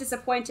know has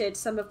disappointed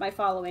some of my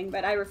following,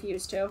 but I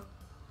refuse to.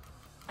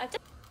 I've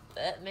done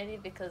it, mainly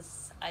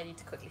because I need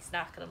to quickly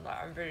snack and I'm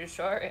like, I'm really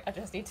sure I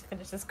just need to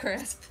finish this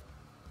crisp.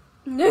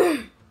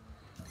 Okay,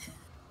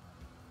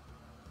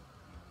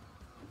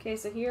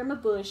 so here are my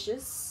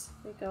bushes.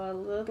 They go a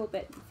little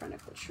bit in front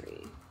of the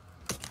tree.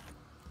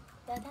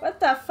 What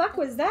the fuck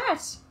was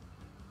that?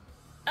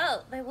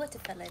 Oh, my water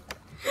fell over.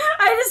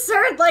 I just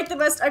heard like the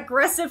most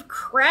aggressive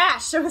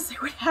crash. I was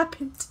like, what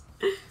happened?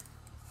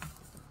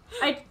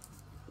 I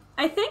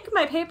think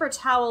my paper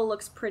towel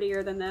looks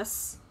prettier than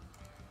this.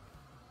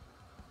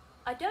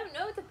 I don't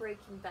know the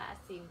Breaking Bad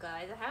theme,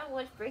 guys. I haven't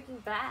watched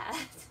Breaking Bad.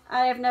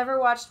 I have never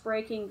watched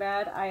Breaking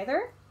Bad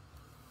either.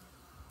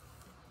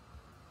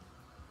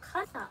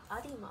 Kana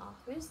Arima.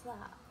 Who's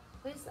that?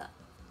 Who's that?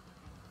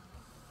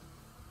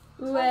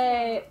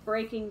 Wait,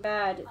 Breaking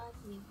Bad.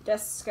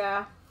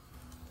 Deska.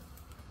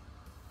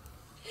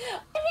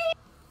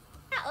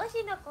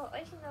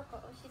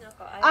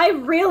 I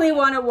really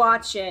want to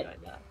watch it.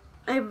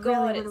 I really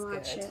want to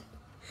watch it.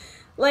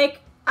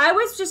 Like, I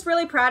was just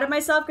really proud of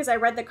myself because I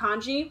read the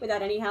kanji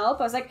without any help.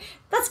 I was like,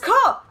 that's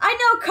Ko! I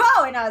know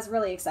Ko! And I was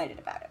really excited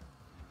about it.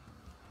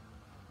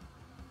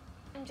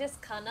 I'm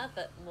just Kana,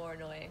 but more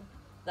annoying.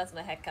 That's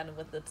my headcanon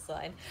with the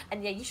design.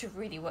 And yeah, you should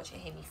really watch it,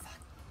 Himi. Fuck.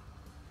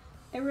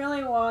 I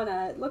really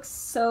wanna. It looks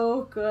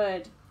so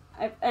good.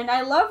 And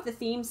I love the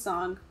theme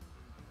song.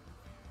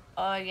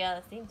 Oh yeah,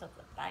 the theme song's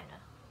a banger.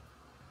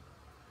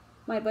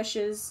 My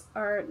bushes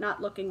are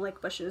not looking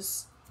like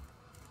bushes.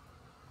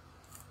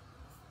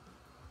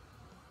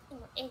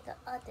 今映画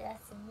オーデラ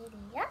ス見る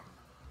よ。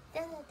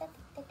ダダダ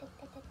ダダダ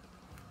ダ。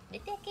無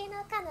敵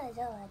の彼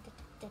女は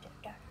ダダダ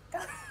ダ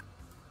ダ。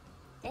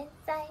天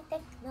才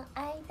的の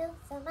アイドル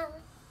様。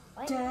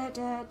Da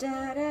da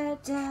da da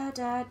da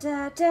da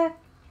da da.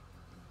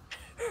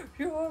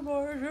 You're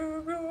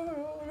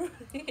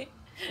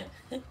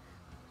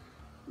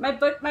my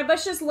My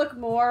bushes look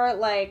more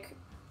like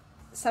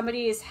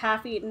somebody's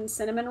half-eaten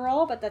cinnamon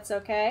roll, but that's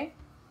okay.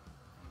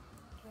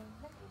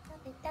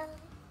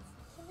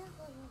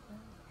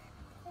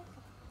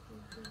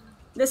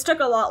 This took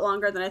a lot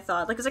longer than I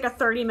thought. Like, it's like a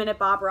 30-minute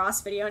Bob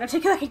Ross video, and it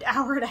took like an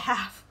hour and a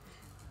half.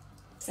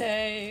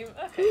 Same.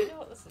 Okay, you know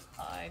what? This is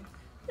fine.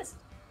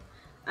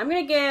 I'm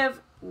gonna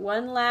give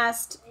one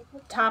last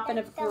top and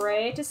a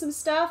gray to some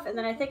stuff, and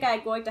then I think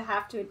I'm going to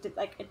have to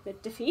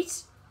admit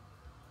defeat.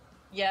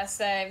 Yeah,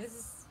 same. This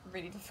is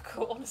really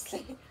difficult,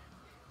 honestly.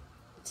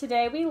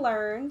 Today we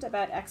learned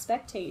about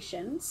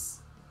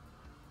expectations.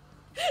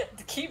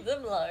 To keep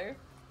them low.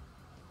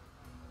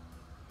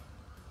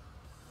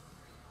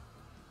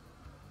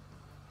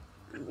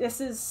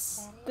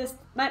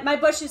 My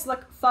bushes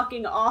look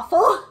fucking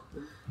awful.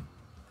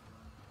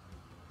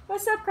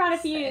 What's up,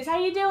 Chronofuse? How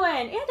you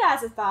doing? And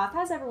Azathoth,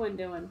 how's everyone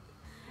doing?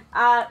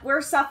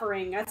 We're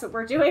suffering. That's what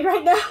we're doing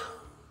right now.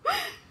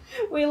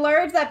 We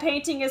learned that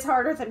painting is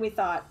harder than we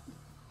thought.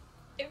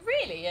 It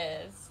really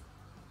is.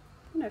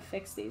 I'm gonna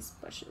fix these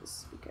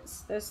bushes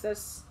because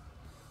this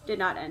did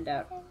not end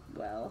out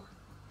well.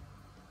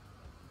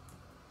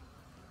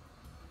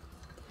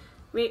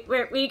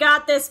 We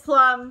got this,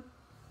 Plum.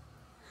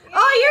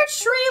 Oh, your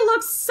tree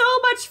looks so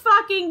much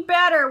fucking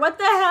better. What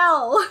the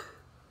hell?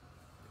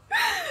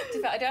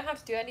 I don't have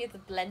to do any of the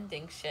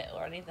blending shit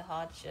or any of the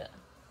hard shit.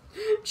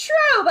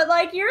 True, but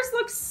like yours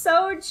looks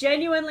so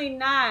genuinely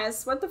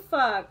nice. What the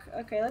fuck?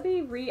 Okay, let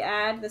me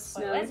re-add the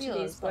snow to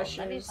these bushes.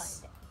 Let me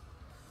find it.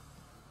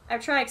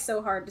 I've tried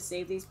so hard to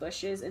save these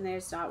bushes and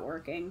it's not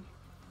working.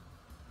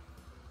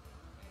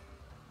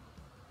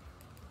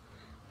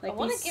 Like I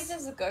want to give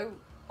this a go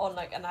on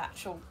like an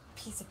actual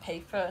piece of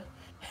paper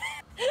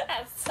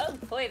at some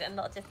point and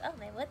not just, oh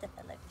my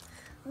watercolor.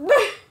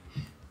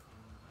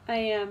 I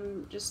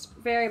am just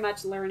very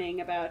much learning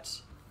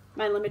about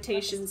my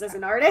limitations as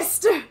an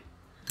artist.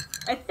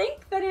 I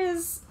think that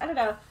is, I don't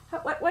know,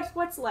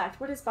 what's left?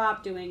 What is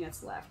Bob doing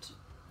that's left?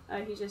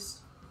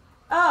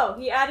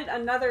 He added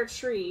another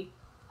tree.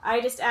 I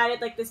just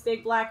added like this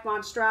big black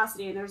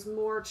monstrosity and there's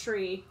more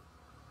tree.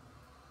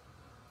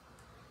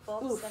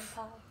 Bob Oof.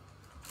 Senpai.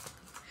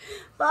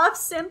 Bob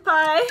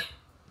Senpai.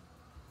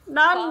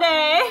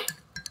 Nande.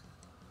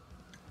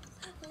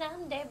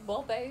 Nande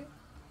Bobo.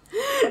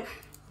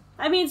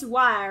 That means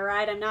why,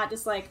 right? I'm not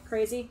just like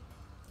crazy.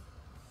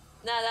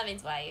 No, that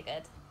means why you're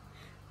good.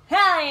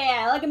 Hell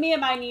yeah! Look at me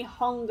and my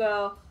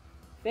Nihongo.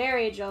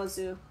 Very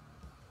Jozu.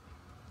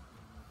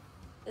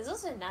 There's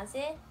also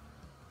Naze.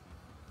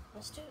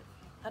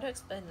 How do I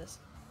explain this?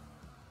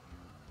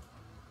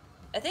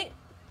 I think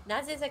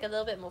Naze is like a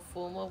little bit more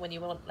formal when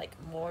you want like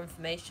more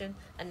information,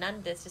 and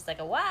Nanda's just like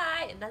a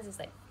why, and Naze's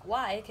like,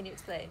 why? Can you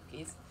explain,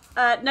 please?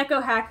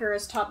 Neko Hacker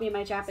has taught me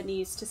my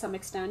Japanese to some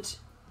extent.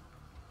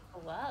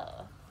 Oh,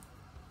 wow.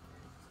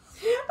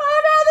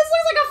 Oh no, this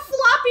looks like a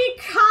floppy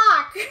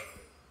cock!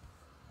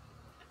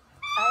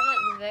 I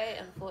learned the very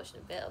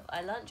unfortunate bit of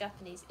I learned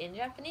Japanese in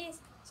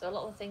Japanese, so a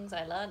lot of the things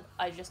I learned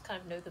I just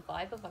kind of know the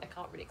vibe of, but I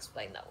can't really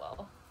explain that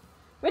well.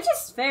 Which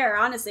is fair,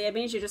 honestly. It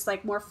means you're just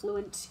like more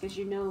fluent because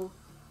you know.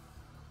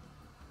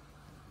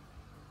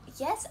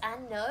 Yes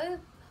and no,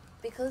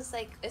 because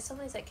like if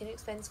someone's like, can you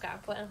explain the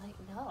scrap point? I'm like,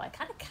 no, I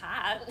kind of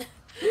can't.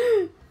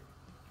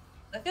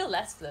 I feel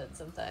less fluent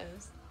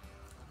sometimes,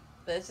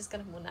 but it's just kind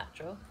of more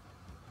natural.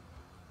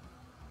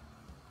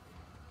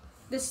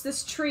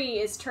 This tree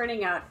is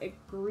turning out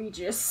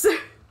egregious.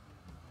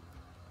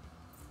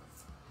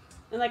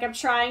 And like I'm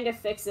trying to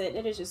fix it,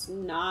 it is just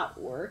not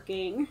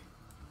working.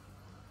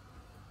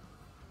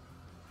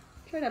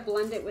 Try to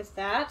blend it with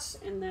that,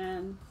 and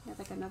then I have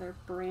like another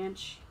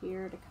branch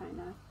here to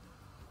kind of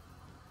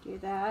do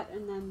that,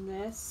 and then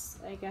this,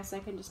 I guess I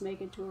can just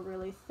make into a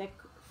really thick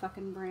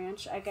fucking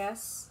branch, I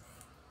guess.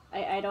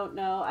 I don't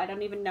know. I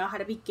don't even know how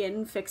to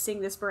begin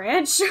fixing this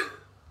branch.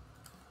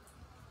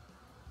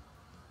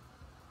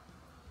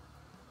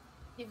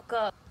 You've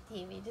got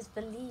Timmy, just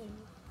believe.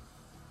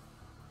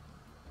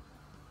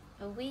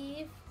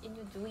 Believe in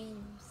your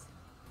dreams.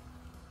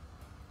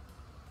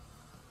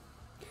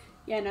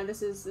 Yeah, no,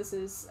 this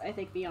is I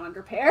think beyond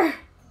repair.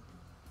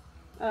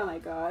 Oh my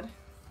god.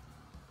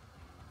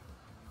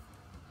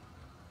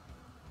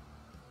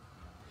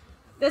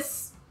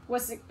 This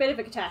was a bit of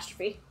a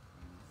catastrophe.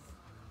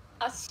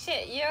 Oh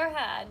shit,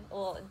 Johan,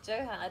 or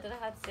Johan, I don't know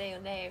how to say your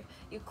name.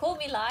 You called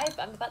me live,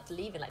 I'm about to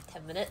leave in like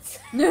 10 minutes.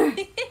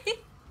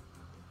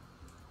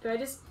 Do I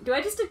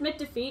just admit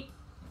defeat?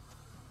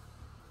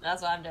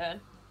 That's what I'm doing.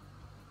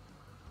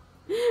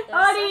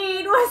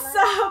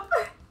 What's up?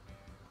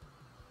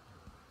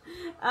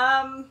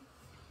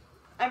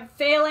 I'm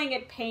failing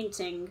at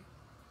painting.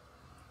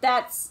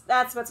 That's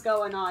what's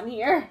going on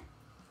here.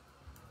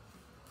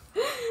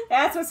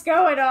 That's what's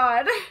going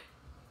on.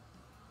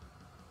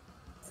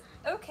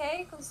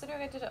 Okay,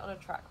 considering I did it on a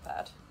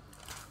trackpad.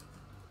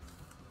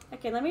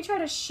 Okay, let me try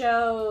to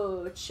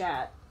show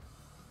chat.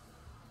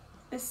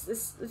 This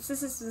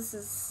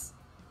is.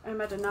 I'm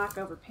about to knock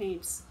over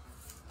paints.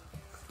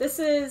 This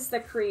is the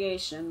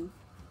creation.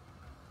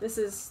 This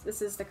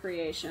is the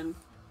creation.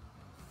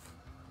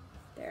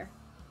 There.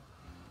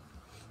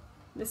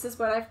 This is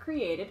what I've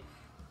created.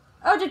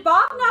 Oh, did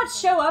Bob not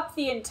show up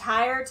the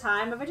entire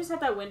time? Have I just had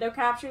that window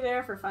capture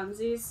there for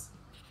funsies?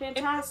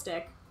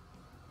 Fantastic.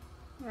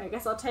 Yeah, I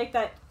guess I'll take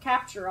that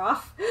capture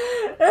off.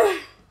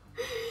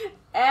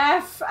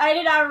 F. I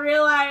did not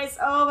realize.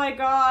 Oh my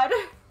god.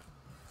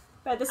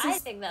 But this I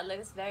is. think that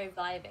looks very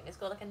vibing. It's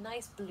got like a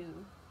nice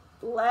blue.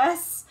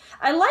 Bless.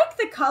 I like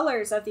the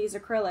colors of these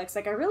acrylics.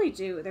 Like, I really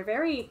do. They're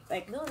very,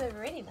 like... No, they're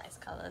really nice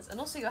colors. And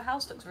also your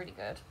house looks really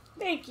good.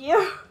 Thank you.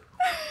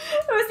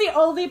 It was the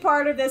only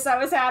part of this I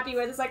was happy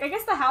with. It's like, I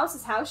guess the house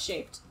is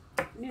house-shaped.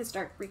 I need to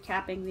start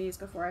recapping these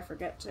before I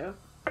forget to.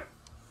 I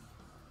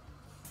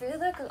feel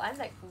like I'm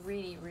like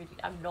really,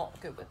 I'm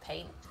not good with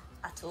paint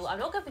at all. I'm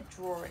not good with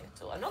drawing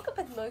at all. I'm not good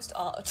with most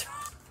art at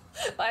all.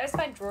 But I always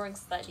find drawing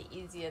slightly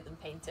easier than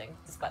painting,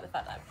 despite the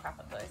fact that I'm crap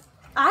at both.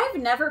 I've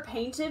never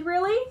painted,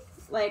 really.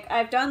 Like,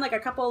 I've done, like, a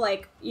couple,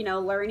 like, you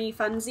know, learny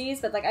funsies,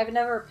 but, like, I've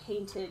never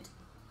painted.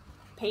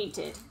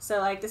 So,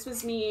 like, this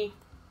was me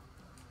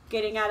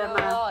getting out of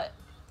my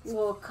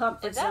little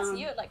comfort zone. If that's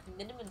you at, like,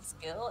 minimum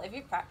skill, if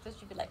you practice,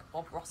 you'd be like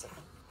Bob Ross.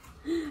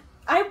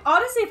 I,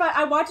 honestly, if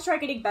I want to try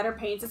getting better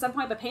paints at some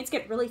point, but paints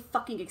get really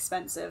fucking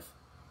expensive.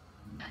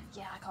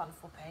 Yeah, I can't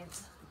afford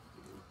paints.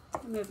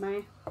 Move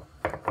my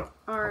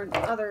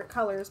other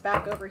colors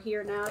back over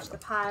here now to the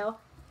pile.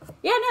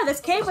 Yeah, no,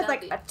 this came with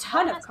like a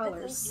ton of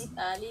colors.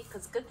 Early,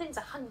 because good things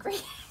are hungry.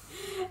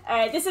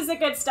 Alright, this is a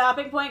good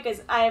stopping point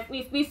because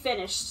we've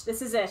finished.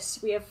 This is it.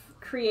 We have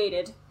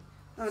created.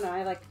 Oh no,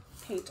 I like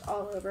paint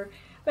all over.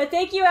 But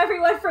thank you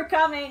everyone for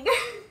coming.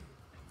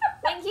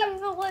 Thank you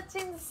for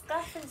watching the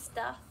stuff and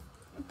stuff.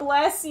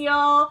 Bless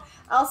y'all.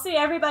 I'll see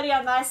everybody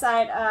on my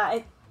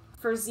side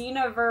for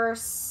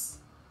Xenoverse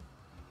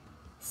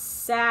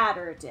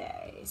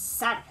Saturday.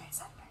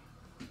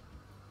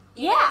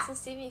 You Yeah. guys will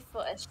see me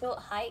for a short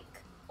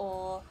hike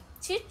or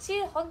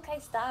choo-choo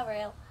Honkai Star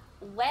Rail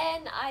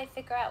when I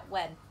figure out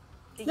when.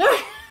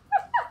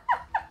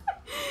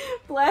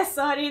 Bless,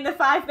 honey, the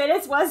 5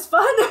 minutes was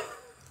fun.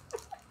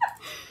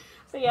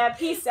 So yeah,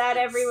 peace out,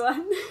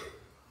 everyone.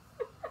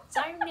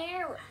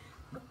 Sayonara.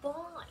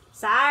 Goodbye.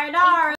 Sayonara.